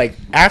you know, like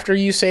after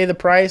you say the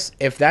price,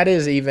 if that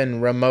is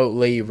even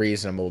remotely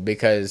reasonable,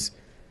 because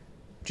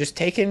just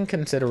take in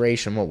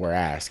consideration what we're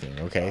asking.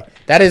 Okay,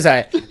 that is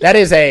a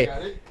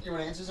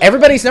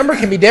everybody's number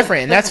can be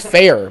different, and that's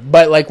fair.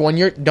 But like when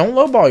don't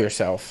lowball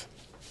yourself.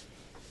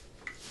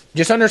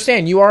 Just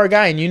understand you are a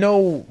guy, and you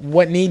know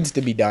what needs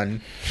to be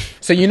done,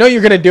 so you know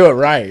you're gonna do it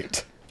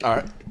right. All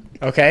right.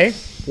 Okay,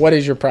 what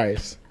is your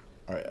price?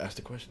 All right. Ask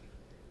the question.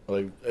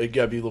 Like it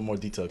gotta be a little more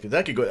detailed because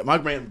that could go. My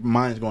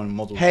mind's going in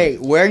multiple. Hey,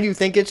 places. where you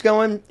think it's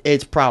going?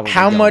 It's probably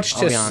How going, much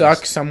I'll to be honest.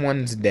 suck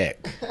someone's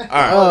dick? All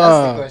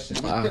right. That's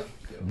the question.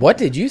 What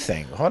did you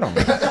think? Hold on.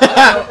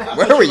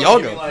 Where were y'all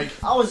going? Like,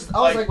 I was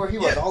like where he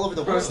was, all over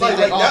the world. like,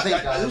 Like, all that-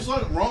 think, it was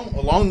like wrong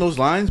along those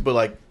lines, but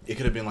like it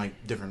could have been like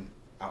different.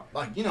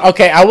 Like you know.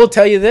 Okay, I will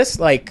tell you this.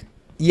 Like,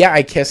 yeah,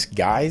 I kiss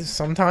guys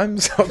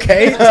sometimes.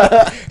 Okay,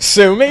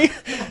 sue me.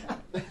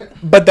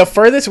 But the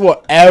furthest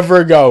we'll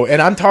ever go,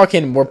 and I'm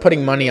talking, we're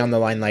putting money on the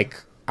line. Like,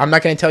 I'm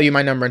not going to tell you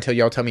my number until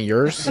y'all tell me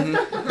yours.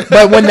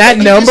 But when that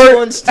He just number,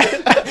 wants to-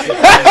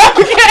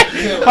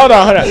 okay, hold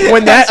on.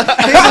 When that,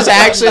 This is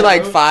actually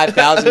like $5,000,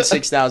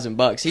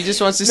 $6,000. He just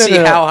wants to see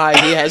no. how high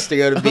he has to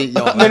go to beat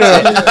y'all. No.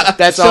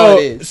 That's all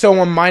it is. So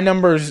when my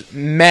numbers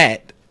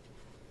met,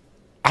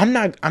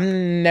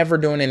 I'm never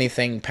doing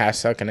anything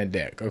past sucking a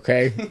dick,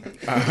 okay?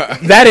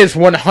 That is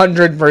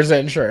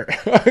 100% sure.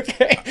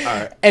 Okay?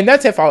 Alright. And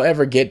that's if I'll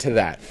ever get to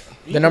that.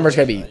 The number's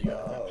going to be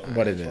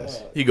what it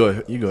is. You go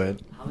ahead. You go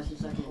ahead.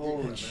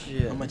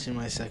 How much am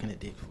I sucking a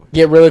dick for?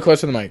 Get really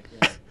close to the mic.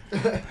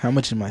 How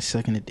much am I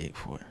sucking a dick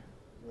for?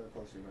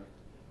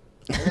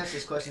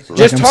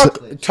 Just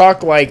I'm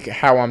talk like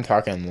how I'm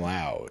talking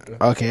loud.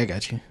 Okay, I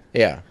got you.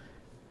 Yeah.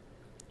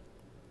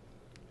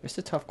 It's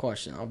a tough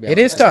question. I'll be It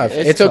is honest.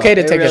 tough. It's okay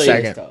to It take a really is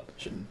second. tough.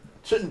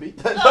 Shouldn't be.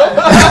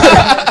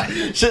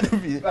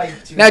 Shouldn't be.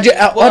 Now,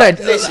 hold on.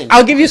 listen.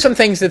 I'll give you some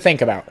things to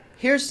think about.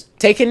 Here's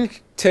Take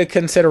into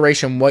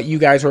consideration what you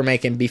guys were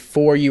making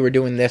before you were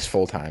doing this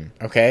full time,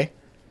 okay?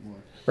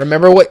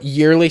 Remember what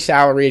yearly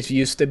salaries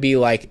used to be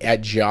like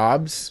at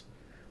jobs?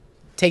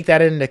 Take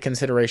that into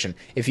consideration.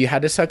 If you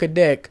had to suck a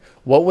dick,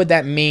 what would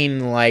that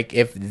mean like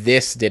if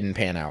this didn't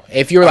pan out?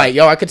 If you were like,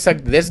 yo, I could suck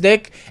this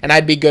dick and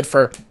I'd be good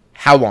for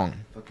how long?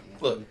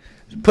 Look.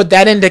 Put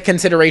that into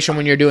consideration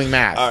when you're doing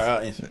math. All right.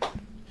 I'll answer.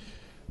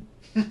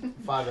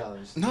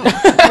 $5. No.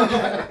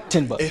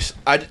 $10. It's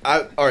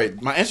all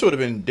right. My answer would have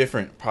been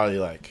different. Probably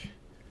like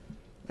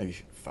maybe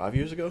 5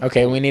 years ago.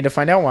 Okay, we need to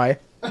find out why.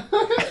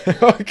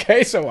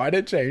 Okay, so why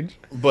did it change?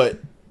 But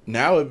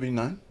now it'd be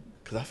none.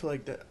 Because I feel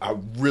like that I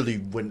really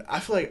wouldn't. I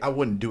feel like I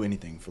wouldn't do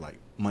anything for like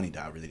money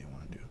that I really didn't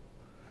want to do.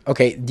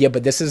 Okay, yeah,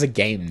 but this is a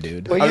game,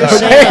 dude. Well, Okay, you're so-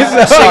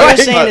 saying, so you're like-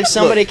 saying Look. if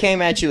somebody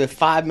came at you with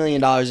 $5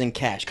 million in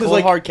cash, cold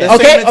like, hard the cash, same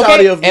Okay,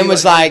 mentality okay. of and me,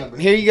 was like,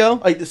 "Here you go."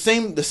 like the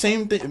same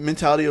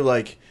mentality of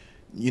like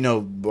you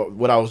know,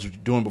 what I was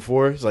doing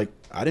before, it's like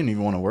I didn't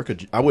even want to work.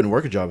 I wouldn't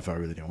work a job if I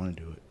really didn't want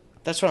to do it.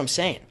 That's what I'm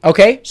saying.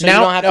 Okay, So now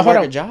you don't have to hold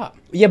work on. a job.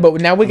 Yeah, but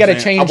now we got to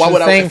saying, change why the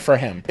would I- thing if- for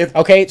him. if-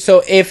 Okay,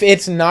 so if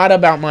it's not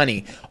about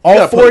money, all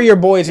gotta four put- of your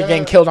boys are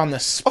getting killed on the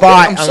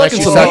spot I'm unless sucking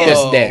you some suck ham.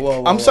 this dick.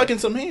 I'm sucking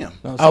some ham.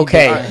 No, say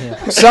Okay, dick, not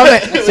him.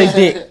 some Say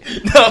dick.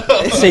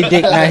 No, Say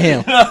dick, not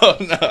him.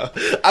 no.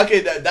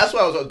 Okay, that's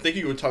what I was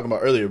thinking you were talking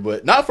about earlier,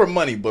 but not for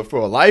money, but for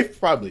a life,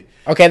 probably.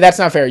 okay, that's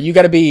not fair. You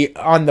got to be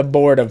on the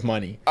board of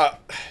money.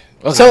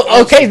 Okay.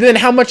 So okay, then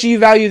how much do you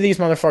value these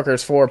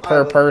motherfuckers for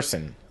per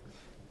person?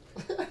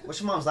 What's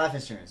your mom's life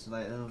insurance?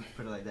 Like,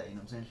 put it like that. You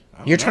know what I'm saying?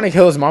 You're trying to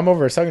kill his mom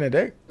over sucking a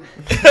dick? No,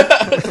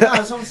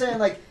 that's what I'm saying.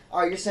 Like,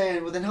 all right, you're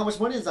saying, well, then how much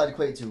money does that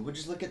equate to? We'll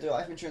just look at their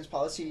life insurance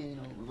policy. You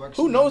know, we work.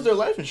 Who knows their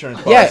life insurance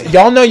Yeah, policy?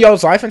 y'all know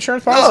y'all's life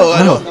insurance policy? No, I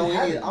I don't. don't know.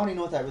 I don't even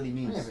know what that really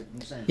means.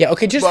 I'm saying. Yeah,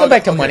 okay, just Well, go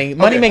back to okay, money.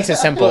 Money okay. makes it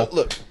simple.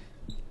 Look.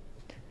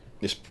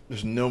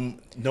 There's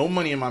no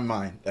money in my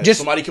mind that Just-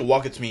 somebody could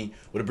walk up to me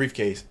with a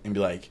briefcase and be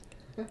like,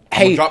 I'm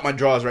Hey, gonna drop my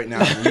drawers right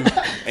now and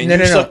No, you no,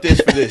 no. suck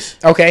this for this.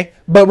 okay,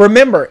 but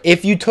remember,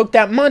 if you took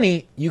that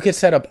money, you could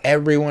set up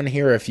everyone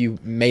here if you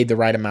made the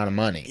right amount of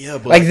money. Yeah,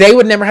 but like they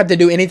would never have to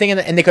do anything,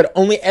 and they could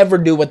only ever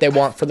do what they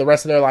want for the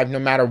rest of their life, no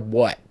matter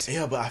what.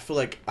 Yeah, but I feel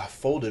like I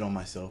folded on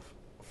myself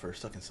for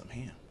sucking some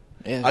ham.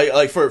 Yeah. I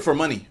like for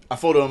money. I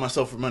folded on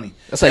myself for money.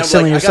 That's like And I'm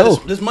selling I your got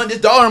soul. This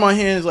dollar in my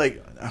hand is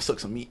like I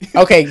suck some meat.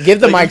 Okay, give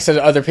the Like- mics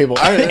to other people.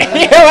 I-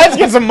 Yeah, let's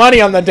get some money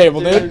on the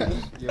table, dude.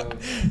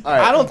 All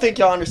right. I don't think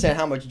y'all understand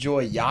how much joy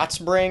yachts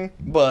bring,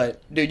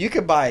 but dude, you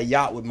could buy a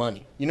yacht with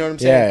money. You know what I'm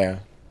saying?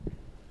 Yeah,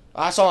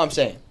 That's all I'm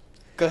saying.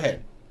 Go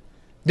ahead.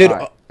 dude.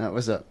 All right.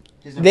 What's up?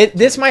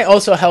 This might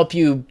also help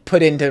you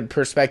put into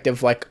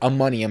perspective like a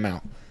money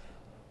amount.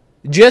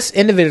 Just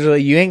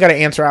individually, you ain't got to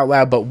answer out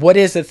loud, but what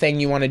is the thing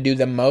you want to do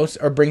the most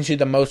or brings you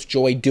the most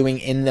joy doing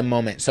in the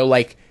moment? So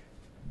like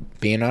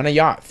being on a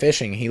yacht,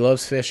 fishing. He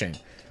loves fishing.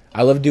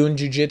 I love doing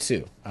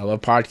jujitsu. I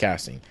love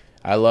podcasting.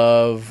 I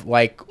love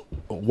like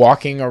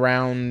walking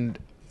around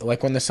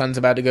like when the sun's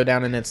about to go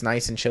down and it's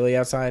nice and chilly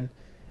outside.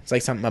 It's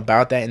like something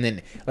about that, and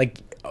then like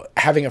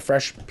having a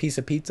fresh piece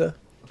of pizza.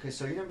 Okay,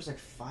 so your number's like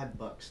 $5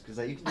 because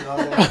like, you can do all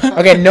that.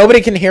 Okay,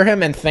 nobody can hear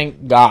him, and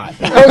thank God.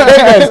 Okay,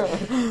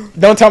 guys,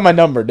 don't tell my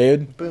number,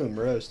 dude. Boom,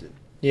 roasted.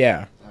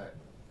 Yeah. Alright.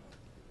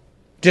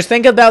 Just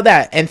think about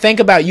that, and think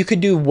about you could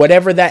do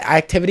whatever that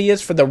activity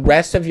is for the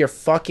rest of your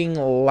fucking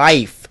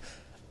life,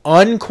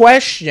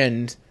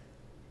 unquestioned.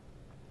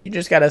 You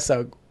just gotta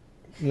suck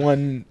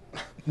one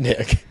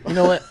dick. You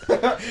know what?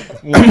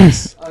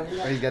 Once. Oh,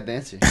 he's got the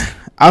answer.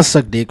 I'll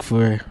suck dick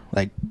for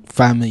like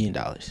 $5 million.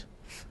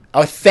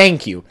 Oh,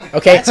 thank you.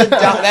 Okay,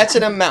 That's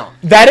an amount.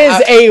 that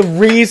is a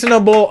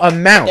reasonable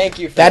amount. Thank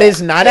you for That that.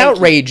 is not Thank you.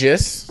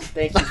 outrageous.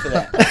 Thank you for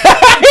that.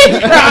 He's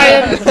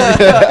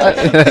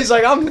crying. He's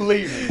like, I'm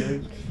leaving,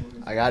 dude.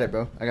 I got it,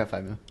 bro. I got $5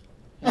 million.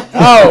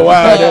 Oh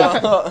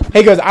wow, dude.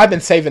 He goes, I've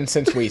been saving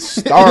since we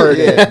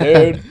started,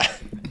 dude.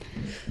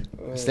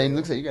 Stain,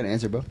 looks like you got an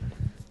answer, bro.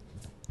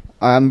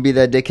 I'm gonna be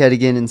that dickhead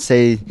again and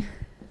say,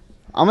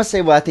 I'm gonna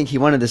say what I think he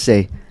wanted to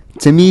say.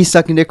 To me,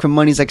 sucking dick for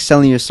money is like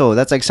selling your soul.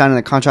 That's like signing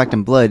a contract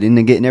in blood and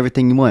then getting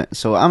everything you want.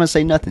 So I'm gonna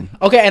say nothing.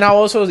 Okay, and I'll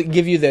also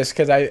give you this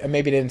because I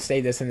maybe didn't say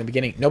this in the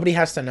beginning. Nobody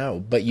has to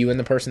know, but you and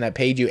the person that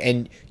paid you,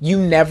 and you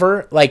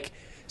never like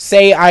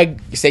say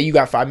you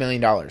got $5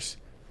 million.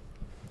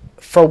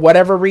 For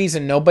whatever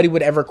reason, nobody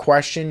would ever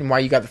question why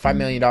you got the $5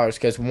 million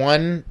because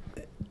one,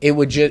 it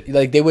would just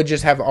like they would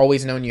just have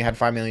always known you had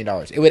 $5 million.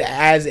 It would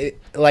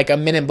like a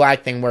Men in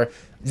Black thing where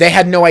they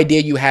had no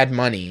idea you had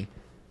money.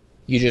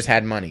 You just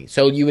had money.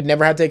 So you would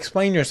never have to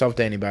explain yourself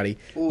to anybody.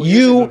 Ooh,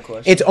 here's a good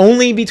question. It's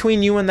only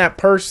between you and that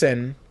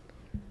person,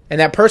 and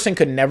that person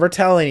could never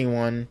tell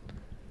anyone.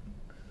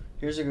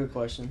 Here's a good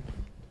question.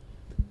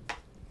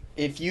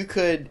 If you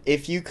could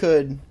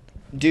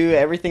do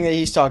everything that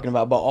he's talking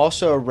about, but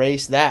also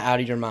erase that out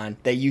of your mind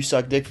that you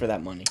suck dick for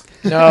that money.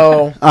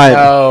 No, right.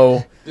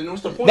 no. Then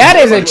what's the point? That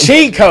is a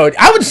cheat code.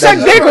 I would suck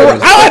dick.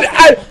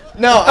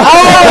 No,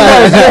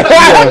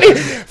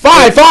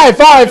 Five.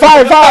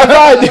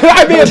 Dude,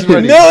 I'd be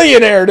a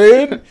millionaire,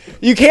 dude.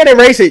 You can't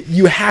erase it.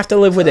 You have to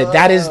live with it.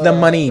 That is the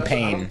money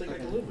pain.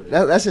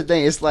 That's the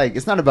thing. It's like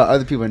it's not about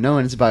other people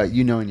knowing. It's about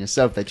you knowing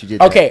yourself that you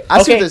did. Okay, that. I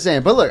see okay. what they're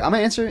saying. But look, I'm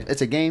gonna answer.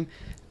 It's a game,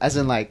 as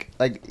in like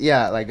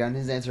yeah, like on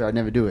his answer, I'd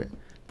never do it.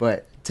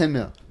 But 10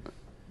 mil.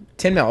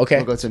 10 mil, okay.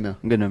 We'll go 10 mil.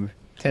 Good number.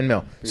 10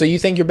 mil. So you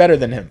think you're better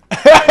than him? No,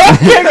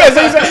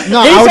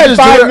 he I would said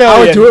just 5 do it. I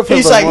would million. do it for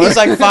he's a like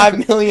little more.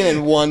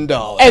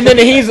 $5,000,001. And then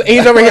he's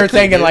over here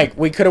thinking like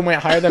we could have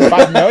went higher than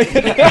 5 million.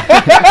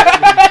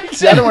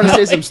 See, I don't want to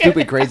say some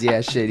stupid, crazy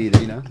ass shit either.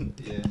 You know.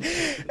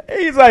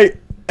 He's like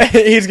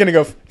he's gonna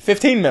go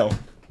 15 mil.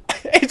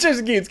 It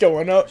just keeps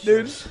going up,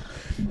 dude.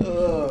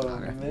 Oh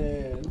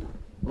man.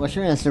 What's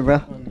your answer, bro?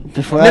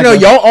 Before No, I no,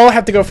 go. y'all all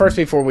have to go first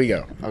before we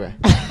go. Okay.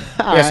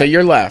 Yeah, so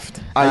you're left.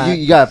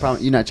 You got a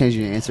problem. You're not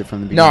changing your answer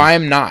from the No, beginning. I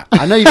am not.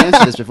 I know you've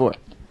answered this before.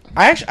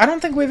 I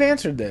don't think we've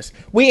answered this.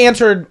 We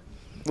answered.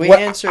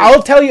 Answered.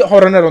 I'll tell you.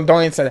 Hold on, no,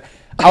 don't answer that.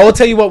 I will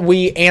tell you what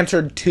we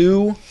answered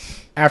to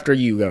after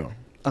you go.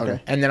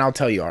 Okay. and then I'll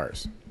tell you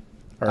ours.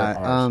 Or Alright,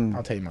 ours.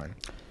 I'll tell you mine.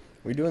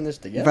 We doing this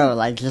together? Bro,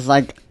 like just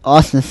like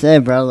Austin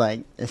said, bro,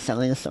 like it's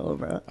selling a soul,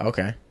 bro.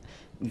 Okay.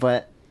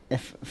 But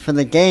if for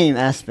the game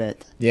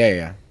aspect,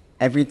 Yeah.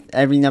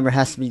 every number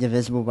has to be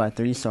divisible by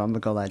 3, so I'm gonna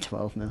go like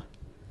 12 mil.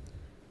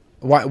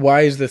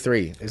 Why is the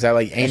 3? Is that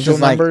like It's angel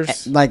just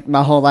numbers? Like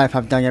my whole life,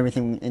 I've done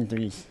everything in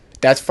 3s.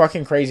 That's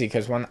fucking crazy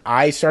because when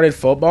I started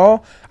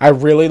football, I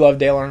really loved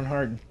Dale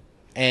Earnhardt.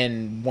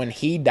 And when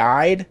he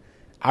died,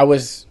 I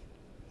was...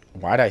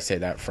 Why'd I say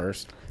that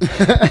first?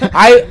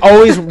 I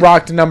always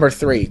rocked number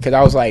 3 because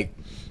I was like,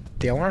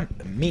 Dale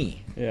Earnhardt,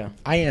 me. Yeah.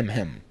 I am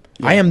him.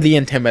 I am the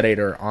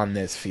intimidator on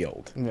this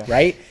field. Yeah.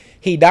 Right?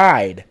 He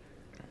died.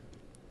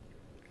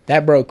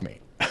 That broke me.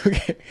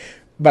 Okay.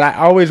 But I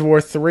always wore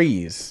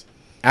 3s.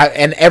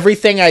 And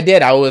everything I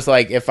did, I was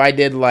like, if I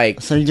did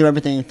like... So you do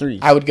everything in 3s.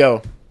 I would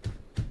go...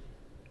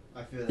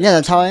 Yeah,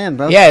 that's how I am,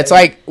 bro. Yeah, it's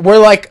like we're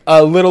like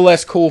a little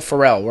less cool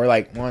Pharrell. We're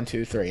like 1,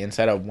 2, 3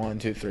 instead of 1,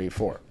 2, 3,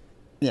 4.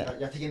 Yeah.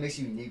 I think it makes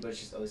you unique, but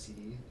it's just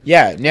OCD.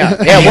 Yeah. We're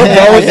both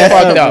Yeah,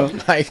 fucked bro.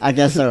 up. Like, I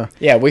guess so.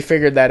 yeah, we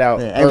figured that out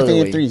Yeah, everything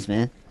early. in 3s,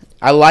 man.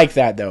 I like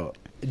that though.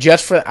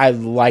 I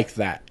like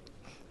that.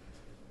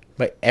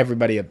 But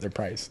everybody up their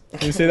price.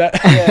 You see that?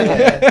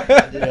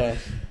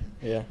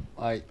 Yeah.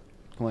 All right,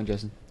 come on,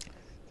 Justin.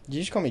 Did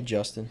you just call me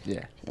Justin?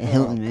 Yeah.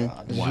 Hilton, man.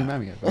 God. Just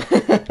remind me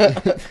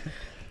of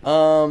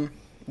it.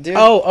 Dude.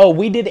 Oh,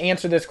 we did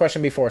answer this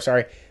question before.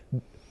 Sorry,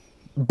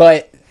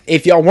 but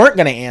if y'all weren't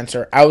gonna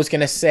answer, I was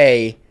gonna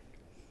say,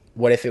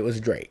 what if it was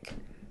Drake?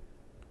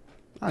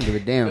 I don't give a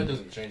damn.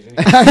 doesn't change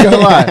anything. I ain't gonna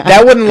lie.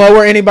 That wouldn't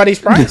lower anybody's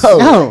price.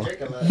 No.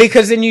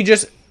 Because then you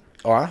just,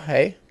 oh,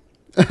 hey,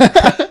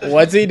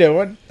 what's he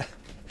doing?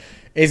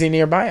 Is he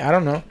nearby? I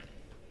don't know.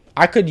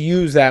 I could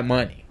use that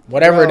money.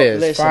 Whatever Bro, it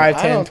is. listen, 5,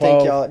 I 10, don't 12.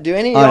 think y'all. Do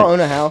any of All y'all right. own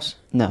a house?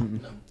 No.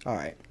 All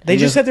right. They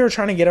just said they were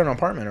trying to get an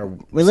apartment or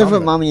We live with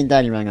something. mommy and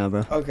daddy right now,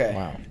 bro. Okay.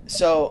 Wow.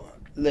 So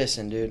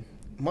listen, dude.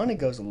 Money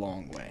goes a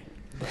long way.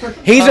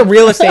 He's a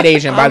real estate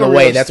agent, by I'm the a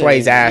way. real That's why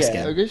he's estate asking.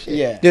 agent, Oh, good shit.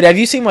 Yeah. Dude, have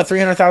you seen what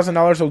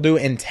 $300,000 will do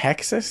in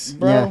Texas?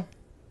 Bro. Yeah.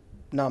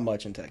 Not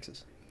much in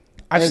Texas.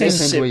 I've It seen.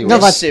 depends where you No,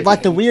 live.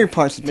 like the weird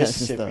parts of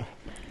Texas, Mississippi.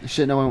 though.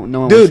 Shit, no one Dude.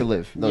 wants to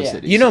live in those Yeah.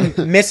 cities. You know,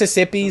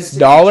 Mississippi's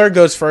dollar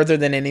goes further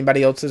than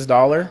anybody else's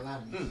dollar.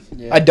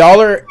 Yeah. A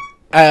dollar,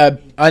 an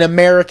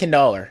American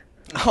dollar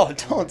Oh,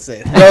 don't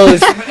say that. goes.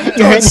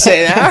 Don't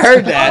say that. I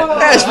heard that.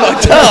 That's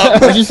fucked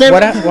up. What'd you say?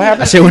 What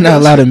happened? I said we're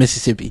not allowed in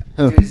Mississippi.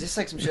 Dude, is this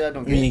like some shit I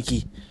don't Me get? and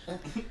Key.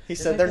 He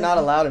said they're not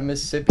allowed in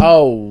Mississippi.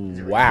 Oh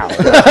wow!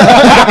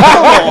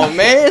 Come on,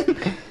 man.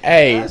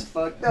 Hey, That's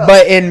fucked up.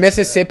 but in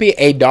Mississippi,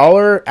 a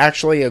dollar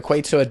actually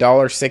equates to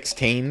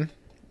 $1.16.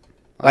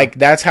 Like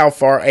that's how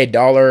far a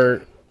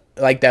dollar,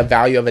 like the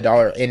value of a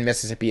dollar in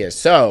Mississippi is.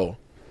 So,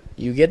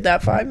 you get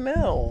that $5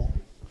 million.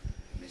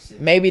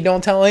 Maybe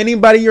don't tell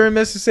anybody you're in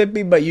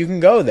Mississippi, but you can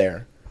go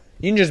there.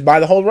 You can just buy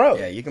the whole road.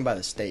 Yeah, you can buy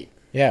the state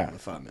Yeah,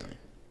 for $5 million.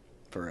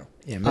 For real.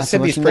 yeah. so Mississippi's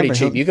what's your pretty number,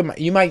 cheap.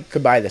 You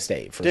could buy the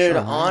state for Dude,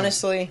 sure.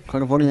 honestly,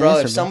 Could avoid an bro,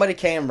 answer, if somebody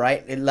came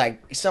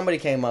somebody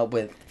came up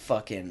with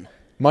fucking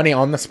Money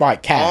on the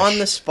spot, cash on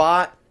the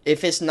spot,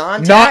 if it's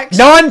Not non-tax,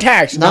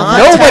 non-tax.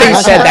 Non-tax. Nobody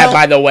said that,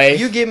 by the way.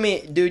 you give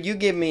me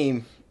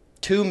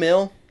 $2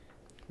 million,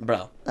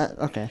 bro.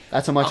 Okay.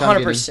 That's how much I'm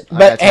getting. 100%. I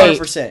But got hey,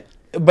 100%.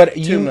 But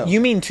 2 mil. you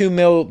mean $2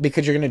 million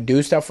because you're gonna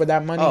do stuff with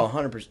that money? Oh,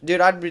 100%.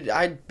 Dude,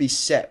 I'd be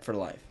set for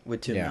life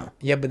with $2 yeah, million.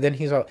 yeah. But then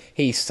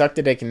he sucked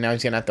a dick and now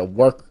he's gonna have to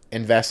work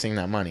investing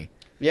that money.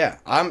 Yeah,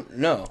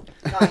 no.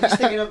 He's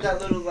thinking of that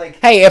little like.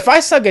 Hey, if I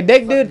suck a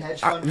dick, dude, hedge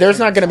fund there's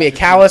not gonna be a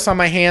callus on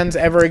my hands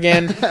ever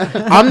again.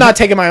 I'm not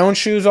taking my own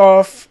shoes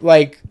off.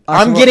 Like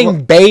I'm what-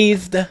 getting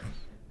bathed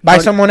by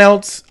someone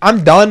else.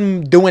 I'm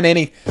done doing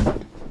any.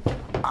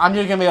 I'm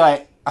just gonna be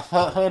like, I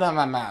put hood on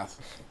my mouth.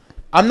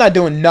 I'm not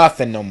doing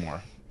nothing no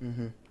more.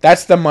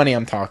 That's the money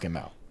I'm talking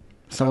about.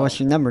 So what's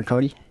your number,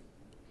 Cody?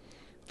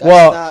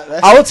 Well,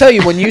 I will tell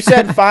you, when you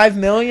said 5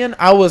 million,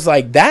 I was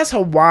like, that's a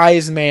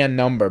wise man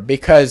number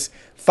because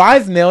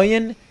 5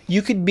 million,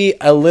 you could be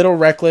a little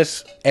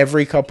reckless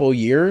every couple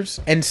years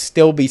and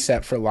still be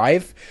set for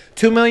life.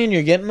 2 million,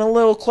 you're getting a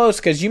little close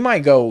because you might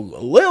go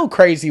a little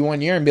crazy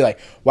one year and be like,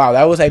 wow,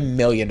 that was $1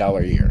 million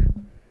year.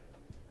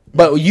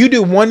 But you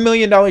do $1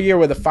 million year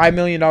with a $5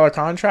 million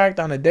contract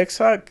on a dick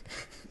suck,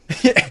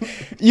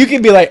 you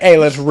can be like, hey,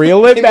 let's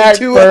reel it back.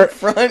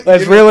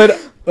 Let's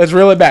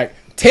reel it back.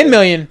 10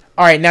 million.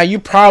 All right, now you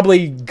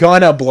probably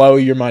gonna blow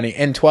your money.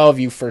 And 12,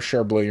 you for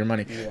sure blew your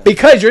money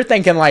because you're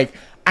thinking like,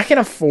 I can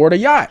afford a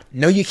yacht.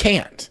 No, you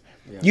can't.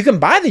 Yeah. You can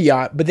buy the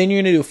yacht, but then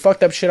you're gonna do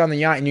fucked up shit on the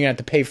yacht, and you're gonna have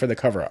to pay for the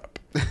cover up.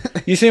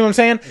 You see what I'm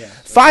saying? Yeah.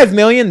 5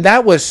 million.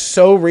 That was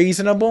so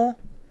reasonable.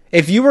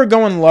 If you were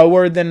going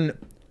lower than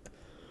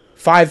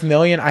 5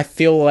 million, I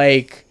feel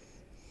like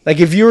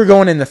if you were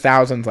going in the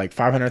thousands, like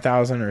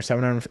 500,000 or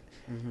 700.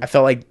 I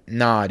felt like,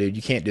 nah, dude,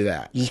 you can't do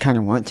that. You just kind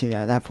of want to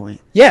at that point.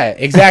 Yeah,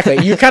 exactly.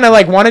 You kind of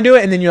like want to do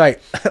it, and then you're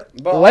like,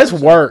 let's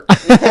work.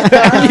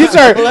 You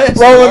start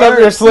rolling up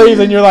your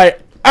sleeves, and you're like,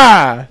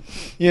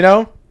 you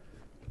know?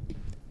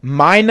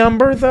 My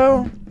number,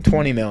 though,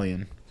 20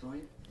 million.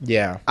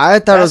 Yeah. I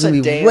thought it was That's gonna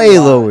a be damn way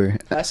lie. lower.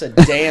 That's a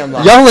damn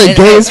lie. Y'all are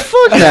gay as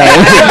fuck now.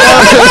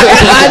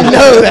 I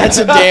know that's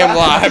a damn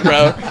lie,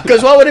 bro.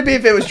 Because what would it be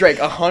if it was Drake?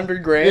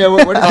 100 grand? Yeah,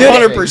 what is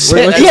 100%.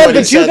 Drake? That's Yeah, what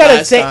he but you said gotta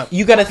last think. time.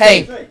 You gotta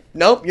Hey, think.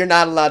 nope, you're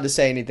not allowed to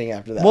say anything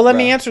after that. Well, let bro.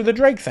 me answer the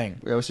Drake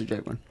thing. Yeah, what's the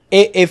Drake one?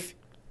 If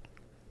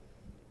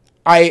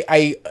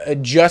I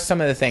adjust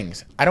some of the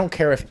things, I don't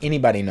care if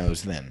anybody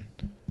knows then.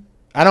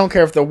 I don't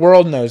care if the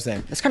world knows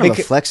then. That's kind of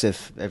a flex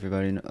if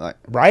everybody like.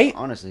 right?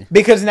 Honestly.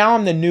 Because now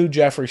I'm the new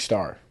Jeffree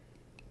Star.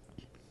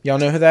 Y'all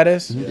know who that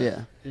is?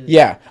 Yeah.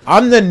 Yeah,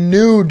 I'm the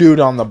new dude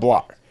on the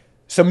block.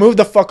 So move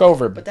the fuck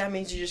over. But that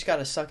means you just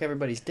gotta suck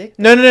everybody's dick.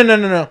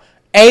 No.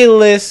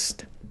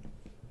 A-list.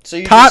 So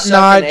you Top just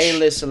suck an notch.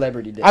 A-list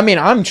celebrity dick. I mean,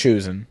 I'm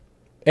choosing.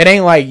 It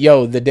ain't like,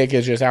 yo, the dick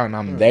is just out and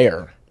I'm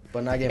there.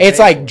 but not getting It's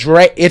paid like for it.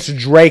 Drake. It's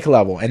Drake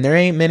level, and there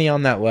ain't many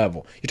on that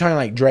level. You're talking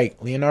like Drake,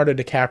 Leonardo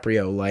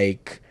DiCaprio,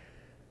 like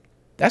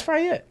that's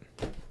probably it.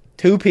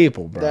 2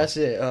 people, bro. That's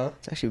it, huh?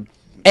 It's actually.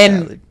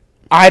 And valid.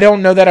 I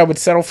don't know that I would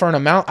settle for an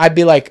amount. I'd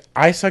be like,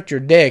 I sucked your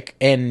dick,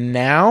 and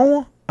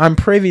now I'm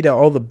privy to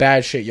all the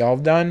bad shit y'all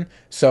have done.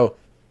 So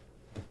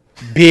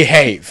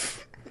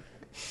behave.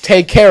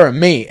 Take care of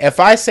me. If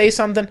I say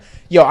something,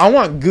 yo, I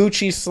want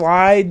Gucci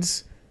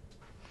slides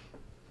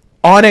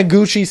on a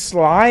Gucci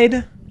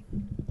slide,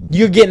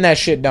 you're getting that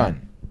shit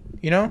done.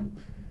 You know?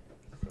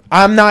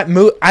 I'm not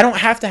I don't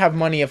have to have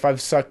money if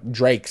I've sucked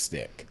Drake's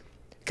dick.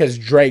 Because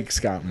Drake's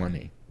got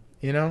money.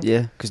 You know?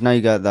 Yeah, because now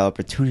you got the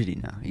opportunity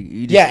now.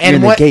 You just, Yeah, you're in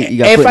and the what, gate, you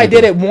got if foot in I the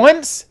did door. it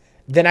once,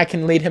 then I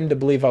can lead him to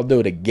believe I'll do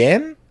it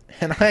again,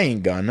 and I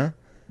ain't gonna.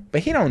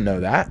 But he don't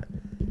know that.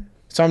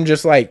 So I'm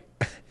just like,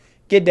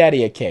 get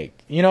daddy a cake.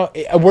 You know,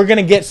 we're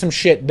gonna get some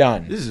shit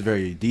done. This is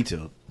very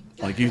detailed.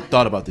 Like you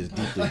thought about this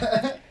deeply.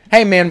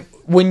 Hey man,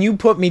 when you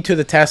put me to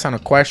the test on a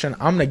question,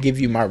 I'm gonna give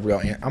you my real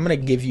answer. I'm gonna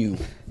give you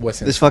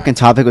what's in This fucking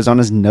topic was on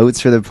his notes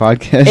for the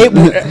podcast.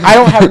 I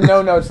don't have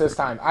no notes this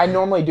time. I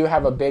normally do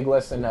have a big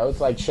list of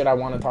notes, like shit I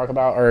want to talk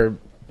about or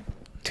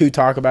to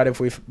talk about if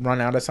we run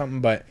out of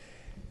something. But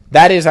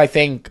that is, I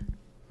think,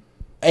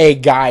 a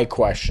guy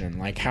question,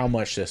 like how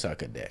much to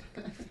suck a dick.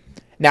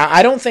 Now,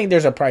 I don't think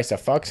there's a price to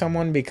fuck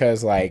someone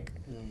because, like,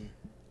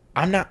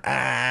 I'm not.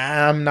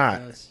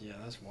 That's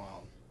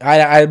wild.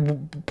 I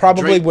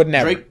probably would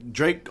never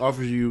Drake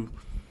offers you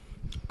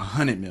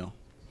 100 mil.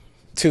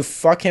 to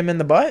fuck him in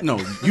the butt. No,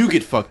 you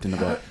get fucked in the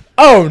butt.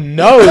 Oh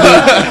no,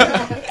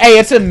 dude. Hey,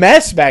 it's a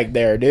mess back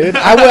there, dude.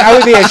 I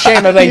would be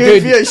ashamed. I'm like,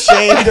 You'd dude. be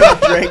ashamed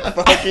of Drake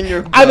fucking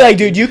your butt. I'd be like,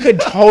 dude, you could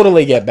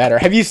totally get better.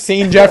 Have you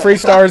seen Jeffree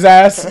Star's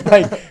ass?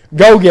 Like,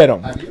 go get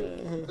him.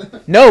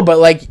 No, but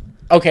like,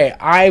 okay,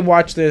 I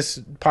watched this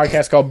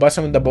podcast called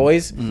Bussin' with the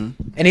Boys, and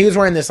he was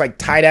wearing this like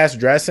tight ass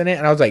dress in it,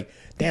 and I was like,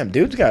 damn,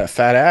 dude's got a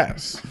fat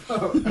ass.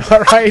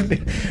 All right,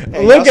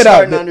 Hey, look it up.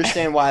 starting to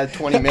understand why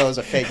 20 mil is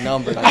a fake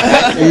number.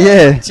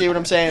 Yeah. See what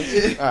I'm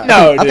saying? All right.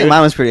 No, I think dude.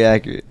 mine was pretty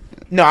accurate.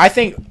 No, I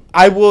think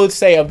I will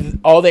say of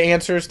all the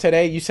answers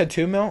today, you said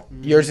 2 mil.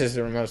 Yours is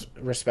the most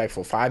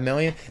respectful. 5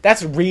 million.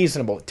 That's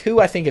reasonable. 2,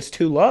 I think it's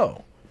too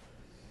low.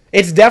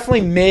 It's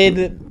definitely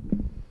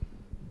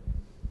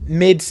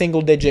mid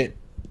single digit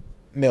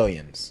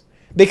millions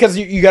because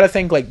you got to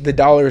think like the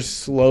dollar's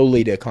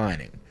slowly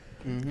declining.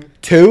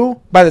 2,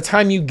 by the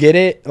time you get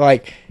it,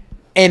 like,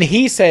 and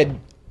he said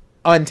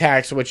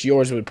untaxed, which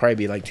yours would probably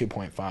be like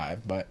 2.5,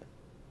 but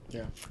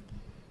Yeah.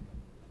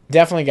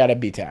 definitely got to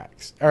be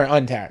taxed or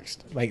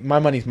untaxed. Like, my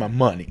money's my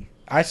money.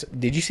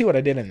 Did you see what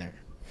I did in there?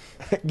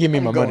 Give me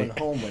I'm my going money.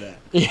 home with that.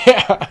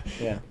 Yeah.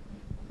 Yeah.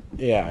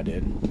 Yeah, I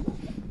did.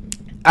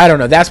 I don't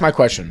know. That's my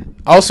question.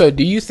 Also,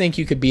 do you think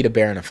you could beat a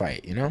bear in a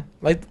fight? You know,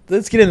 like,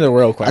 let's get into the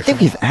real I question. think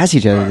we've asked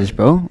each other this,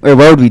 bro. Or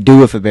what would we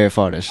do if a bear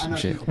fought us? And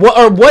shit.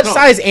 What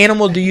size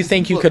animal do you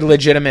think you could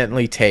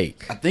legitimately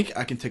take? I think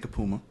I can take a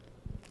puma.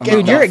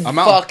 Dude, you're a mountain.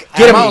 Fuck.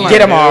 Get him- out of get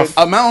here, him off. dude.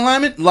 A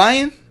mountain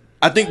lion.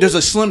 I think there's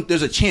a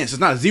chance. It's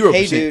not 0%.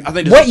 Hey, dude. I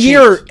think there's What a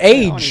year, chance.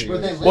 age?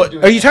 What?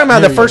 Are you talking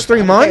about the first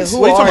 3 months? Hey,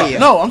 What are you talking are about? you?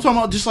 No, I'm talking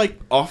about just like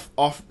off.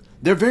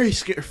 They're very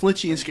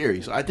flinchy and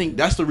scary. So I think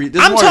that's the reason.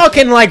 I'm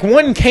talking like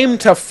one came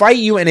to fight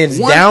you and is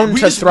down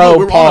to throw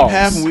we're on a path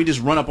paws. and we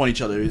just run up on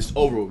each other. It's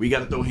over. We got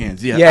to throw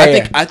hands. Yeah,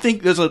 Yeah, I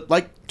think there's a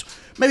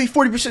maybe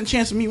 40%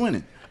 chance of me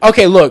winning.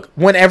 Okay, look,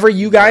 whenever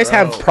you guys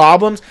have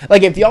problems,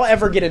 like if y'all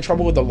ever get in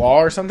trouble with the law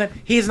or something,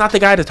 he's not the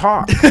guy to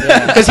talk.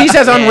 Because he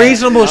says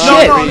unreasonable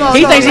shit.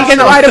 He thinks he can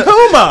ride a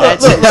puma.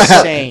 That's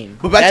insane.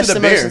 But back That's to the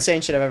the most bear. insane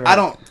shit I've ever I heard.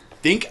 don't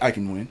think I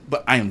can win,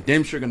 but I am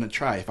damn sure gonna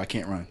try if I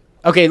can't run.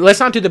 Okay, let's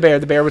not do the bear.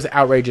 The bear was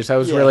outrageous. That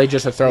was really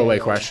just a throwaway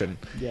question.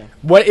 Yeah.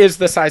 What is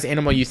the size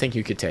animal you think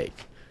you could take?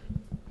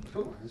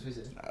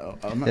 Yeah.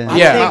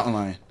 Mountain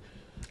lion.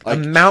 A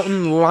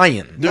mountain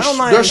lion. Mountain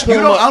lion and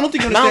puma, I don't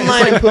think you mountain understand.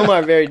 lion and It's like- puma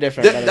are very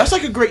different. by the that's way.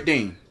 like a Great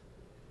Dane.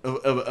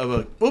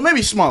 Well,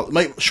 maybe small,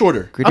 like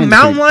shorter. Great A Dane's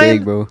mountain pretty lion?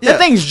 big, bro. That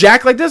thing's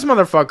jacked like this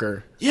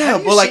motherfucker. Yeah,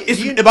 you but like seen- it's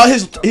do you- about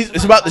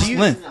it's about the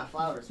length.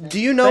 Do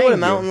you know Thank what a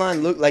you. mountain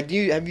lion look like?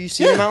 Have you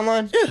seen a mountain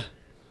lion? Yeah.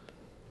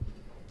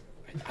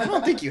 I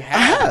don't think you I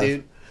have, have.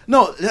 dude.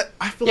 No,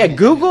 I feel Yeah, like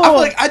Google- I feel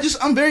like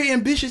I'm very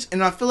ambitious,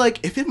 and I feel like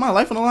if it's my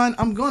life on the line,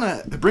 I'm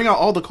gonna bring out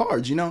all the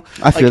cards. You know,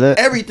 I feel like, that.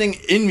 everything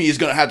in me is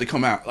gonna have to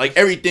come out. Like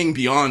everything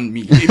beyond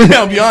me,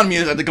 beyond me,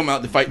 has to come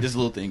out to fight this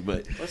little thing.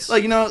 But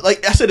like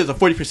like I said, there's a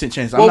 40%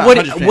 chance. Well, I'm not what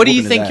 100% do you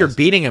whooping think his you're ass.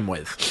 beating him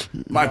with?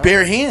 My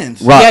bare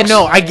hands. Rocks. Yeah,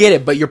 no, I get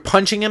it, but you're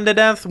punching him to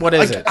death. What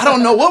is Like, it? I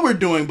don't know what we're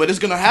doing, but it's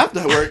gonna have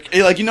to work.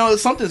 Like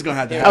something's gonna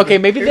have to happen. Okay,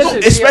 maybe this Oh,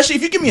 is especially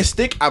if you give me a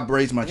stick, I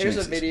raise my Here's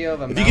chances. a video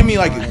of a If you give me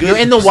like a mountain good, you're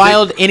in the stick-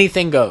 wild,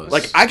 anything goes.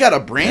 Like I got a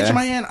branch Yeah. in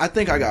my hand, I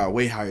think I got a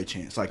way higher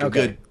chance, like a Okay.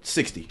 good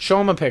 60. show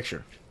him a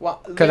picture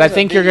Well, because I there's a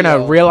think you're gonna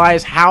video.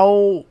 realize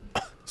how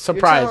You're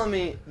surprised. telling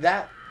me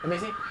that. Let me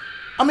see.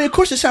 I mean, of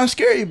course, it sounds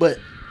scary, but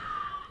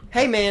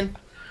Hey man,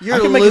 I you're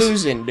can make a s-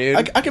 losing, dude.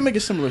 I can make a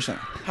similar sound.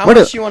 How What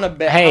much a- you want to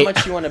bet? Hey. How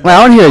much you want to bet? Well,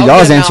 I wanna hear I'll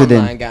y'all's get a answer mountain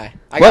then. lion guy.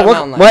 I got a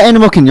mountain What lion.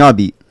 animal can y'all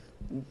beat?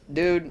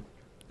 Dude,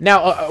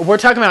 Now we're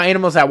talking about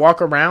animals that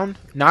walk around,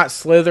 not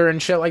slither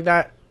and shit like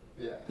that,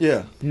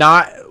 Yeah.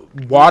 not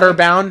water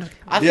bound.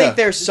 I Yeah. think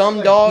there's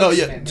some dogs. No,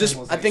 yeah, just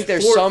I think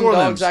there's four- some four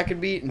dogs limbs. I could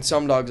beat and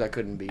some dogs I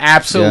couldn't beat.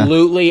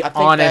 Absolutely I think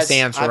honest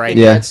that's- answer I right think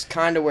now. Yeah. That's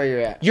kind of where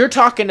you're at. You're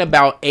talking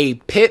about a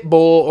pit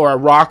bull or a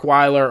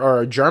Rottweiler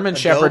or a German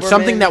Shepherd, Doberman?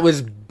 something that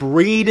was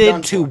breeded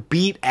Done to for.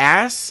 beat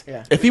ass.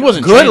 Yeah. If he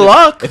wasn't Good trained to-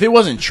 luck. if it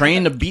wasn't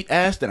trained to beat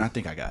ass, then I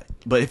think I got it.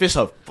 But if it's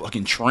a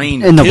fucking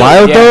trained In the kill,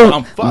 wild, yeah, though,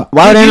 I'm fucked.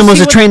 wild Did you animals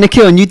see are what- trained to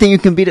kill, and you think you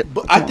can beat it?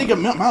 But I think a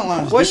mountain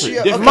lion is What's different.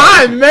 your- different.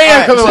 My man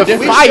Alright, coming so with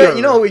we fire. should-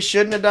 you know what we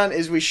shouldn't have done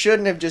is we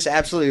shouldn't have just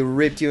absolutely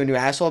ripped you a new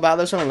asshole about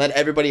this one and let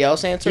everybody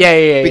else answer.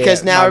 Yeah, Because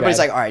yeah, now my everybody's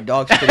bad. like, all right,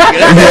 dog's pretty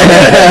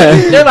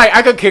good. They're like,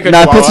 I could kick a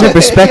Nah, it puts it in chihuahua.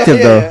 perspective,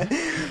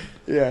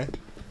 though. Yeah.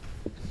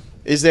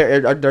 Is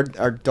there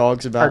are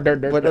dogs about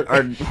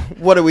Are-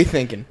 what are we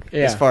thinking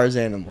Yeah. as far as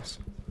animals?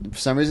 For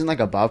some reason, like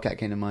a bobcat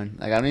came to mind.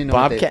 Like I don't even know.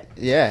 Bobcat?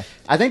 What yeah,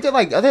 I think they're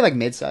like. Are they like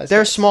mid-sized?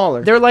 They're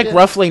smaller. They're like Yeah.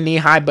 roughly knee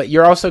high, but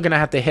you're also gonna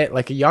have to hit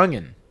like a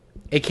youngin.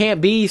 It can't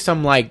be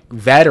some like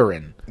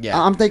veteran,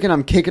 yeah. I'm thinking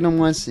I'm kicking him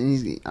once, and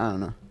he's. I don't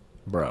know.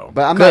 bro.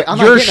 But I'm Good. not- I'm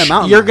not you're getting a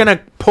mountain you're lion. gonna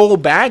pull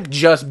back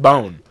just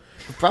bone.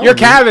 Probably. Your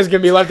calf is gonna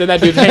be left in that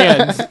dude's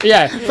hands.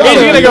 Yeah, he's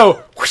gonna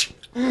go whoosh,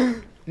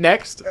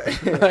 next,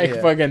 like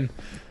Yeah. fucking.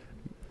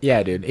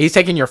 Yeah, dude. He's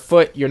taking your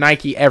foot, your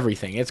Nike,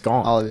 everything. It's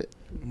gone. all of it.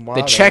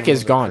 The check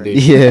is gone, dude.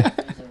 Yeah.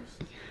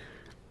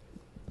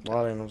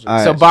 Wild animals. All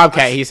right. So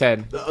Bobcat, he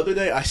said. The other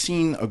day, I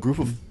seen a group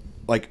of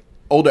like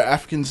older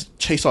Africans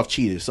chase off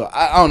cheetahs. So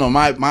I don't know.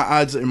 My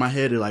odds in my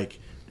head are like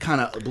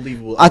kind of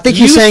believable. I think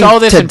You he's saying saw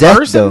this to in death,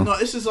 person? though. no,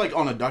 this is like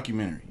on a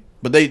documentary.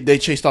 But they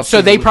chased off. So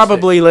cheetahs they with a stick.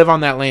 probably live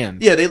on that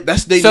land. Yeah, they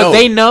So know.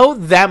 they know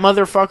that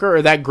motherfucker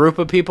or that group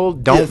of people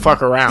don't Yeah.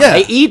 fuck around. Yeah.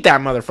 They eat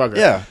that motherfucker.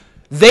 Yeah.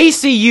 They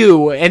see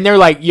you and they're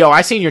like, "Yo,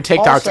 I seen your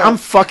TikToks. Also- I'm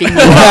fucking you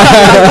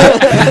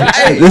up.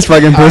 This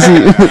fucking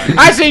pussy.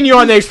 I seen you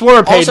on the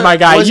Explorer page, Also, my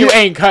guy. was You it-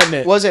 ain't cutting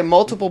it." Was it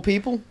multiple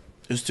people?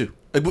 It's two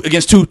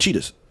against two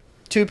cheetahs.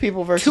 2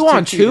 people versus Two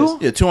on cheetahs?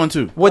 two? Yeah,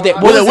 2-on-2. What they?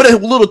 With a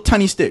little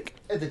tiny stick.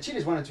 The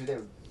cheetahs wanted to. They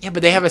were. Yeah,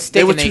 but they have a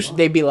stick were and two-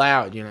 they be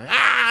loud. You know.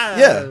 Ah.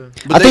 Yeah.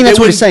 But I think that's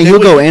what he's saying. He'll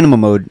go in. animal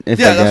mode if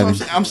Yeah, that that's what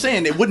happens. I'm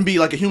saying. It wouldn't be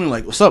like a human,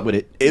 like, what's up with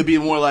it? It'd be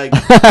more like,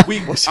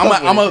 What's I'm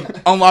up going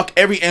to unlock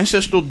every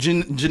ancestral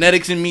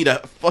genetics in me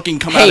to fucking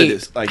come out of Hey,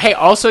 this. Like, hey!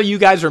 Also, you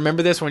guys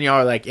remember this when y'all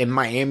are like in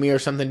Miami or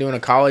something doing a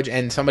college,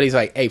 and somebody's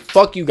like, "Hey,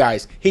 fuck you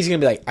guys." He's gonna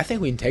be like, "I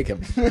think we can take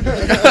him." So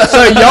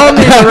y'all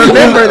need to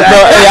remember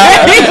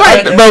that. He's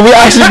like, But we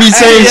actually be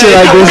saying shit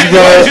like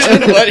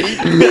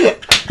this,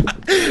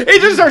 bro. he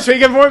just starts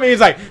speaking for me. He's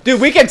like,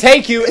 "Dude, we can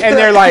take you," and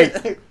they're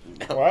like,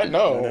 "What?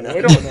 No,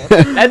 we don't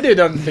know. That dude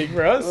doesn't speak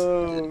for us."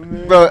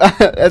 Bro,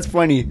 that's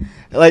funny.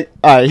 Like,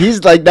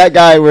 he's like that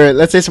guy where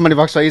let's say somebody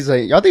walks by, he's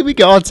like, "Y'all think we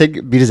can all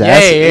beat his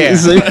ass?" yeah.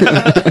 He's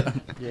like-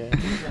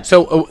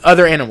 So,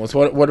 other animals.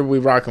 What are we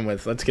rocking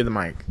with? Let's get the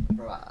mic.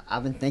 Bro,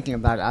 I've been thinking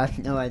about it. I have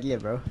no idea,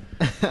 bro.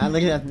 I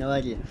literally have no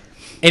idea.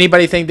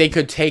 Anybody think they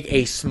could take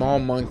a small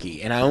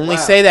monkey? And I only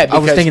say that I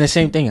because, was thinking the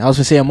same thing. I was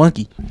gonna say a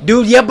monkey.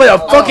 dude, yeah, but a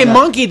fucking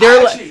monkey,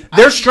 Actually,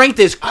 their strength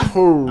is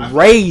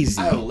crazy.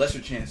 I have a lesser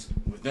chance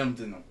with them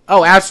than them.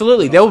 Oh,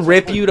 absolutely. They'll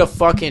rip you to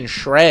fucking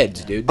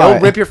shreds, dude. They'll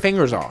Alright. rip your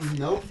fingers off.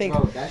 Nope, Think-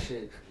 bro, that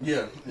shit.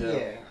 Yeah.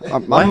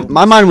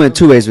 My mind went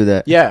two ways with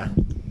that. Yeah.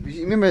 Do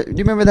you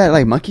remember that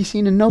like monkey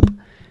scene in Nope?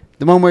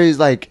 The one where he's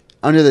like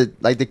under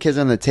the kids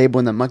on the table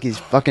and the monkey's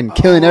fucking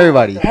killing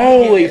everybody.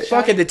 Holy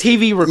fucking the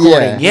TV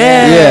recording.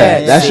 Yeah.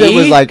 Yeah, that shit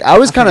was See? like I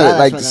was kind of forgot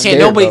like that's what that scared.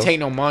 Can't nobody bro. take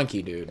no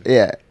monkey, dude.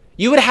 Yeah,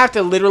 You would have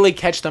to literally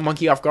catch the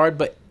monkey off guard,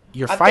 but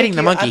you're I fighting think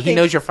the you- monkey. I He think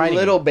knows you're fighting.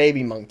 Little him.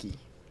 baby monkey.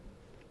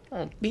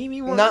 Oh,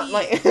 baby monkey. Not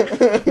like.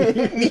 are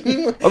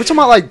we talking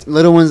about like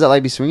little ones that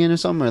like be swinging or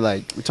something, or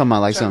like we're talking about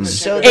like something?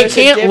 So It there's a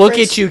can't look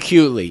difference- at you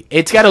cutely.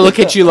 It's got to look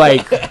at you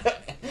like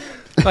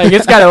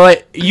it's got to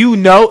let you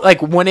know.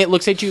 Like when it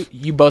looks at you,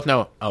 you both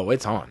know. Oh,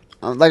 it's on.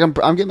 Like I'm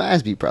getting my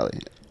ass beat probably.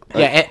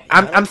 Yeah, and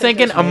I'm think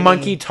thinking that's a maybe-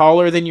 monkey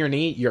taller than your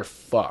knee. You're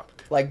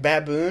fucked. Like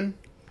baboon.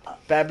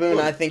 Baboon,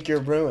 I think you're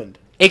ruined.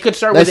 It could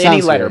start That with any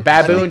sounds letter: scary.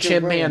 I baboon, think you're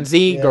right.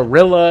 chimpanzee, Yeah.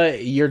 gorilla.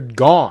 You're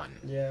gone.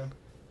 Yeah.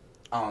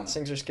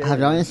 Things are scary. Have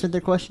y'all answered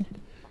their question?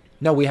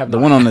 No, we have The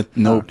not. one on the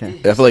nope. okay.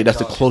 I feel like that's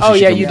the closest. Oh,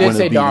 yeah, can you did wanna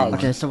say be. dog.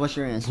 Okay, so what's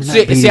your answer?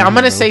 See, I'm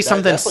gonna say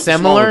something that's like the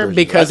smaller similar version. I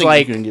because think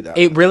like you can get that.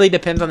 it really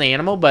depends on the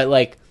animal, but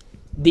like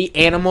the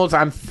animals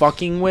I'm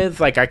fucking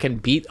with, like I can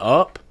beat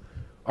up,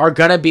 are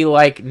gonna be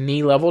like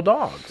knee level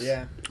dogs.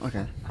 Yeah.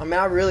 Okay. I mean,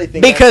 I really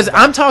think Because that's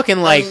I'm talking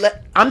like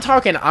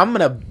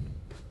Unle-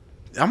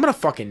 I'm gonna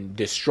fucking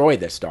destroy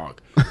this dog.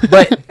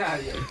 But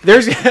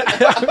there's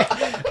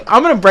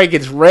I'm gonna break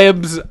its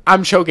ribs.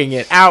 I'm choking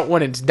it out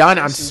when it's done.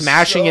 I'm This is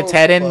smashing so its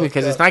head in fucked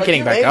because up. it's not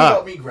getting back Maybe up.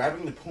 about me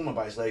grabbing the puma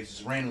by his legs,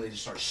 just randomly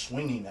just start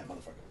swinging that motherfucker.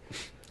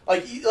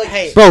 Like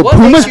Hey, Bro, what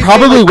pumas makes you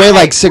probably think- weigh hey,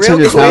 like 600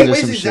 real- pounds or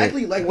wait, some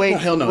exactly shit. like Wait,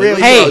 hell no. really?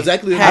 Hey,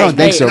 exactly. hey, I don't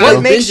think so, What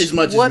bro. makes, As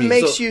much as what me,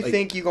 makes so, you like,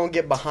 think you're gonna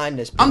get behind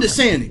this? I'm just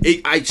saying.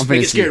 I just finna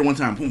get see scared it. one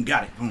time. Boom,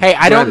 got it. Boom. Hey,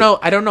 I Grab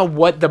don't know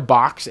what the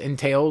box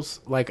entails,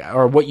 like,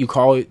 or what you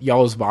call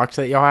y'all's box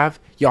that y'all have.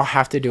 Y'all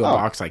have to do a Oh.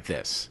 box like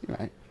this.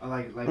 Right.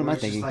 What am I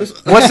thinking? What's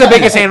the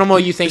biggest animal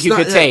you think It's you not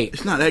could that- take?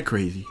 It's not that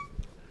crazy.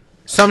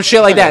 Some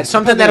shit like that.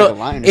 Something Probably like that'll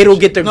a lion or it'll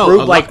some get the No,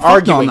 group a like fuck no, I'm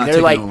arguing. not They're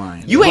taking like, a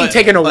lion. you ain't But,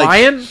 taking a like,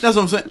 lion. That's what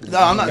I'm saying. No,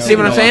 I'm not. See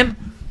what I'm taking a lion.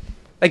 saying?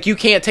 Like you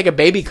can't take a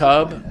baby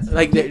cub.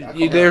 Like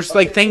there's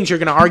like things you're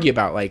gonna argue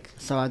about. Like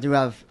So I do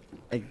have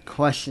a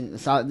question.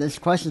 So this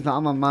question's been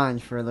on my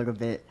mind for a little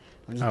bit.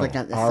 I'm just looking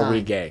at the are we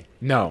sign. gay?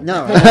 No.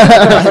 No.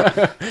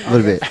 A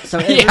little bit. So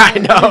Yeah, I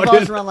know, It revolves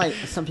dude. around like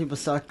some people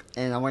suck,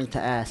 and I wanted to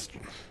ask,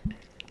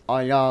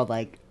 are y'all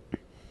like,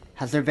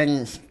 has there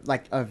been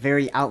like a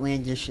very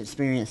outlandish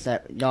experience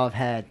that y'all have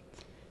had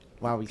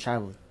while we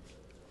traveled,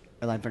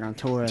 or like been on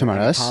tour, Talking like,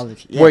 about in us?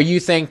 college? Where you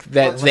think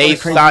that What they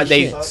crazy thought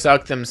they shit?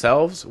 sucked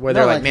themselves? Where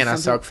No, they're like, like, man, I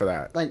some suck people- for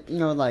that. like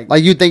like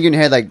Like you think in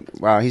your head, like,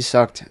 wow, he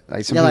sucked.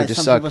 Like some yeah, people like just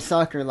some suck. people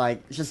suck, or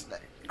like just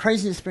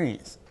crazy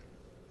experience.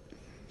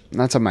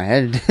 Not on my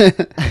head.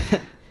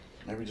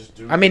 Maybe just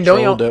do. I mean,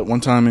 don't Trolled you? that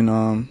one time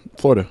in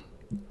Florida,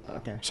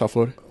 Okay. South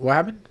Florida. What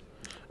happened?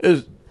 It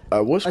was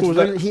what school was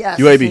that? He asked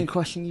the same UAB.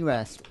 question you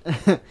asked.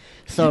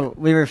 So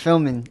we were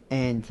filming,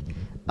 and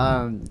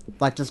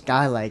like this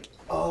guy, like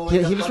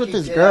he was with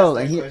this girl,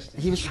 and he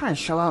was trying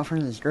to show out in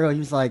front of this girl. He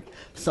was like,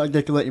 "Suck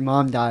dick to let your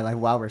mom die." Like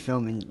while we're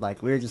filming,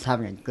 like we were just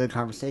having a good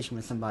conversation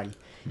with somebody,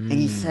 and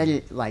he said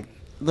it like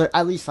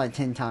at least like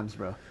 10 times,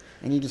 bro.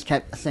 And he just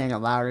kept saying it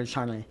louder,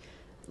 trying to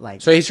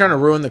like. So he's trying to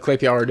ruin the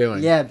clip y'all were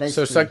doing. Yeah, So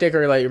basically. suck dick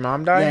or let your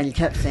mom die. Yeah, and he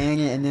kept saying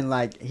it, and then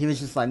like he was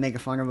just like making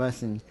fun of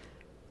us, and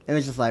it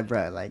was just like,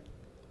 bro, like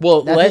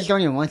Well, that let's bitch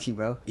don't even want you,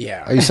 bro.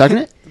 yeah. Are you sucking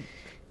it?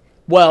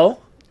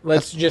 Well,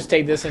 let's just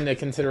take this into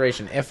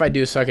consideration. If I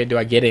do suck it, do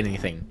I get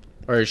anything,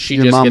 or she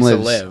Your just mom gets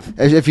lives. to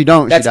live? If you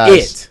don't, That's she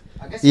dies.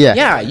 it. Yeah.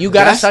 Yeah, you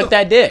gotta That's suck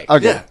that dick.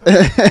 Okay.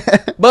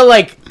 But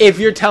like, if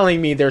you're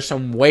telling me there's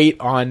some weight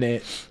on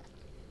it,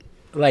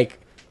 like,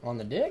 on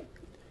the dick.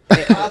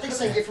 I think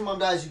saying if your mom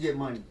dies, you get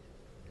money.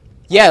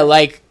 yeah,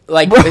 like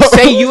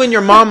say you and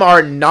your mom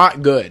are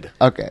not good.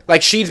 Okay.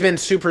 Like she's been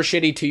super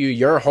shitty to you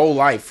your whole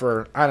life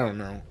for I don't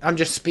know. I'm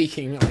just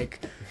speaking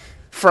like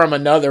from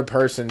another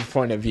person's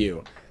point of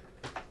view.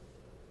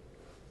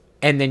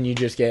 And then you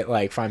just get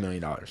like $5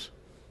 million.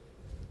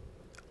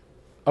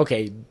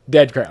 Okay,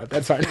 dead crowd.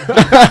 That's fine.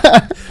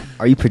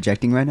 Are you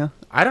projecting right now?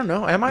 I don't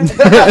know. Am I?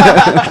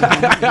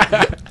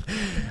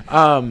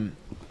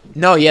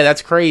 No, yeah,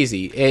 that's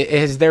crazy.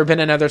 Has there been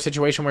another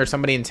situation where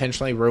somebody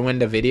intentionally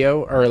ruined a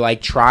video or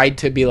like tried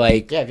to be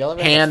like Yeah, have y'all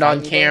ever had a hand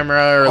on fight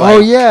camera or Oh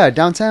like yeah,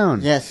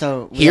 downtown. Yeah,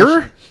 so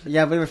Here?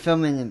 Yeah, we were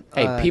filming. In,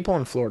 Hey, people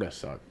in Florida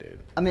suck, dude.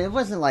 I mean, it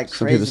wasn't like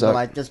Some people crazy, suck. but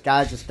like this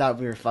guy just thought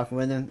we were fucking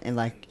with him, and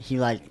like he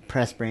like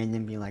pressed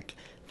Brandon, being like,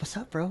 "What's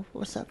up, bro?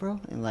 What's up, bro?"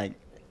 And like,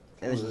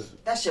 it was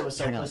just That shit was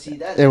so Turn out pussy.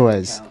 It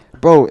was,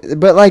 bro.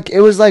 But like,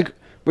 it was like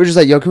we're just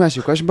like, yo, can I ask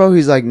you a question, bro?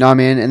 He's like, nah,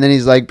 man. And then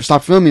he's like,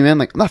 stop filming, man. I'm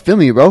like, I'm not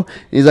filming you, bro. And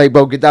he's like,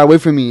 bro, get that away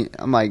from me.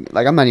 I'm like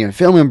I'm not even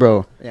filming,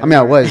 bro. Yeah, I mean,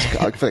 I we're- was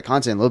for the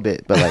content a little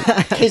bit, but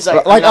like, He's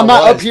like I'm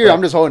not up here.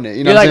 I'm just holding it.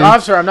 You know You're what like, I'm saying?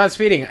 officer, I'm not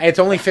speeding. It's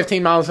only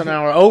 15 miles an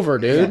hour over,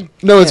 dude.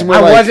 No, it's more I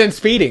like wasn't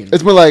speeding.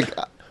 it's more like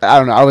I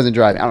don't know. I wasn't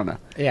driving. I don't know.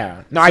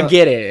 Yeah. No, I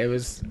get it. It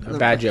was a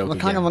bad joke. What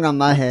kind again. of went on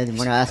my head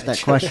when I asked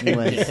that question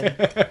was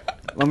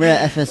when we were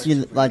at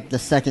FSU like the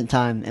second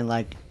time, and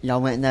like y'all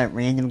went in that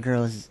random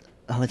girl's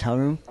hotel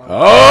room.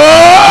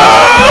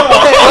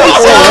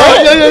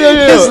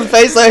 His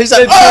face like he's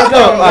like,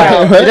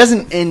 oh! It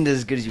doesn't end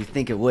as good as you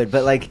think it would,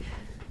 but like,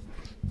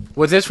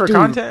 Was this for dude,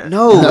 content?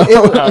 no,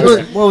 it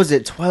was, what was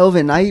it? 12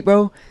 at night,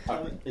 bro.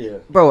 Yeah.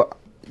 Bro,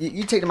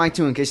 you take the mic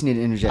too in case you need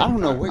to interject. I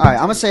don't know. All right,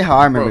 I'm gonna say how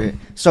I remember it.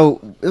 So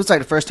it was like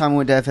the first time we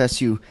went to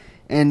FSU,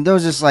 and there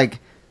was just like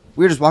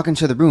we were just walking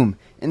to the room,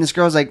 and this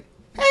girl's like,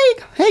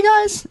 "Hey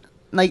guys,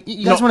 like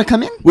you guys No, want to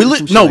come in?" We Or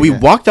some shit no, like we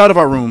that. walked out of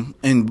our room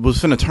and was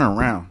finna turn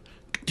around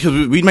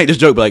because we'd make this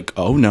joke like,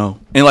 "Oh no,"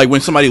 and like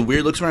when somebody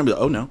weird looks around, be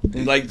like, "Oh no,"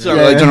 and like, so,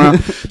 Yeah. like turn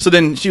around. So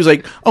then she was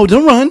like, "Oh,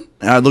 don't run,"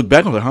 and I looked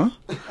back, I was like,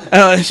 "Huh?"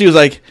 And she was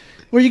like,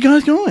 "Where you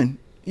guys going?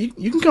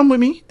 You can come with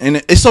me." And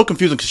it's so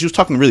confusing because she was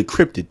talking really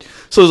cryptid.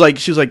 So it was like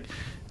she was like,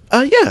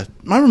 "Yeah,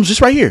 my room's just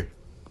right here."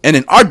 And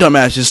then our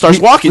dumbass just starts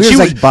walking. we She was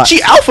was like bots.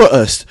 she alpha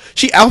us.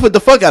 She alphaed the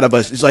fuck out of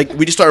us. It's like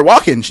we just started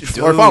walking. She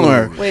started following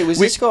her. Wait, was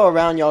We- this girl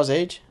around y'all's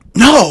age?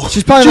 No, she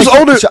was like,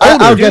 older. I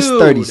would older. guess Dude.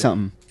 30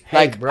 something.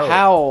 Like, bro,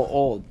 How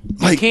old?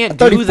 you can't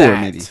do 34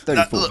 that. maybe.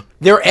 34.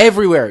 They're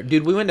everywhere,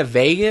 dude. We went to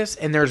Vegas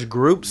and there's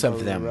groups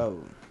of them,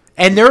 Bro.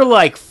 and they're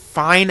like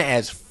fine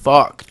as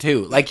fuck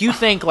too. Like you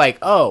think like,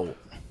 oh,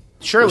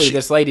 surely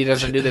this lady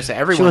doesn't do this to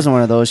everyone. She wasn't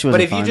one of those. She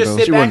wasn't But if you fine, just bro.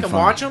 sit She back wasn't and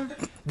fine. watch them,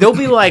 they'll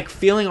be like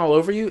feeling all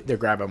over you. They're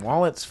grabbing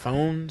wallets,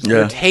 phones. Yeah.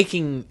 They're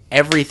taking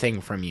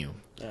everything from you.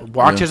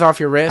 Watches off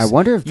your wrist. I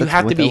wonder if you that's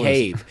have to what that was.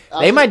 behave.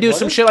 They might do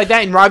some shit like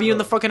that and rob you in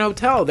the fucking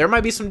hotel. There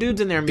might be some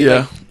dudes in there and be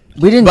like,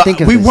 We didn't But think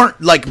of we this. weren't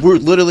like we're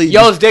literally.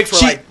 Y'all's dicks were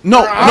like,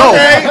 no.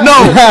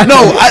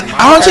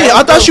 I honestly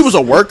I thought she was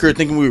a worker,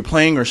 thinking we were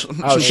playing or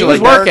some oh, shit she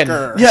like was that. working.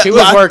 Yeah, She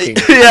was but working.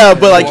 Yeah,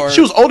 but like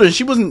she was older and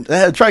she wasn't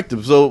that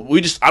attractive. So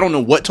we just I don't know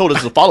what told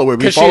us to follow her. We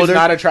Because followed she's her.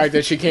 not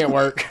attractive. She can't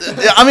work.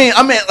 Yeah, I mean,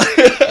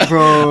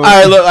 Bro. All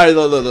right, look.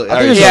 All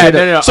right, it's Yeah, straight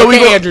no. So we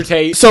okay, go- Andrew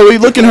Tate. So we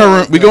look in her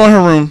room. We go in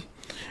her room,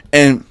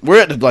 and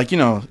we're at the, like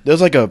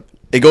there's like a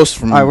it goes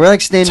from All right, we're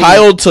like standing.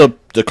 tiled to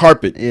the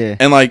carpet, Yeah.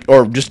 and like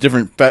or just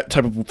different type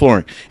of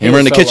flooring, He and we're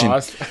in was the so kitchen.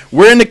 lost.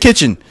 We're in the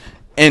kitchen,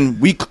 and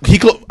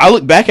I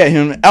look back at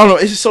him. I don't know.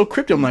 It's just so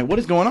cryptic. I'm like, what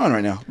is going on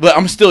right now? But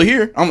I'm still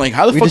here. I'm like,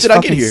 how the We're fuck just did I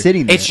get fucking here?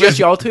 sitting there. It's just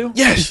y'all two?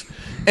 Yes.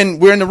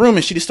 And we're in the room,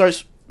 and she just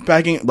starts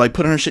packing, like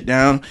putting her shit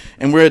down,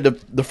 and we're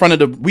at the front of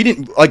the. We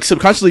didn't like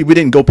subconsciously. We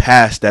didn't go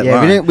past that Yeah,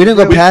 line. we didn't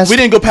go past. We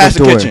didn't go past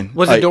the door. kitchen.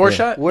 Was Like, the door yeah.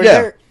 shut? Were Yeah.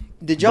 there?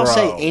 Did y'all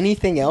say Bro.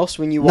 anything else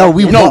when you No, walked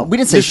we in? wa- we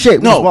didn't say just- shit.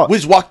 We No, just walked. we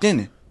just walked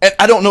in. And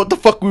I don't know what the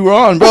fuck we were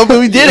on, bro, but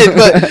we did it.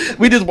 But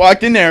we just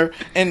walked in there,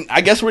 and I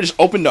guess we're just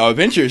open to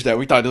adventures that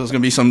we thought there was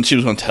gonna be some. She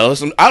was gonna tell us.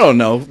 Some, I don't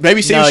know.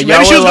 Maybe No, maybe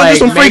y'all she was were gonna like, do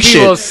some freak maybe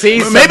shit. we'll see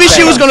Maybe she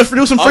something. was gonna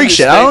do some freak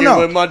shit. I don't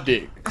know. my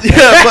dick.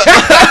 Yeah,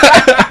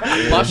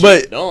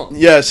 but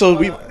yeah. So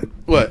we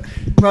what?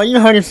 Bro, you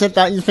heard him sit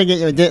down. You figured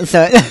your dick.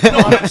 So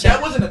That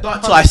wasn't a thought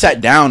until I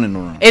sat down in the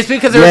room. It's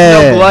because there was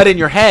Yeah. no blood in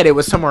your head. It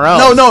was somewhere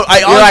else. No,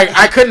 You're like,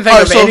 I couldn't think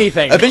Alright, of so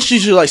anything. Eventually,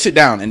 she like sit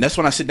down, and that's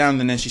when I sit down,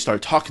 and then she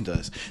started talking to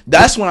us.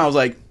 That's when I was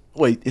like,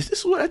 "Wait, is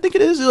this what I think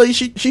it is?" Like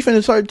she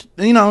finna start,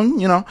 you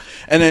know.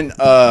 And then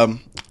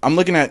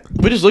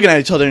we're just looking at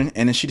each other, and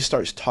then she just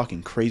starts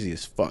talking crazy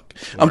as fuck.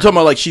 I'm talking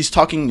about like she's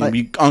talking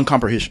Like-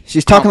 uncomprehension.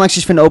 She's talking like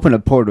she's finna open a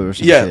portal or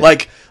something. Yeah,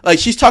 like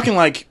she's talking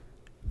like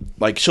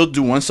she'll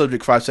do one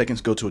subject 5 seconds,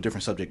 go to a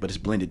different subject, but it's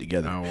blended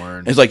together. Oh,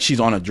 word. It's like she's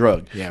on a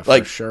drug. Yeah, for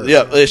like sure.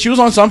 Yeah, she was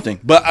on something.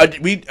 But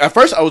at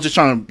first I was just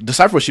trying to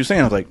decipher what she was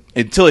saying. I was like,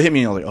 until it hit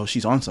me, I was like, oh,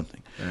 she's on something.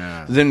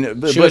 Yeah.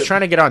 Then She was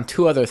trying to get on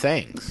 2 other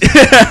things.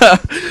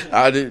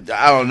 I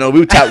don't know.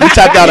 We tapped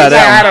out at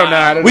that. I don't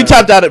know. We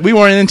tapped out. We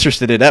weren't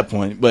interested at that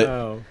point. But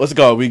Oh. what's it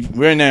called?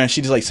 We're in there, and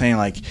she's like saying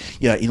like,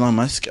 yeah, Elon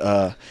Musk,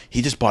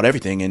 he just bought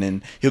everything, and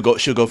then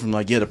she'll go from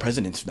like, yeah, the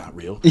president's not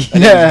real, and Yeah.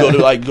 then go to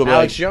like Alex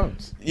like,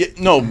 Jones. yeah,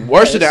 no,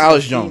 worse than this is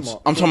Alex a Jones.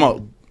 female-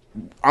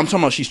 I'm talking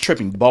about she's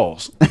tripping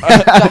balls. So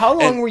how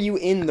long were you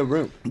in the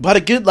room? About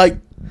a good like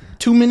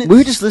 2 minutes. We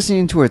were just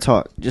listening to her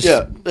talk. Just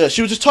yeah,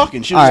 she was just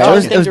talking. She All was right,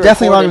 talking. it was to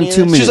definitely record longer than any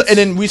 2 of this? minutes. She's and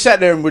then we sat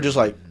there and we're just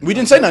like, we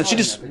didn't say nothing.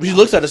 She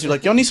looked at us. She's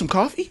like, y'all need some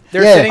coffee?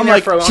 They're Yeah. sitting I'm there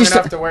like, for long she's-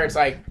 enough to where it's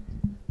like,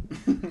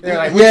 they're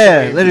like,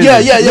 yeah, literally. Yeah.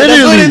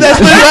 Literally.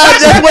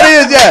 That's what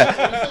it is.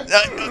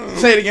 Yeah.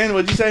 Say it again.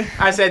 What'd you say?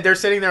 I said they're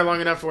sitting there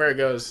long enough to where it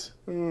goes,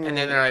 and then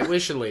they're like, we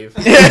should leave.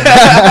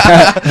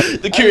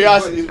 The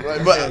curiosity.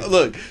 But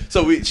look,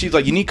 so she's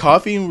like, you need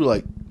coffee, and we're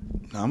like,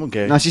 no, I'm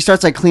okay. No, she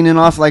starts like cleaning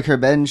off like her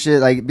bed and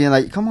shit, like being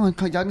like, "Come on,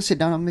 y'all can sit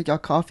down. I'll make y'all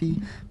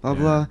coffee." Blah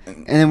blah.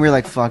 And then we're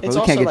like, "Fuck, bro, It's we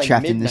also can't get like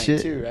trapped in this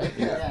midnight shit." too, right?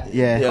 Yeah.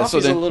 Yeah, so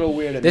Coffee's then a little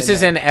weird. At This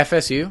is midnight. in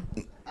FSU,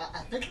 I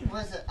think it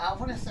was. I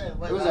want to say it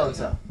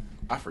was.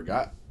 I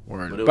forgot.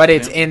 but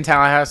it's in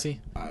Tallahassee.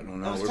 I don't It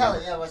know. was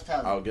Tally. Yeah, it was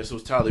Tally. I guess it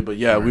was Tally, but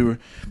yeah, we.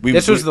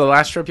 This was the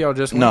last trip y'all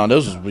just went? No,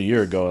 this was a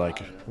year ago.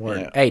 Like,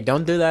 yeah. Hey,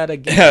 don't do that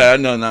again. Yeah,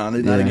 no, not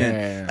Yeah. again.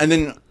 Yeah. And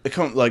then it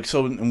come like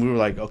so, and we were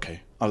like,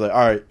 okay. I was like,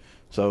 all right.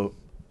 So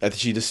after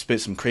she just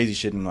spit some crazy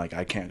shit, and like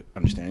I can't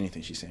understand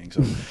anything she's saying.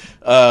 So,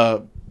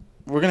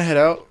 we're gonna head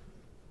out.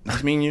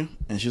 Nice meeting you.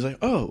 And she's like,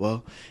 oh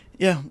well,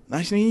 yeah,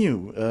 nice meeting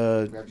you.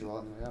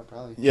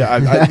 Yeah,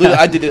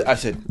 I did it. I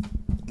said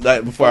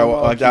that before I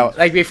walked out.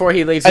 Like before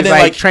he leaves, And he's then,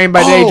 like, like, trained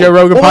by day, oh, Joe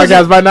Rogan what was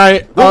podcast it? by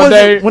night, What all was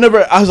day. it?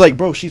 Whenever I was like,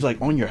 bro, she's like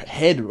on your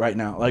head right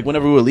now. Like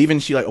whenever we were leaving,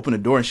 she like opened the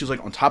door and she was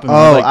like on top of me.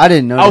 Oh, Like, I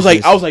didn't know. I was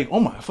like, oh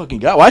my fucking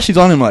god, why she's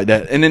on him like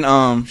that? And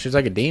then She's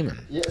like a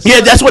demon.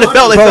 yeah, that's what it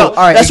felt. Bro, Felt.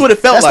 all right, That's what it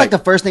felt That's like. like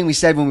the first thing we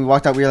said when we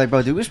walked out. We were like,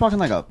 "Bro, dude, we just walking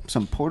like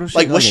some portal shit."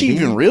 Like, was a she even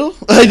demon? real?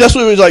 Like, that's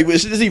what it was like.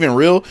 Is this even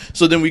real?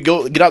 So then we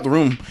get out the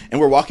room and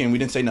we're walking. And we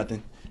didn't say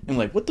nothing. And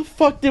we're like, what the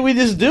fuck did we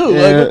just do?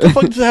 Yeah. Like, what the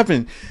fuck just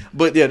happened?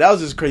 But yeah, that was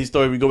just a crazy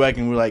story. We go back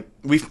and we're like,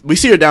 we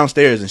see her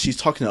downstairs and she's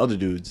talking to other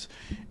dudes.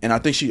 And I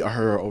think I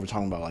heard her over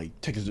talking about like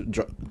taking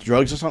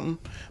drugs or something.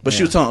 But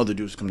she was telling other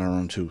dudes to come to her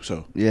room too.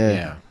 So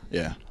Yeah.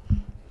 yeah.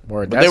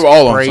 Word, But that's they were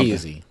all crazy. on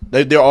something.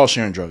 They're all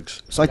sharing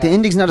drugs. So like the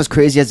ending's not as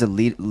crazy as the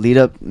lead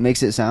up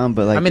makes it sound,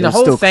 but like I mean, it the was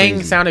whole still thing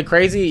crazy. sounded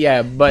crazy,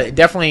 yeah, but it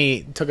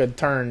definitely took a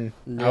turn.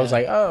 I was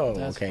like, oh,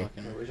 okay.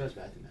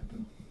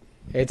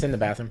 It's in the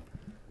bathroom.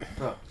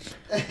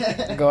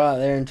 Go out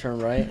there and turn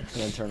right, and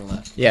then turn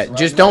left. Yeah,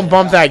 just don't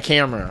bump that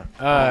camera.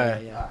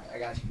 Yeah. I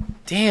got you.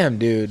 Damn,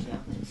 dude.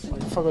 What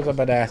the fuck was I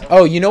about to ask?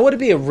 Oh, you know what would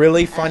be a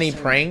really funny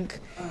prank?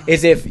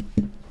 Is if,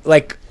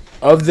 like,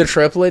 of the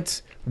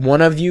triplets,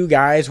 one of you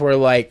guys were,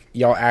 like,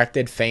 y'all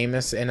acted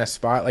famous in a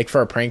spot, like,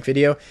 for a prank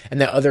video,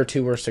 and the other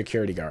two were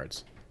security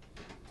guards.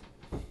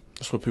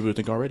 That's what people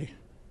think already.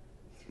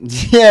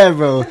 Yeah,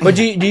 bro. But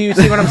do you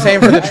see what I'm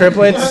saying for the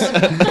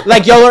triplets?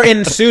 Like, y'all are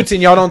in suits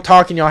and y'all don't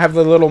talk and y'all have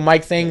the little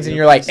mic things and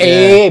you're like,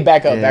 hey,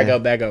 back up, back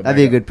up, back up. That'd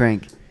be a back good up.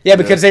 prank. Yeah,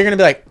 because they're going to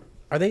be like,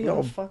 are they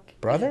all fuck?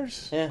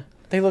 brothers? Yeah.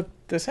 They look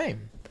the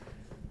same.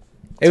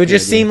 It would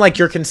just seem like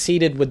you're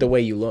conceited with the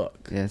way you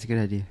look. Yeah, it's a good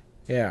idea.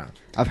 Yeah.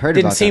 I've heard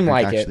Didn't about seem that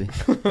like prank, it.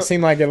 actually. It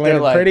seemed like it They're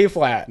landed like, pretty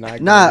flat.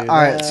 Not Nah,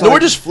 alright, So we're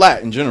just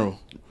flat in general.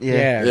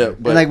 Yeah. Yeah.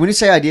 But And like when you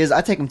say ideas, I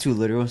take them too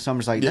literal. So I'm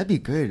just like, that'd be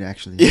good,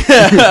 actually.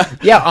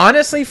 Yeah,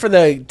 honestly, for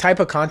the type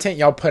of content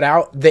y'all put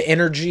out, the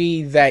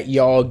energy that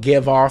y'all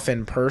give off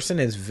in person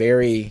is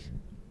very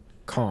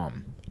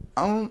calm.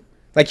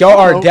 Like, y'all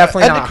are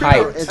definitely At the not crib,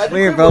 hyped. It's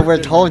weird, bro.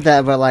 We're told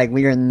that, but like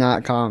we are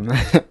not calm.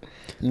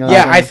 You know what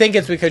Yeah, I mean? I think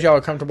it's because y'all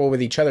are comfortable with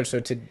each other.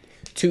 So to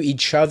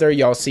each other,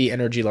 y'all see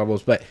energy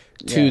levels, but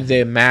to Yeah.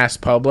 the mass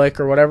public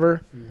or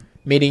whatever,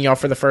 meeting y'all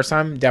for the first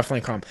time,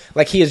 definitely calm.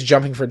 Like, he is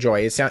jumping for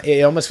joy.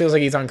 It almost feels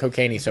like he's on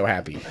cocaine. He's so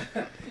happy.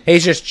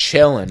 He's just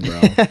chilling,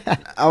 bro.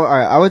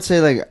 Alright, I would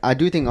say like I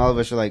do think all of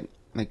us are like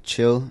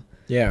chill.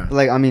 Yeah. But,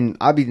 like I mean,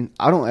 I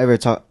don't ever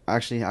talk.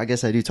 Actually, I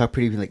guess I do talk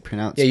pretty like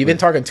pronounced. Yeah, you've been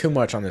but- talking too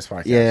much on this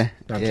podcast. Yeah,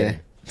 No, I'm yeah.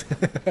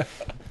 kidding.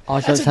 All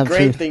That's jokes a have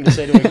great truth. thing to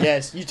say to a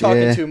guest. You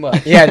talking Yeah. too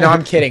much. Yeah, no,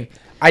 I'm kidding.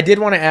 I did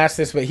want to ask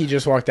this, but he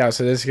just walked out,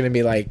 so this is going to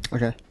be like,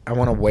 Okay. I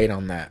want to wait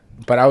on that.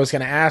 But I was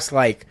going to ask,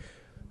 like,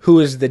 who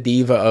is the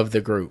diva of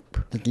the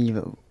group? The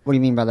diva. What do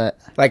you mean by that?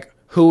 Like,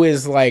 who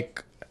is,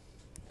 like,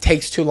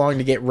 takes too long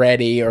to get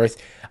ready, or,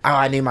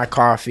 I need my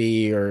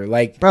coffee, or,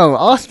 like, Bro,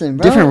 Austin,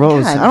 bro. different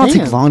roles. God I don't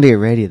damn. take long to get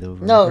ready though.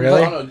 Bro. No,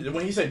 Really? but,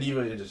 When he said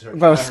diva, it just hurt.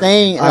 bro,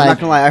 staying I'm not like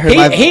gonna lie. I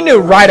heard he knew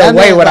right that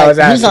away man, what I like, was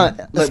he's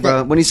asking. on- Look,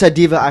 bro. When he said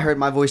diva, I heard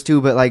my voice too.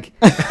 But like,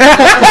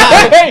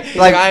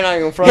 Like I'm not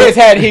even front. His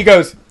head, he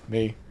goes,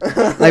 me.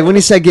 like when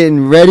he said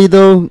getting ready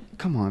though,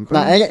 come on, bro.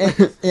 Nah,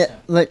 yeah,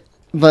 like,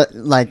 but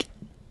like,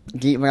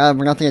 when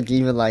I think of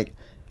diva, like,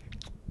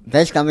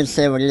 basically I'm gonna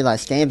say when you're like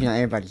stamping on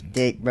everybody's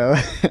dick, bro.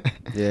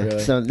 Yeah. Really?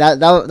 So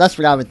that's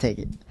what I would take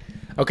it.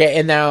 Okay,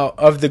 and now,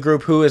 of the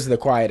group, who is the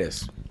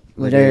quietest?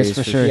 Ladarius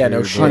for sure. Yeah,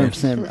 no shit.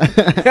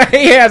 100%. Bro.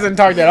 He hasn't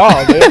talked at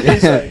all, dude.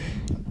 He's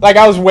like,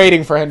 I was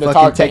waiting for him to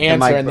Fucking talk to take the answer,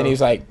 mic, and then bro.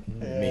 he's like,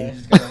 me.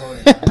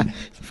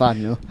 5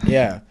 mil.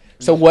 Yeah.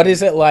 So what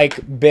is it like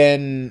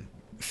been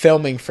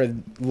filming for,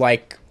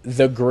 like,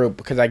 the group?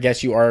 Because I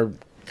guess you are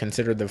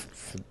considered the,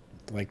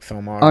 like,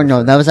 filmographer. Oh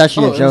no, that was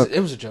actually a joke. It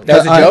was a joke. That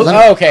was a Alright, joke? let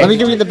me- Oh, okay. Let me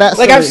give you the backstory.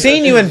 Like, I've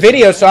seen you in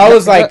video, so I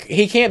was like,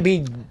 he can't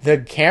be the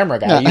camera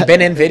guy. No, You've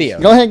been in video.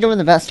 Go ahead and give him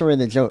the backstory of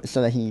the joke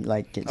so that he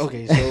like gets.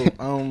 Okay,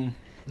 so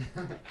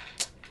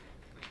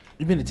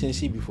you've been to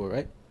Tennessee before,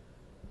 right?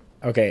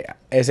 Okay.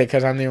 Is it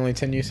because I'm the only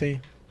 10 you see?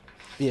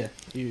 Yeah.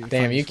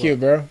 Damn, you cute,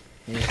 bro.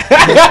 Yeah.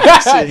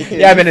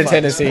 Yeah, I've been in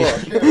Tennessee.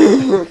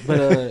 But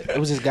it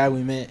was this guy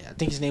we met. I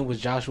think his name was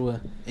Joshua,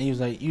 and he was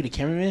like, "You the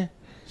cameraman?"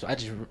 So I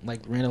just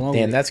like ran along.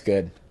 Damn, with that's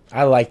good.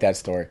 I like that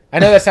story. I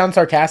know that sounds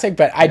sarcastic,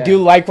 but I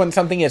do like when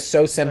something is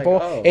so simple.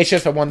 oh. It's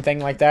just a one thing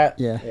like that.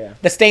 Yeah. Yeah.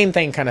 The stain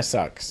thing kind of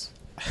sucks.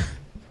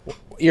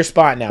 Your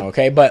spot now,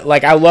 okay? But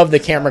like, I love the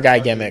camera guy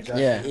gimmick.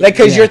 Yeah. Like,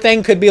 because Yeah. your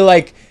thing could be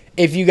like,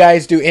 if you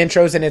guys do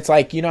intros and it's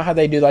like, you know how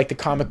they do like the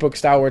comic book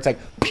style where it's like,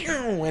 pew,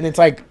 and it's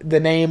like the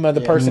name of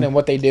the person and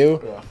what they do.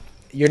 Yeah.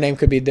 Your name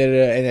could be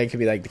da-da-da, and it could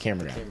be like the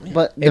camera guy.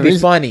 But the It'd be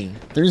reason, funny.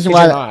 the reason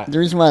 'cause you're why not. the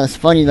reason why it's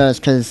funny though is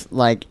because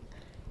like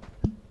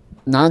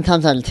 9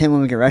 times out of 10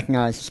 when we get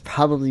recognized, it's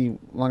probably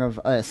one of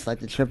us, like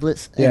the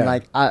triplets. And Yeah.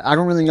 like I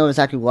don't really know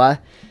exactly why,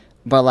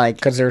 but like,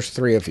 Because there's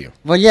 3 of you.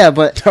 well yeah,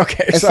 but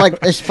Okay, it's so- like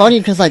it's funny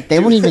because like they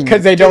won't even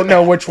Because they don't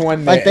know which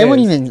one. like they it won't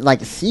is. even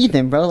like see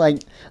them, bro. Like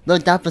they'll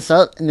dap us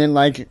up and then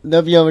like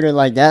they'll be over there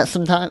like that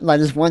sometime.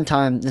 Like this one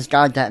time, this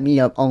guy dapped me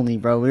up only,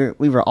 bro.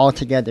 We were all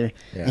together,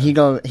 Yeah.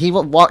 and he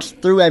walks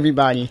through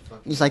everybody.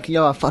 He's like,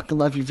 "Yo, I fucking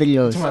love your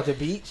videos." Talking about the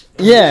beach.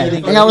 Yeah,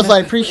 and I was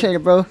like, "Appreciate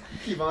it, bro."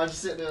 Keep on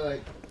just sitting there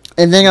like.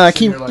 And then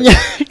keep there like-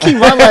 keep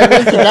on like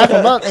went to dap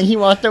him up, and he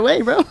walked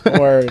away, bro. I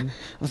Word.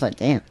 was like,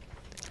 "Damn."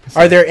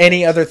 Are there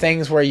any other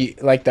things where you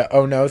like the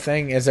oh no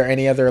thing? Is there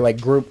any other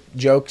like group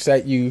jokes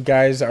that you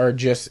guys are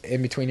just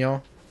in between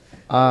y'all?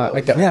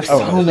 Like the we have oh,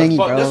 so many,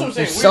 That's bro. what I'm saying.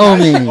 There's We so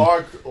actually many.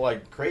 are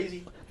like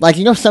crazy. Like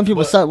some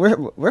people But- suck.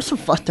 We're some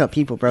fucked up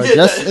people, bro. Yeah,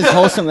 Just that- as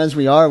wholesome as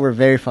we are, we're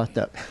very fucked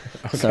up.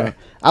 So Okay.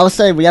 I would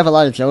say we have a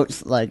lot of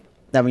jokes like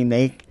that we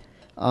make.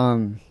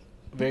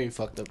 Very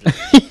fucked up.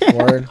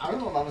 word. I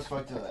don't know if I was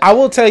fucked up. I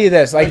will tell you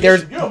this: like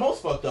there's You're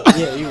almost fucked up.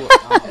 Yeah, you were.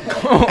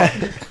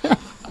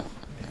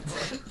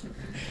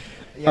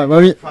 Yeah,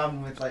 what the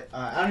problem with like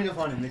I don't even know if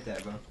I want to admit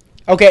that, bro.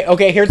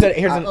 okay. Here's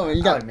you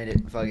I'll got admit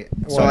it. Fuck it.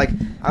 So What? like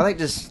I like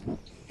just.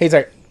 he's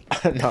like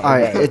no, All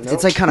right, right.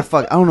 it's like kind of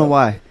fucked. I don't know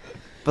why,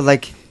 but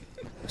like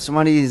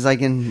somebody's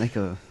like in like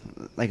a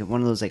like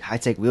one of those like high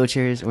tech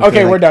wheelchairs. Or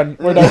Okay, like, we're done.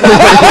 We're done.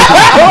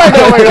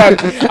 we're done.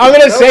 I'm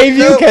gonna save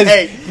you because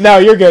no,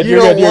 you're good. You're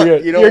good. You're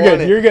good. You're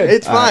good. You're good.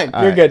 It's fine.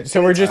 You're good.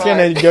 So we're just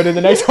gonna go to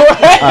the next one.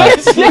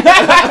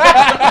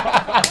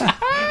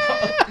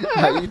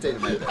 You take the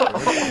mic. All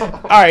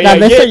right, Nah, yeah,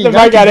 that's get what the you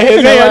mic got out of to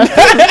his do, hand.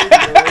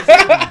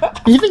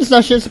 He thinks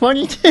that shit's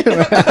funny too.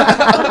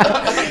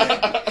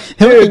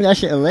 He'll think that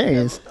shit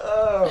hilarious.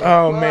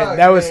 Oh man,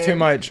 that was too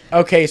much.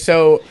 Okay,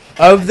 so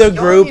of the Y'all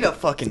group, need a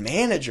fucking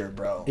manager,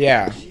 bro.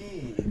 yeah,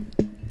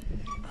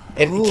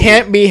 it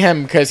can't be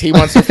him because he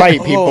wants to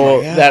fight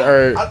people that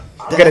are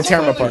gonna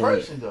tear him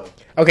apart.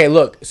 Okay,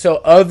 look. So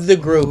of the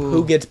group,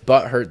 who gets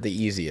butt hurt the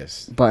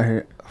easiest? But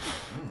her.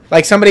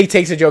 Like somebody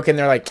takes a joke and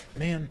they're like,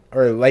 "Man,"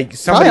 or like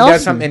somebody Probably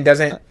does Austin. something and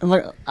doesn't. I'm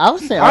like, I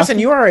would say Austin,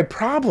 you are a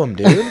problem,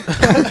 dude.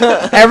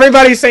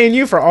 Everybody's saying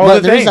you for all But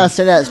the the reason I things.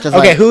 say that is because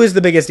Okay, who is the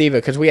biggest diva?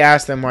 Because we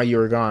asked them while you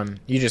were gone.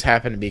 You just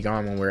happened to be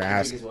gone when we were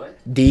asked.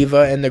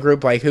 Diva in the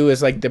group, like who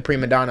is like the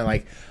prima donna?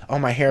 Like, oh,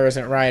 my hair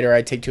isn't right, or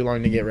I take too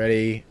long to get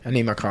ready. I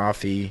need my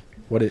coffee.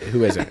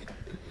 Who is it?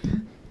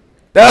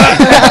 He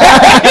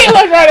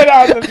looked right at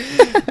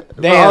Austin.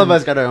 Well, all of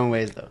us got our own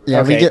ways though.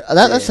 Yeah, Okay. we get,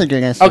 that's a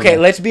good answer. Okay,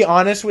 let's be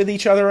honest with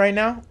each other right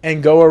now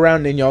and go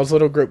around in y'all's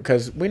little group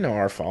because we know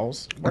our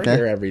faults. We're Okay.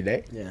 here every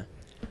day. Yeah.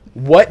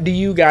 What do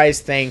you guys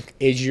think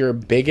is your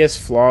biggest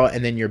flaw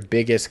and then your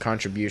biggest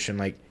contribution?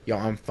 Like, yo,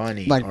 I'm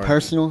funny. Like or-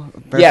 personal.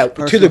 Yeah, to the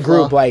personal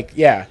group. flaw. Like,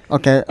 yeah.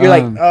 Okay. You're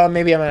like, oh,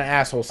 maybe I'm an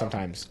asshole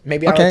sometimes.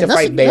 Maybe I okay, like to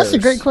fight bears. that's a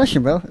great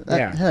question, bro.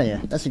 Yeah. Hell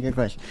yeah, that's a good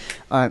question.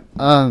 All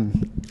right.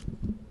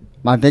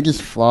 My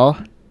biggest flaw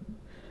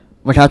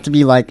would have to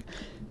be like,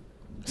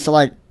 so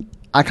like,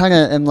 I kind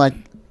of am like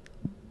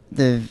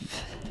I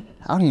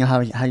don't even know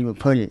how you would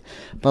put it,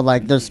 but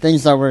like there's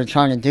things that we're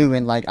trying to do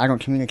and like I don't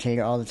communicate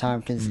it all the time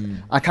because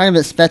I kind of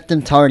expect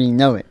them to already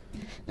know it.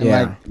 And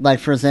Yeah. like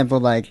for example,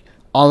 like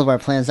all of our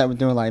plans that we're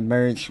doing, like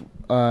merge,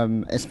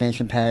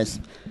 expansion packs,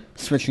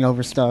 switching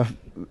over stuff,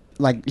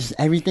 like just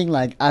everything.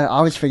 Like I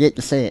always forget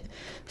to say it,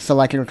 so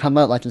like it'll come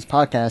up like this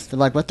podcast. They're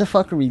like, "What the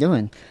fuck are we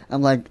doing?"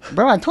 I'm like,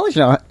 "Bro, I told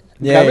you."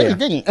 Yeah, I really yeah.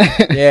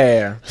 didn't.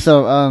 Yeah.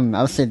 So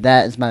I would say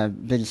that is my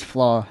biggest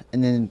flaw,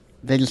 and then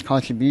biggest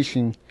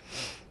contribution.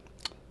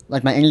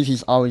 Like my energy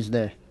is always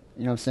there.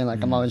 You know what I'm saying?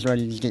 Like I'm always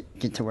ready to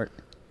get to work.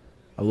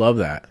 I love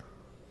that.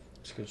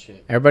 That's good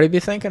shit. Everybody be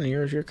thinking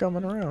you're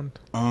coming around.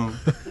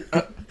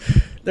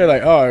 They're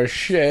like, oh,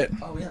 shit.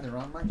 Oh, we have the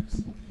wrong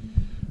mics.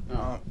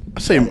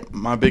 I'd say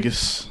my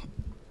biggest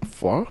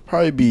flaw would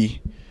probably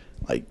be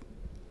like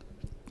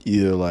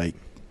either like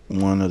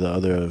one or the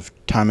other of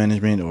time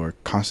management or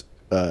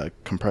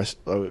compression.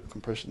 How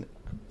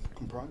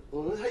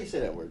you say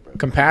that word, bro?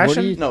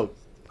 Compassion? No,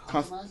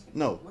 Compromise?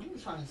 no. What are you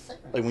trying to say?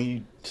 Right Like when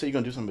you say you're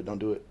gonna do something but don't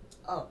do it.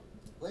 Oh,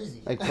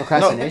 lazy. Like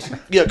procrastination.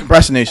 Yeah,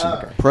 procrastination.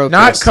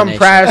 Not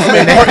compressed.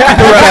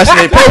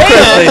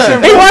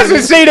 Procrastination. He wants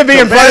the C to be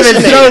in front of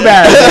it so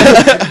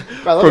bad.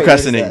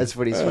 Procrastinate. That's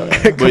what he's saying.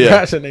 But yeah,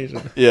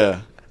 Procrastination.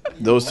 yeah,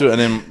 those two, and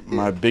then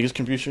my biggest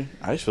confusion.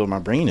 I just feel my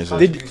brain is.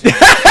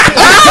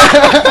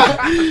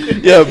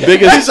 Yeah,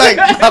 biggest. It's like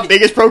my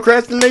biggest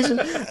procrastination.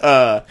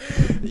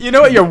 You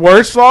know what your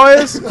worst flaw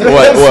is?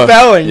 What?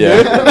 Spelling, Yeah,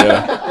 dude.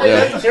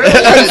 yeah.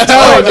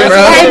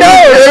 I know.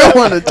 I don't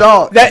want to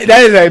talk. That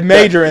is a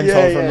major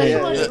insult for me.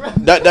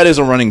 That is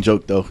a running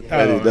joke though.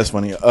 That's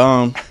funny.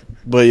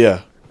 But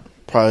yeah,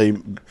 probably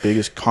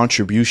biggest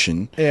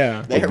contribution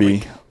Yeah. would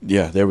be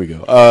there we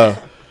go.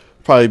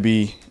 Probably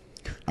be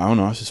I don't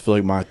know. I just feel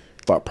like my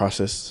thought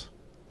process,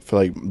 feel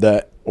like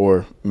that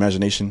or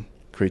imagination,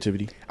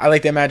 creativity. I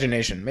like the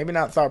imagination. Maybe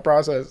not thought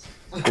process.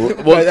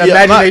 Well,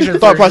 imagination my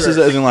thought for process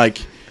sure. isn't like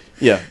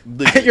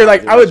You're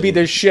like, I would beat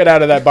the shit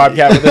out of that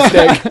bobcat with a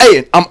stick.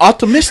 Hey, I'm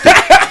optimistic.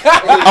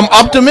 I'm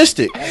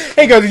optimistic.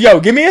 He goes, yo,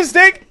 give me a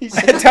stick.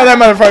 Tell that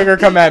motherfucker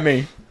come at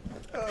me.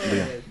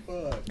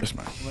 That's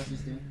mine.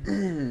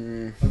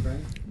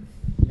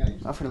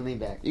 I'm finna lean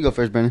back. You go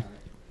first, Brennan.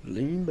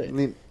 Lean back.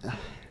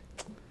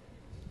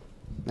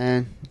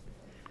 Man,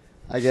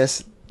 I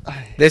guess.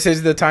 This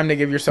is the time to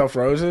give yourself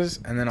roses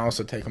and then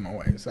also take them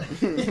away. So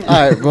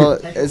All right. Well,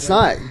 it's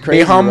not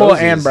crazy. be humble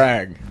roses, and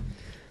brag.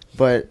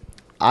 But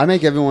I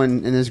make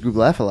everyone in this group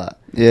laugh a lot.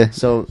 Yeah.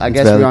 So I That's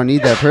guess valid. we all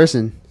need that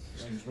person.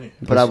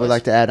 But I would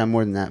like to add on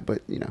more than that.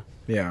 But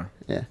Yeah.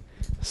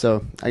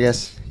 So I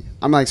guess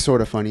I'm like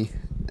sort of funny,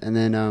 and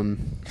then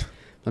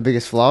my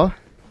biggest flaw.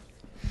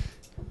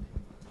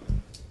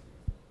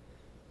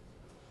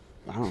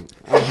 I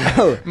don't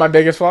know. My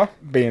biggest flaw?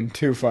 Being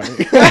too funny.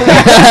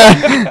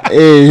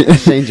 Hey,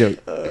 same joke.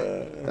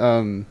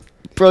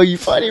 Bro, you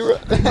funny, bro.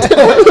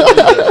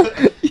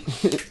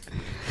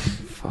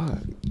 Fuck.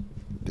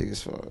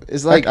 Biggest flaw.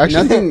 It's like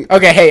Actually- nothing.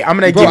 Okay, hey, I'm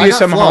going to Bro, give I you got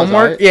some flaws,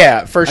 homework. alright?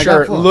 Yeah, for got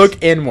sure. flaws.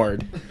 Look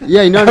inward.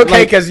 Yeah, you know. Okay,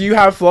 like, because you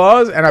have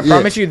flaws, and I Yeah.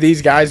 promise you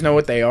these guys know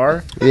what they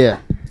are. yeah,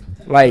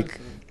 Like,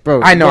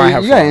 bro. I know bro, I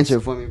have You gotta flaws. answer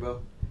it for me, bro.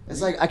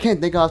 It's like I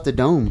can't think off the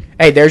dome.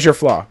 hey, there's your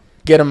flaw.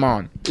 Get them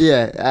on.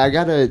 Yeah,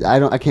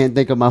 I can't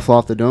think of my flaw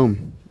off the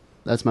dome.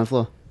 That's my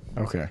flaw.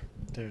 Okay.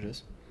 There it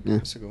is. Yeah.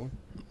 That's a good one.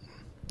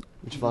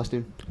 What's your flaw,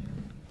 dude?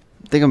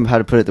 think I'm how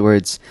to put it the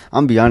words. I'm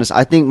gonna be honest.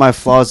 I think my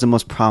flaw is the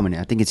most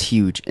prominent. I think it's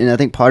huge, and I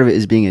think part of it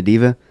is being a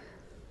diva.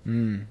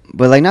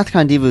 But like not the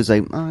kind of diva who's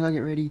like, oh, I gotta get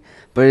ready.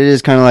 But it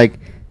is kind of like,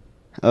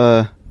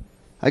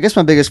 I guess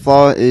my biggest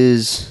flaw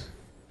is,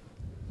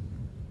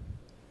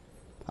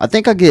 I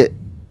think I get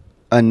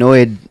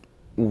annoyed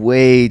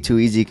way too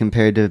easy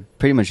compared to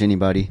pretty much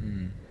anybody.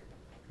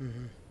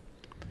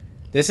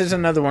 This is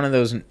another one of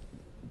those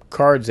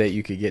cards that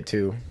you could get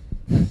to.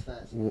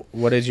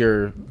 What is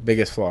your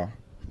biggest flaw?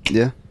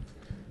 Yeah.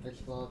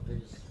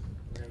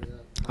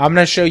 I'm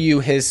gonna show you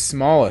his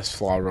smallest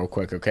flaw real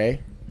quick,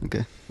 okay?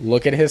 Okay.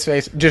 Look at his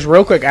face. Just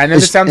real quick. I know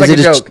this sounds Is like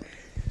a it a joke.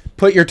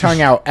 Put your tongue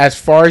out as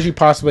far as you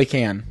possibly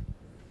can.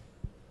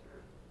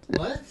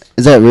 What?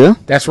 Is that real?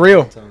 That's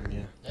real.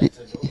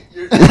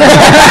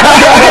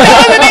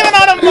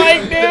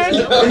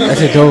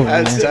 That's a dope,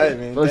 man. That's tight,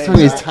 man. Bro, his Thanks.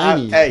 tongue is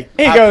tiny. Hey,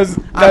 He I- goes,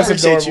 I that's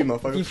appreciate you,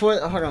 adorable. motherfucker. Before,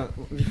 hold on.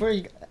 Before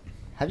you,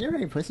 have you ever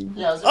had pussy?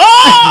 Yeah.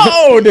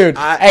 Oh, dude.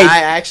 I Hey,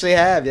 actually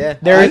have, yeah.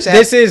 there I is. actually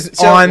This is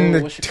So- on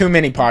the Too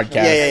Many podcast.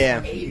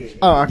 Yeah, yeah.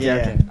 Oh, okay, Yeah.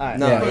 okay. All right.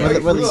 No, Yeah.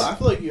 I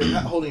feel like you're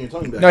not holding your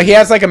tongue back. No, he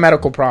has like a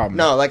medical problem.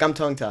 No, like I'm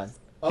tongue tied.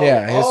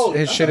 Yeah,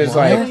 his shit is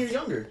Why? like. When you're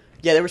younger.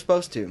 Yeah, they were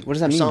supposed to. What does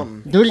that Or mean?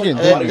 Something. Do it again.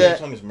 Uh, Do it the- again. Your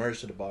tongue is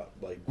merged to the bottom.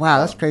 Like, Wow,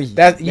 that's crazy.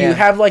 That you Yeah.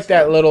 have like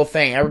that little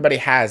thing. Everybody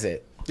has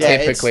it. Yeah,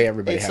 Typically, it's,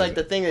 everybody It's has like it.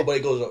 the thing Oh, that. but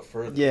it goes up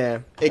further. Yeah,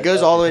 it Like goes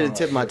up all the way your to the tongue,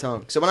 tip of my like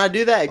tongue. So when I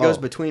do that, it goes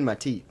Oh. between my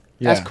teeth.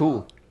 Yeah. That's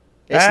cool.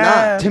 It's Ah.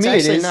 not. To It's me, it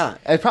actually is. not.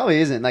 It probably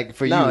isn't like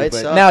for No, you.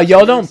 it's, but Now,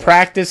 y'all don't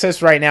practice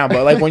this right now,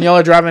 but like when y'all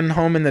are driving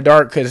home in the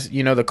dark because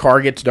you know the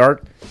car gets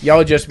dark,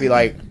 y'all just be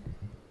like,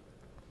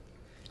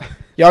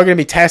 y'all gonna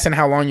be testing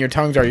how long your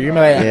tongues are. You're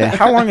gonna be like, Yeah.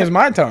 how long is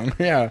my tongue?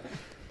 Yeah.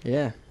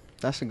 Yeah,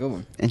 that's a good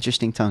one.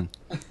 interesting tongue.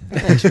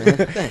 Thanks, man.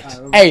 Thanks.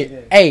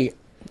 Hey,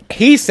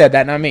 he said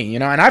that, not me. You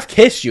know, and I've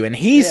kissed you, and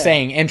he's Yeah.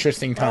 saying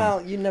interesting tongue.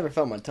 Well, you never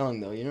felt my tongue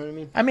though. You know what I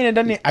mean? I mean, it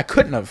doesn't. I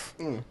couldn't have.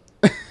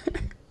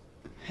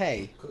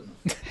 Hey,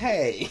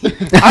 hey. Hey,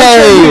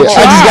 I just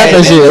got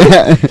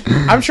that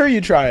shit. I'm sure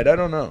you tried. I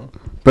don't know.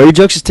 Bro, your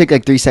jokes just take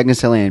like 3 seconds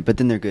to land, but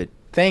then they're good.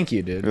 Thank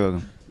you, dude. You're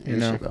welcome. You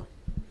know.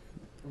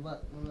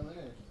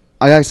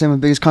 I gotta say my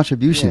biggest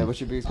contribution.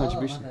 what's your biggest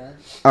contribution?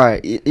 All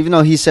right, even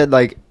though he said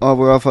like, "Oh,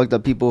 we're all fucked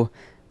up people,"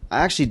 I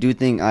actually do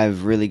think I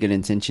have really good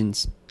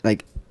intentions,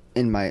 like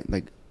in my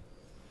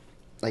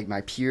like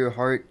my pure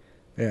heart.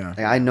 Yeah. Like,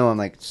 I know I'm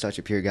like such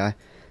a pure guy,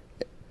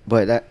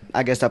 but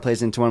I guess that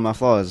plays into one of my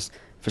flaws.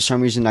 For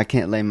some reason, I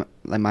can't lay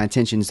my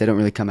intentions. They don't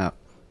really come out.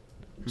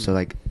 So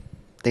like,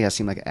 I think I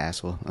seem like an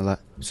asshole a lot.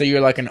 So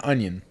you're like an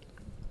onion.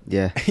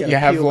 Yeah, You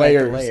have peel back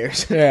the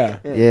layers. Yeah.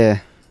 yeah.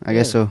 I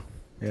guess so.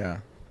 Yeah.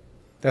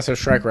 That's a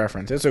Shrek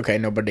reference. It's okay.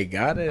 Nobody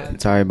got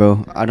it. Sorry,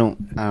 bro. I don't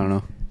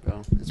know.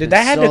 Did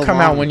that had to come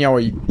out when y'all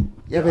were? Yeah,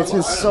 but it's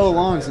been so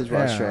long since we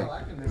watched Yeah.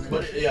 Shrek.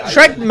 But, yeah,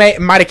 Shrek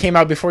might have came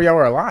out before y'all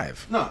were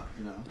alive. No.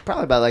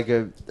 Probably about like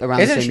around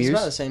the Isn't same she It's about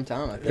the years. same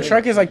time. I The think.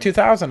 Shrek is like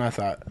 2000, I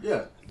thought.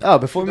 Yeah. Oh,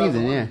 before me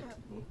then, yeah.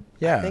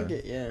 Yeah. I think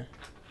it. Yeah.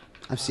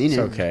 I've seen It's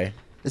it. okay.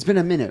 It's been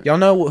a minute. Y'all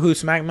know who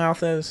Smack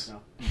Mouth is?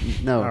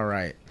 No. All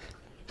right.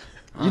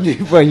 You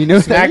know, bro, you know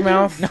Smack that?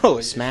 Mouth?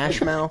 No,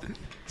 Smash Mouth.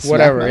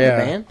 Whatever, Mouth, yeah.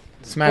 The band.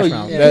 Smash Oh,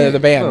 Mouth. yeah. The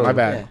band, Oh, my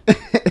bad.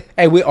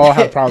 Hey, we all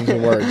have problems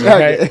with words,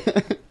 okay?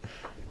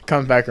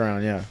 Comes back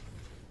around, yeah.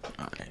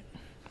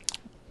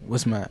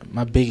 What's my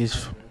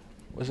biggest?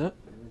 What's up?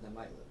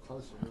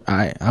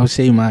 I would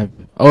say my.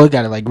 Oh, it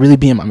gotta like really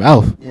be in my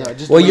mouth. No,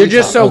 just Well, when you're you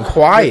just talk. so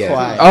quiet.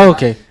 quiet. Oh,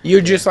 okay.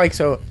 You're just like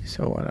so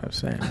what I'm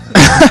saying.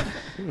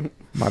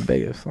 My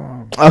biggest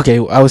flaw. Okay,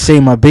 I would say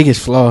my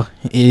biggest flaw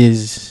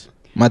is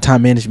my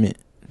time management.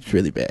 It's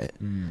really bad.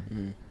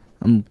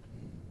 I don't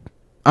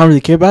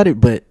really care about it,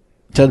 but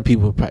to other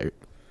people, probably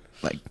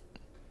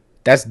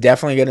That's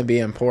definitely going to be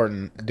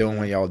important doing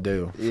what y'all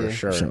do, for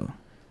sure. so.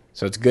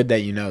 So it's good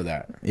that you know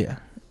that. Yeah.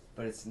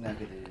 But it's not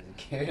good that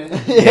he doesn't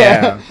care.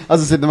 Yeah. I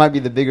was gonna say there might be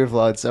the bigger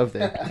flaw itself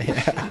there.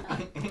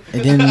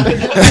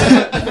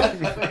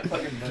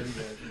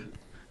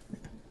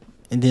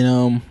 And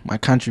then my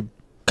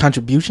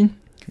contribution,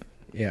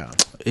 Yeah.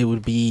 it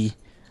would be,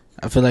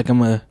 I feel like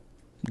I'm a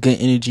good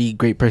energy,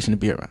 great person to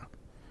be around.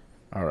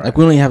 All right. Like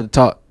we don't even have to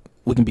talk.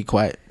 We can be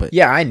quiet, but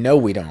Yeah, I know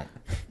we don't.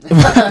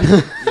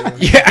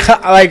 Yeah,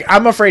 like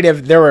I'm afraid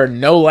if there were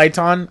no lights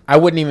on, I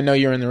wouldn't even know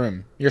you're in the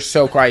room. You're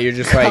so quiet. You're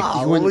just like,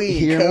 You wouldn't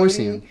hear him or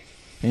see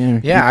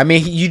him. yeah. I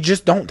mean, you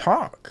just don't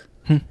talk.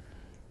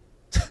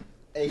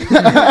 Hey,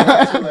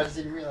 I just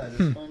didn't realize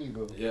it's funny,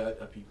 bro. Yeah,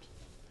 I peeped.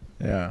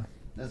 Yeah.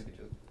 That's a good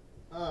joke.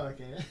 Oh,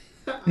 okay.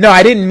 No,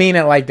 I didn't mean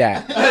it like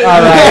that. All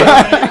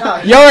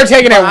right. Y'all are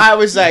taking it. I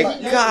was like,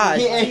 God.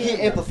 He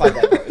amplified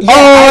that part. Yeah,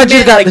 Oh, I just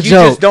meant, got like the you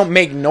joke. just don't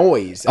make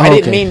noise. Oh, I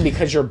didn't okay. mean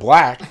because you're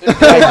black. Like,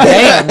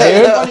 damn,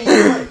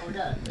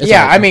 dude.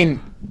 Yeah, I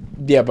mean,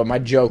 yeah, but my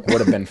joke would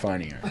have been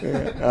funnier.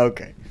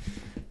 Okay.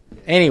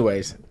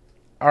 Anyways,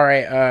 all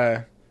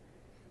right.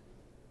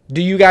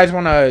 Do you guys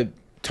want to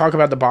talk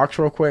about the box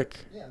real quick?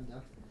 Yeah, I'm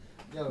down.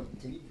 Yo,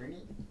 can you bring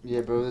it?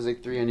 Yeah, bro, there's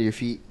like 3 under your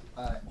feet.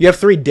 You have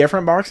 3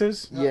 different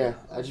boxes. Yeah,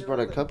 I just brought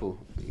a couple.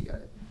 You got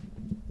it.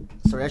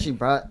 So we actually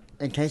brought,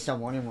 in case y'all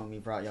wanted one, we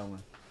brought y'all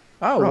one.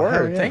 Oh, hell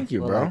word. yeah. Thank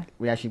you, Well, bro. like,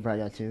 we actually brought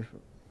that too.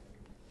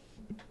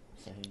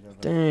 So here you go,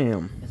 bro.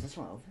 Damn. Is this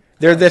one open?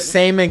 They're the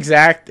same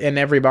exact in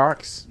every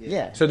box.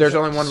 Yeah. So there's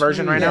only one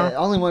version right yeah, now?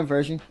 only one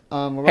version.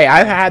 We're Hey,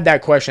 I've working- had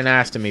that question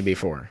asked to me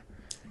before.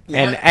 Yeah.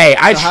 And hey,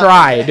 I So how-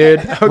 try, dude.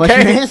 What's your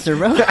Okay. answer,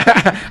 bro?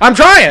 I'm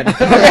trying.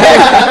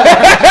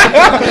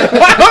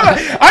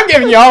 I'm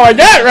giving you all I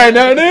got right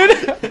now,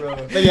 dude.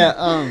 But yeah,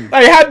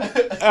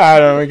 Like, I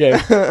don't know.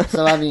 Okay.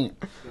 so I mean,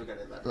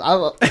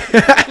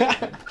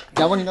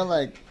 y'all want to know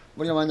like,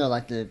 what do you want to know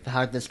like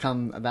how did this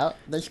come about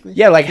basically?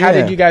 Yeah, like, how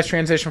Yeah. did you guys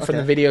transition from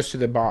the Okay. videos to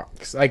the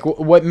box? Like,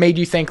 what made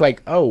you think,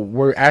 like, oh,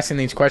 we're asking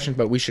these questions,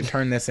 but we should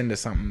turn this into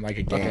something like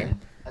a game?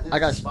 I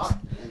got you.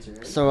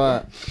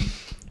 So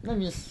let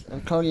me just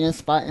Cody and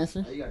Spot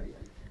answer.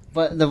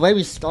 But the way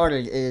we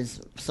started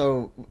is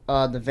so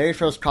the very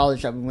first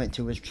college that we went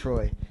to was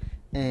Troy,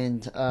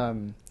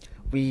 and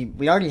we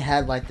already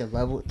had like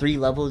the 3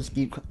 levels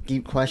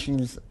deep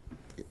questions.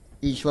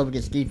 Each level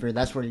gets deeper.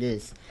 That's what it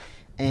is,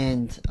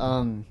 and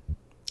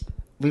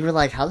we were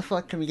like, how the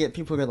fuck can we get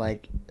people to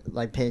like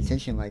pay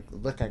attention, like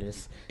look at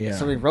us? Yeah.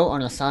 So we wrote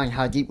on a sign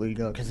how deep would you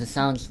go because it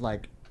sounds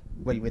like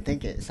what you would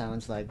think it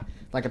sounds like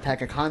a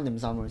pack of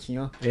condoms almost, you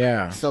know.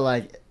 Yeah. So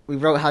like we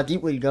wrote how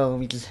deep would you go and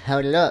we just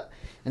held it up,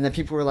 and then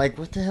people were like,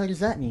 what the hell does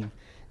that mean?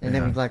 And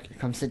then Yeah. we like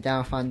come sit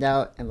down, find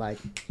out, and like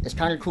it's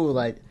kind of cool.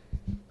 Like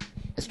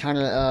it's kind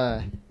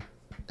of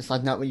it's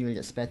like not what you would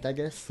expect, I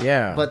guess.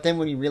 Yeah. But then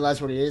when you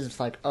realize what it is, it's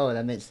like, oh,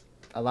 that makes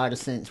a lot of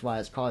sense why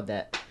it's called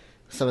that.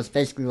 So it's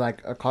basically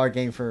like a card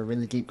game for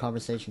really deep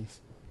conversations.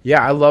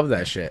 Yeah, I love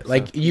that shit.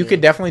 Like, you yeah. could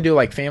definitely do,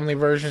 like, family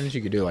versions.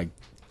 You could do, like,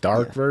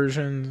 dark Yeah.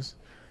 versions.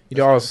 You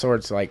do all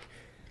sorts, like...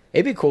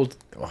 It'd be cool...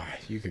 Oh,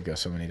 you could go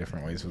so many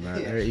different ways with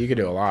that. You could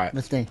do a lot.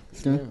 Let's think.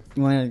 Stu,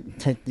 you want to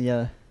take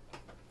the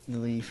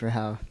lead for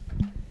how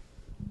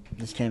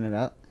this came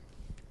about?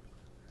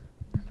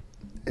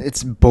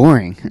 It's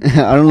boring.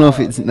 I don't know if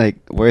it's like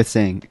worth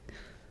saying.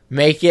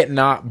 Make it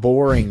not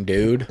boring,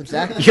 dude.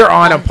 Exactly. You're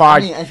on a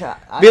pod.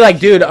 I Be like,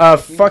 dude, a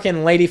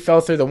fucking lady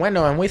fell through the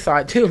window, and we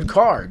thought, dude,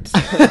 cards.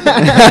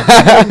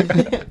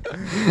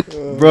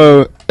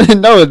 Bro,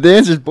 no, the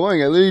answer's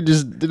boring. I literally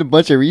just did a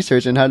bunch of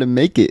research on how to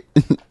make it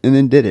and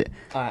then did it.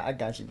 Alright, I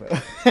got you, bro. All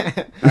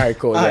right,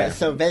 cool, yeah. Alright,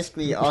 so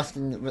basically,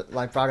 Austin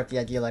like brought up the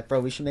idea, like, bro,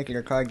 we should make it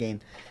a card game,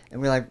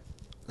 and we're like,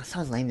 that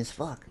sounds lame as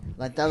fuck.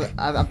 Like that,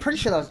 I'm pretty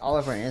sure that was all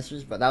of our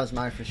answers, but that was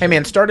mine for sure. Hey,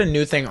 man, start a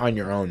new thing on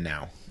your own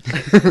now.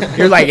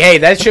 You're like, hey,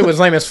 that shit was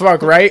lame as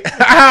fuck, right?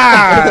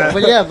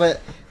 but yeah, but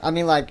I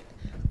mean, like,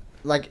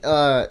 you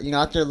know,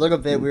 after a little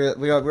bit,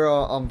 we're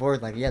all on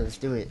board. Like, yeah, let's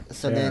do it.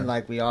 So Yeah. then,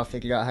 like, we all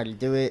figured out how to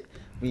do it.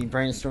 We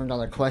brainstormed all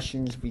the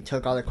questions. We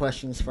took all the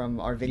questions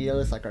from our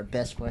videos, like our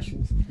best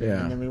questions,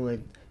 Yeah. and then we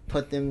would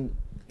put them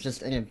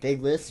just in a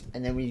big list,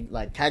 and then we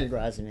like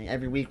categorize them. And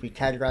every week we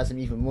categorize them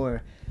even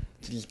more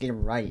to just get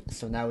them right.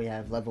 So now we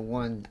have level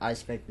 1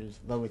 icebreakers,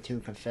 level 2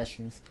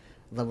 confessions,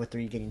 level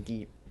 3 getting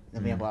deep.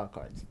 Then we have wild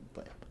cards.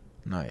 But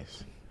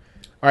Nice.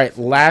 All right,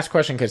 last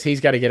question, because he's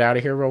got to get out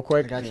of here real I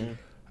quick. got you.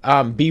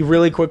 Be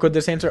really quick with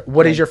this answer.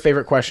 What is your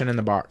favorite question in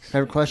the box?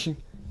 Favorite question?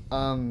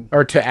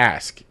 Or to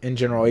ask in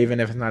general, even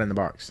if it's not in the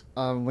box.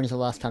 When's the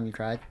last time you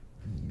cried?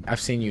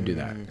 I've seen you do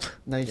that.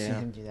 No, you've Yeah. seen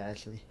him do that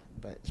actually,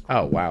 but it's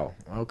Oh, wow.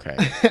 Okay.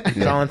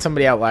 Calling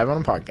somebody out live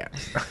on a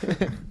podcast.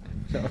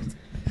 Do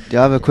you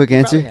have a quick Probably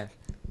answer? have.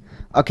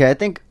 Okay, I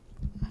think.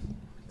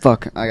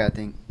 Fuck, I gotta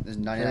think. There's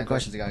 99 Favorite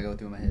questions I gotta go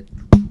through in my head.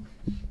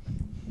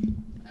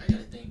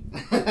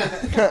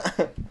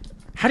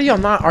 How do y'all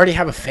not already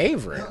have a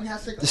favorite?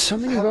 There's so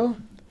many, bro.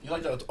 You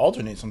like to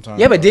alternate sometimes.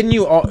 Yeah, but didn't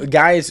you all,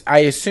 guys, I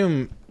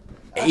assume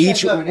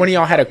each one of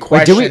y'all had a Wait,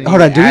 question. do we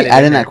hold on? Do we added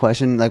add in there. that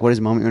question? Like, what is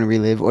a moment you want to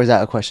relive, or is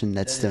that a question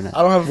that's still not?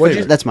 I don't have a What'd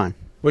favorite. That's mine.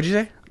 What'd you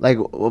say? Like,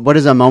 what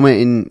is a moment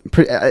in?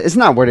 It's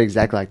not worded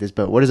exactly like this,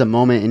 but what is a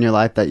moment in your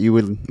life that you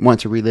would want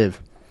to relive?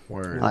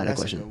 Word. I like that That's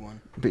a question. good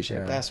one. Appreciate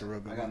Yeah. it. That's a real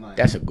good one.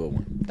 That's a good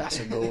one. That's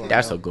a good one.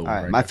 That's bro. a good All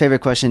one. right, my favorite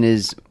question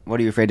is, what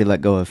are you afraid to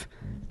let go of?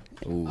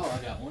 Ooh.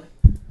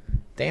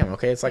 Damn,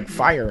 okay, it's like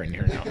fire in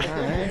here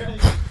now.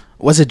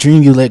 What's a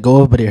dream you let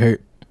go of, but it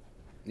hurt?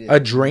 A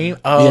dream?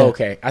 Oh, Yeah.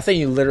 okay. I thought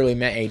you literally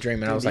meant a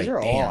dream, and I Dude, was these like,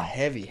 are all damn.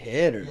 heavy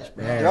hitters,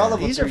 bro. Yeah. They're all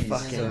level These are threes,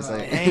 fucking so it's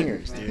like-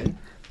 hangers, dude.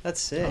 That's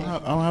sick. I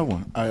don't have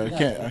one.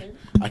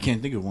 I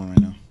can't think of one right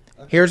now.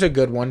 Here's a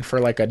good one for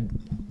like a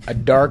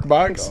dark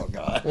box. Oh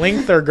god.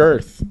 Length or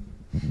girth?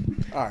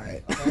 All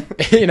right.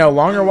 You know,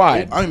 long or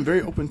wide? I'm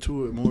very open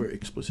to a more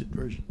explicit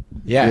version.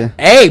 Yeah.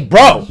 Hey,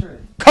 bro!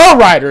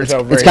 Co-writers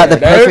over It's got the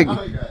here,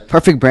 dude.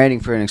 perfect branding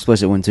for an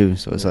explicit one too.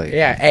 So it's like,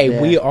 Yeah, hey,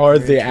 Yeah, we are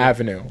very the true.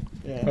 avenue.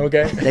 Yeah.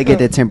 Okay? they get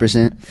that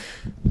 10%.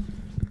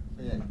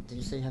 Yeah. Did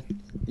you say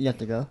you have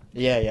to go?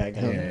 Yeah, I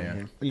got Yeah, it. yeah.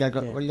 What do you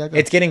got? What do you got?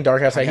 It's getting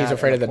dark outside. I He's got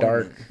afraid an of the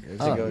dark.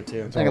 appointment Oh. to go to.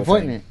 It's like whole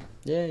appointment.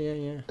 Yeah.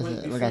 Is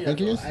it like I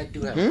think it is? I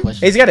do have Hmm? a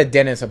question. He's got a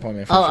dentist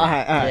appointment for Oh, sure. all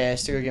right. Yeah,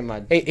 it's to go get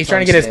my. He's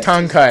trying to get his snipped.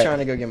 tongue cut. Trying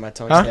to go get my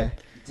tongue Huh?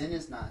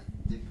 snipped.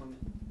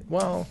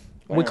 Well,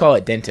 we Wow. call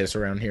it dentist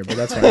around here, but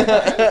that's fine.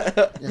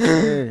 Yes,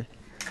 sir.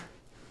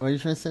 What are you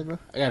trying to say, bro?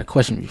 I got a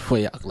question before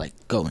y'all like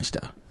go and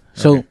stuff.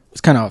 So Okay.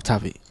 it's kind of off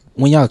topic.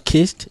 When y'all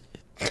kissed,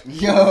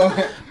 Yo.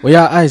 Were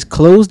y'all eyes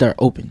closed or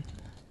open?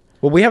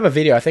 Well, we have a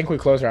video. I think we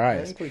close our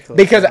eyes think we close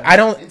because our I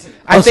don't.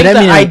 I Oh, so think that the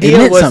mean it idea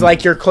meant was something.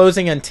 like you're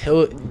closing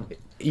until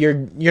you're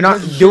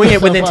not doing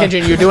it with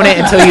intention. You're doing it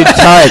until you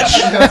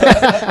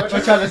touch.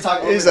 We're trying to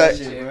talk over He's that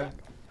like- shit, bro.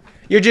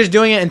 You're just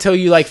doing it until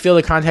you like feel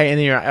the contact, and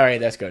then you're all right.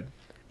 That's good.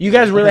 You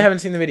guys really haven't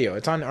seen the video.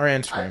 It's on our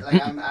Instagram.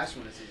 I'm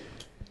actually want to see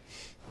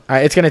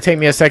it. It's gonna take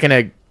me a second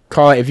to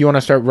call it. If you want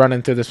to start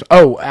running through this.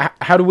 Oh,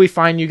 how do we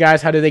find you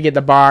guys? How do they get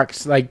the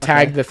box? Like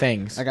tag Okay. the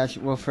things. I got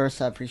you. Well,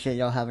 first, I appreciate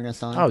y'all having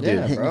us on. Oh, dude.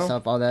 Yeah, hitting bro. us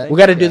up, all that. We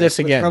got to do this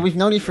Bro, again. we've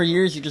known you for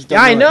years. You just don't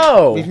Yeah, I know it.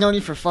 know. We've known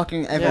you for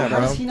fucking ever, Yeah, bro.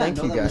 bro. Does he not Thank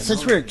know you that guys.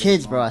 Since we were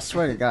kids, bro. I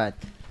swear to God.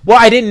 Well,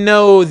 I didn't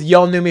know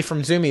y'all knew me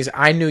from Zoomies.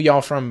 I knew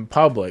y'all from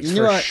Publix You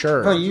knew for I-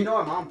 sure. bro, You know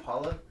our mom,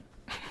 Paula?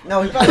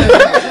 No, he probably.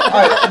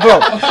 Alright, bro.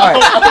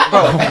 Alright,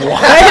 bro.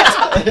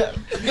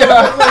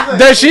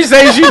 Does she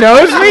say she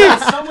knows me?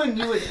 Someone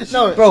knew it.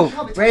 No, Bro,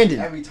 Brandon, Brandon.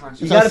 Every time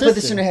you you gotta gotta put put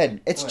this in your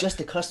head. It's just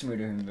a customer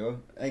to him, bro.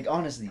 Like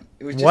honestly,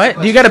 it was just What?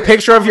 Do you got a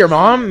picture of your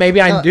mom?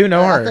 Maybe I do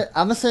know her.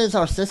 I'm gonna say it's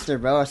our sister,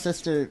 bro. Our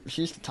sister,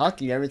 she used to talk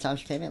to you every time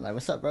she came in. Like,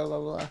 what's up, bro? Blah,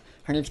 blah, blah.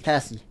 Her name's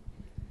Cassie.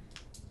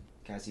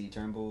 Cassie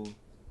Turnbull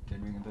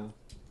didn't ring a bell.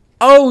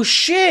 Oh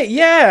shit!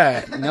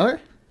 Yeah, You know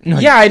her?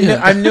 yeah.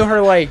 I knew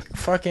her like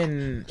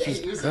fucking.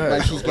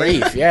 Like, she's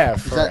Grief, yeah,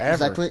 Is forever.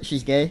 that clear?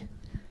 She's gay?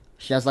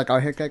 She has, like, our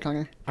haircut on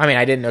her? I mean,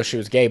 I didn't know she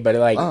was gay, but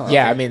like, Oh,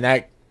 yeah. okay. I mean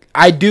that.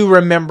 I do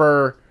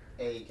remember.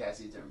 Hey,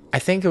 Cassie Turnbull. I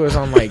think it was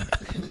on like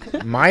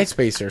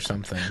MySpace or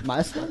something.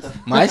 MySpace?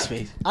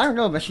 MySpace. I don't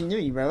know, but she knew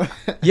you, bro.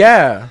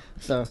 Yeah.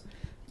 So,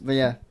 but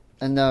yeah.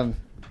 And,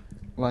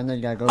 well, I know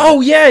you gotta go. Oh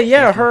yeah,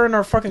 yeah. Her and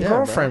her fucking Yeah, bro.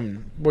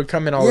 girlfriend would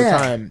come in all Yeah, the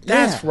time.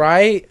 That's yeah.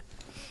 right.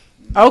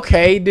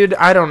 Okay, dude.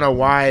 I don't know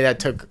why that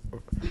took.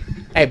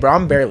 Hey, bro,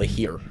 I'm barely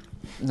here.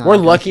 No, We're I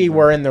got lucky you, bro.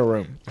 we're in the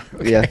room.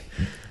 Yeah.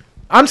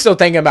 I'm still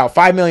thinking about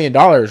 $5 million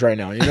right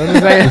now. You know what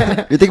I'm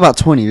saying? You think about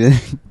 20, man.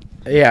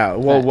 Yeah.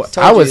 Well, Told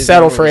I you would his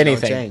settle number for was gonna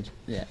anything. change.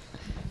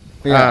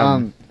 But yeah,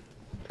 Um,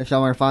 if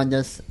y'all want to find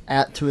us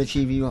at To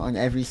Achieve You on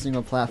every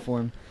single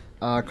platform,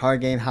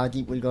 card game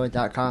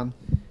howdeepwego.com.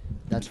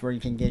 That's where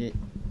you can get it.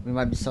 We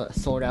might be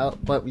sold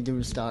out, but we do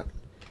restock.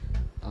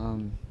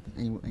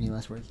 Any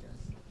last words, guys?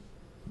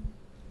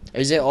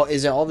 Is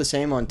it all the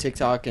same on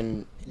TikTok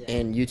and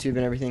YouTube and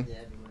everything? Yeah,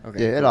 everywhere.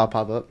 Okay. Yeah, it'll all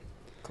pop up.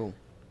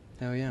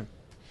 Hell yeah.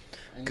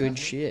 Any Good last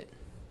shit.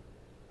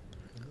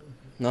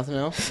 Nothing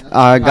else?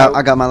 I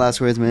got my last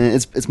words, man.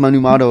 It's my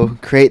new motto: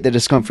 create the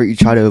discomfort you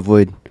try to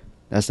avoid.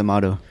 That's the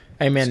motto.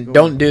 Hey, man,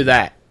 don't do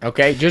that.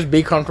 Okay, just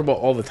be comfortable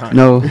all the time.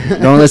 No,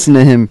 don't listen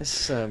to him.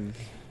 It's,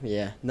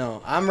 yeah,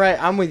 no, I'm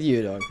right. I'm with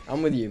you, dog.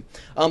 I'm with you.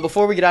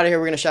 Before we get out of here,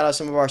 we're gonna shout out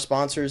some of our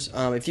sponsors.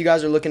 If you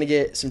guys are looking to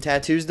get some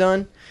tattoos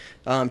done,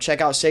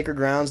 check out Sacred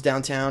Grounds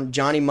downtown.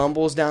 Johnny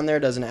Mumbles down there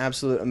does an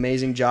absolute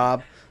amazing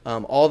job.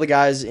 All the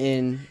guys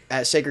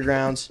at Sacred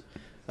Grounds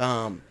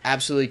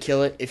absolutely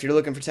kill it. If you're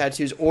looking for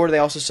tattoos, or they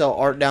also sell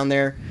art down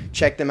there,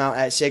 check them out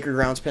at Sacred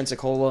Grounds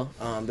Pensacola.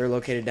 They're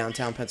located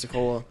downtown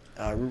Pensacola.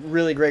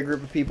 Really great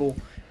group of people,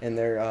 and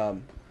they're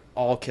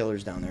all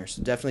killers down there.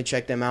 So definitely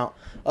check them out.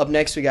 Up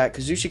next, we got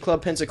Kazushi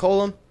Club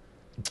Pensacola.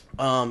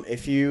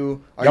 If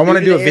you are Y'all want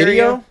to do a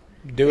video?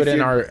 Do if it in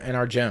you're-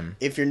 our gym.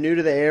 if you're new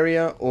to the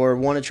area or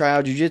want to try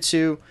out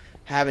jiu-jitsu,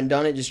 haven't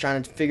done it, just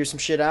trying to figure some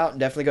shit out,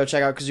 definitely go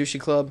check out Kazushi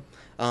Club.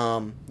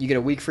 You get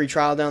a week free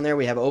trial down there.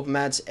 We have open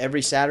mats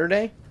every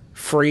Saturday.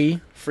 Free.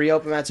 Free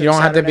open mats You every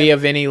don't have to Saturday. be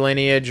of any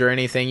lineage or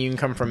anything. You can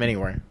come from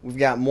anywhere. We've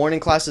got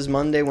morning classes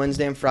Monday,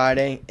 Wednesday, and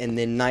Friday, and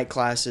then night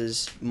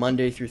classes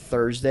Monday through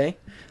Thursday.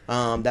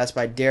 That's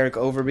by Derek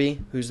Overby,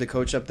 who's the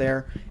coach up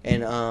there,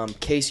 and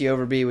Casey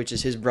Overby, which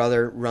is his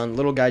brother, run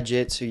Little Guy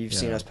Jits, who you've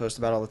seen Yeah. us post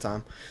about all the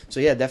time. So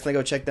yeah, definitely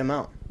go check them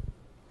out.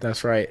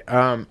 That's right.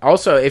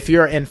 Also, if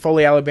you're in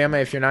Foley, Alabama,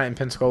 if you're not in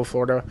Pensacola,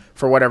 Florida,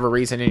 for whatever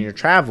reason, and you're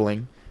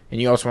traveling, and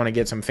you also want to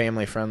get some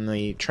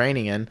family-friendly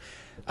training in,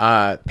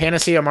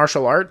 Panacea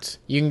Martial Arts,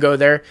 you can go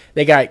there.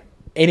 They got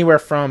anywhere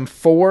from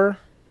 4,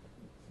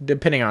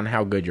 depending on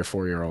how good your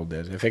 4-year-old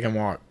is. If it can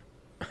walk,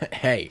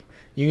 hey,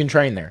 you can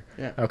train there.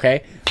 Yeah.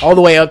 Okay? All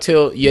the way up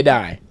till you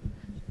die.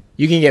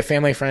 You can get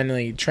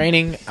family-friendly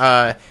training.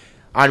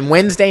 On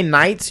Wednesday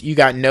nights, you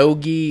got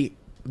no-gi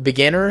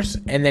beginners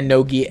and then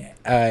no-gi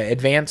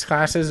advanced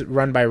classes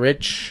run by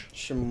Rich,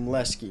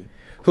 Shimleski.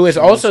 who is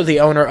also the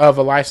owner of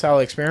a lifestyle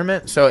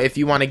experiment. So if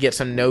you want to get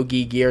some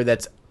no-gi gear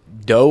that's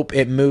dope,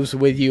 it moves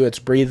with you, it's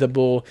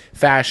breathable,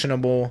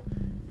 fashionable,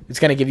 it's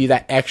going to give you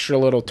that extra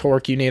little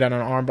torque you need on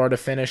an armbar to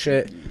finish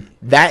it,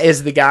 that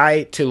is the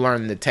guy to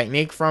learn the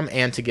technique from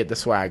and to get the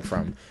swag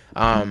from.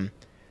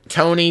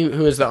 Tony,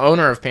 who is the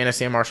owner of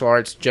Panacea Martial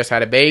Arts, just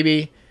had a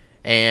baby,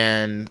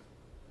 and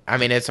I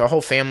mean, it's a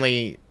whole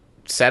family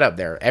setup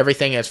there.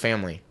 Everything is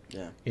family.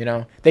 Yeah. You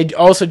know, they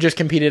also just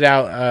competed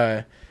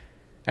out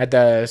at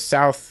the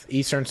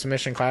Southeastern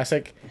Submission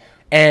Classic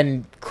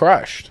and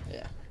crushed.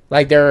 Yeah.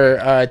 Like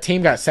their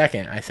team got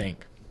second, I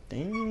think.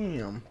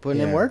 Damn.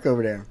 Putting in Yeah. work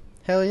over there.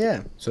 Hell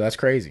yeah. So that's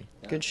crazy.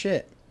 Good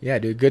shit. Yeah,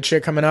 dude, good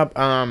shit coming up.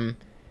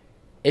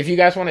 If you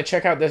guys want to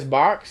check out this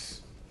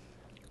box,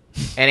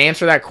 and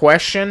answer that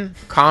question,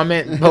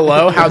 comment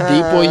below how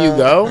deep will you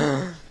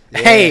go.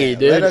 Hey,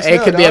 dude, let us it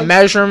know, could be a dog.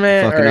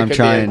 measurement Fucking, or it I'm could be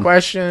trying. a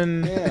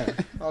question. Yeah,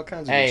 all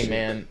kinds of Hey, shit.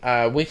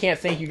 man, we can't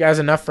thank you guys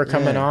enough for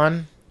coming Yeah.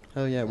 on.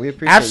 Oh yeah, we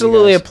appreciate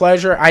Absolutely you a guys.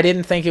 pleasure. I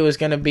didn't think it was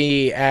going to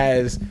be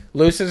as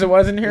loose as it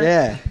was in here.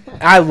 Yeah,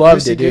 I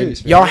loved it, Loosey dude.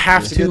 goose, man. Y'all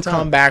have It's a to good time.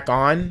 come back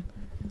on.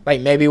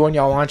 Like, maybe when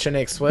y'all launch an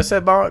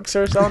explicit box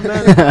or something.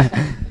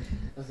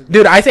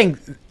 Dude, I think,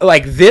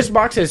 like, this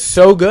box is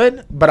so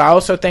good, but I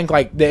also think,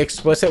 like, the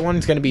explicit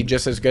one's going to be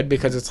just as good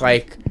because it's,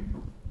 like,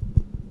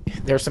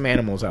 there's some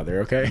animals out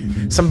there, okay?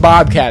 Some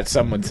bobcats,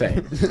 some would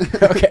say.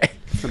 Okay.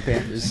 Some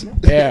Panthers.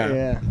 Yeah.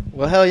 yeah.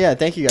 Well, hell yeah,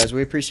 thank you guys.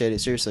 We appreciate it.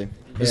 Seriously,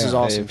 this Yeah. is Hey,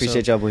 awesome.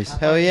 appreciate So- y'all, boys.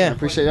 Hell yeah.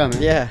 Appreciate y'all,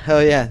 man. Yeah,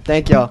 hell yeah.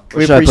 Thank y'all. We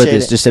Where should I appreciate put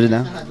this? it. Just sit it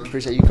down.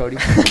 Appreciate you, Cody.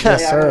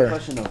 Yes, sir.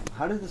 Question though.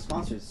 How do the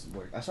sponsors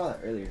work? I saw that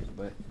earlier,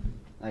 but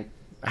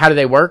How do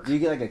they work? do you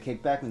get like a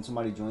kickback when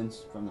somebody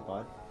joins from the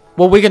pod?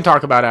 Well, we can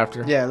talk about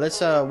after. Yeah, let's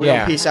we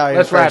gonna peace out here.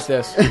 Let's wrap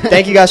first. this.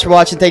 Thank you guys for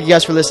watching. Thank you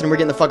guys for listening. We're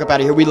getting the fuck up out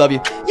of here. We love you.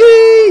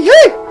 Yee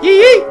yee yee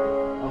yee.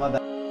 Oh my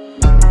bad.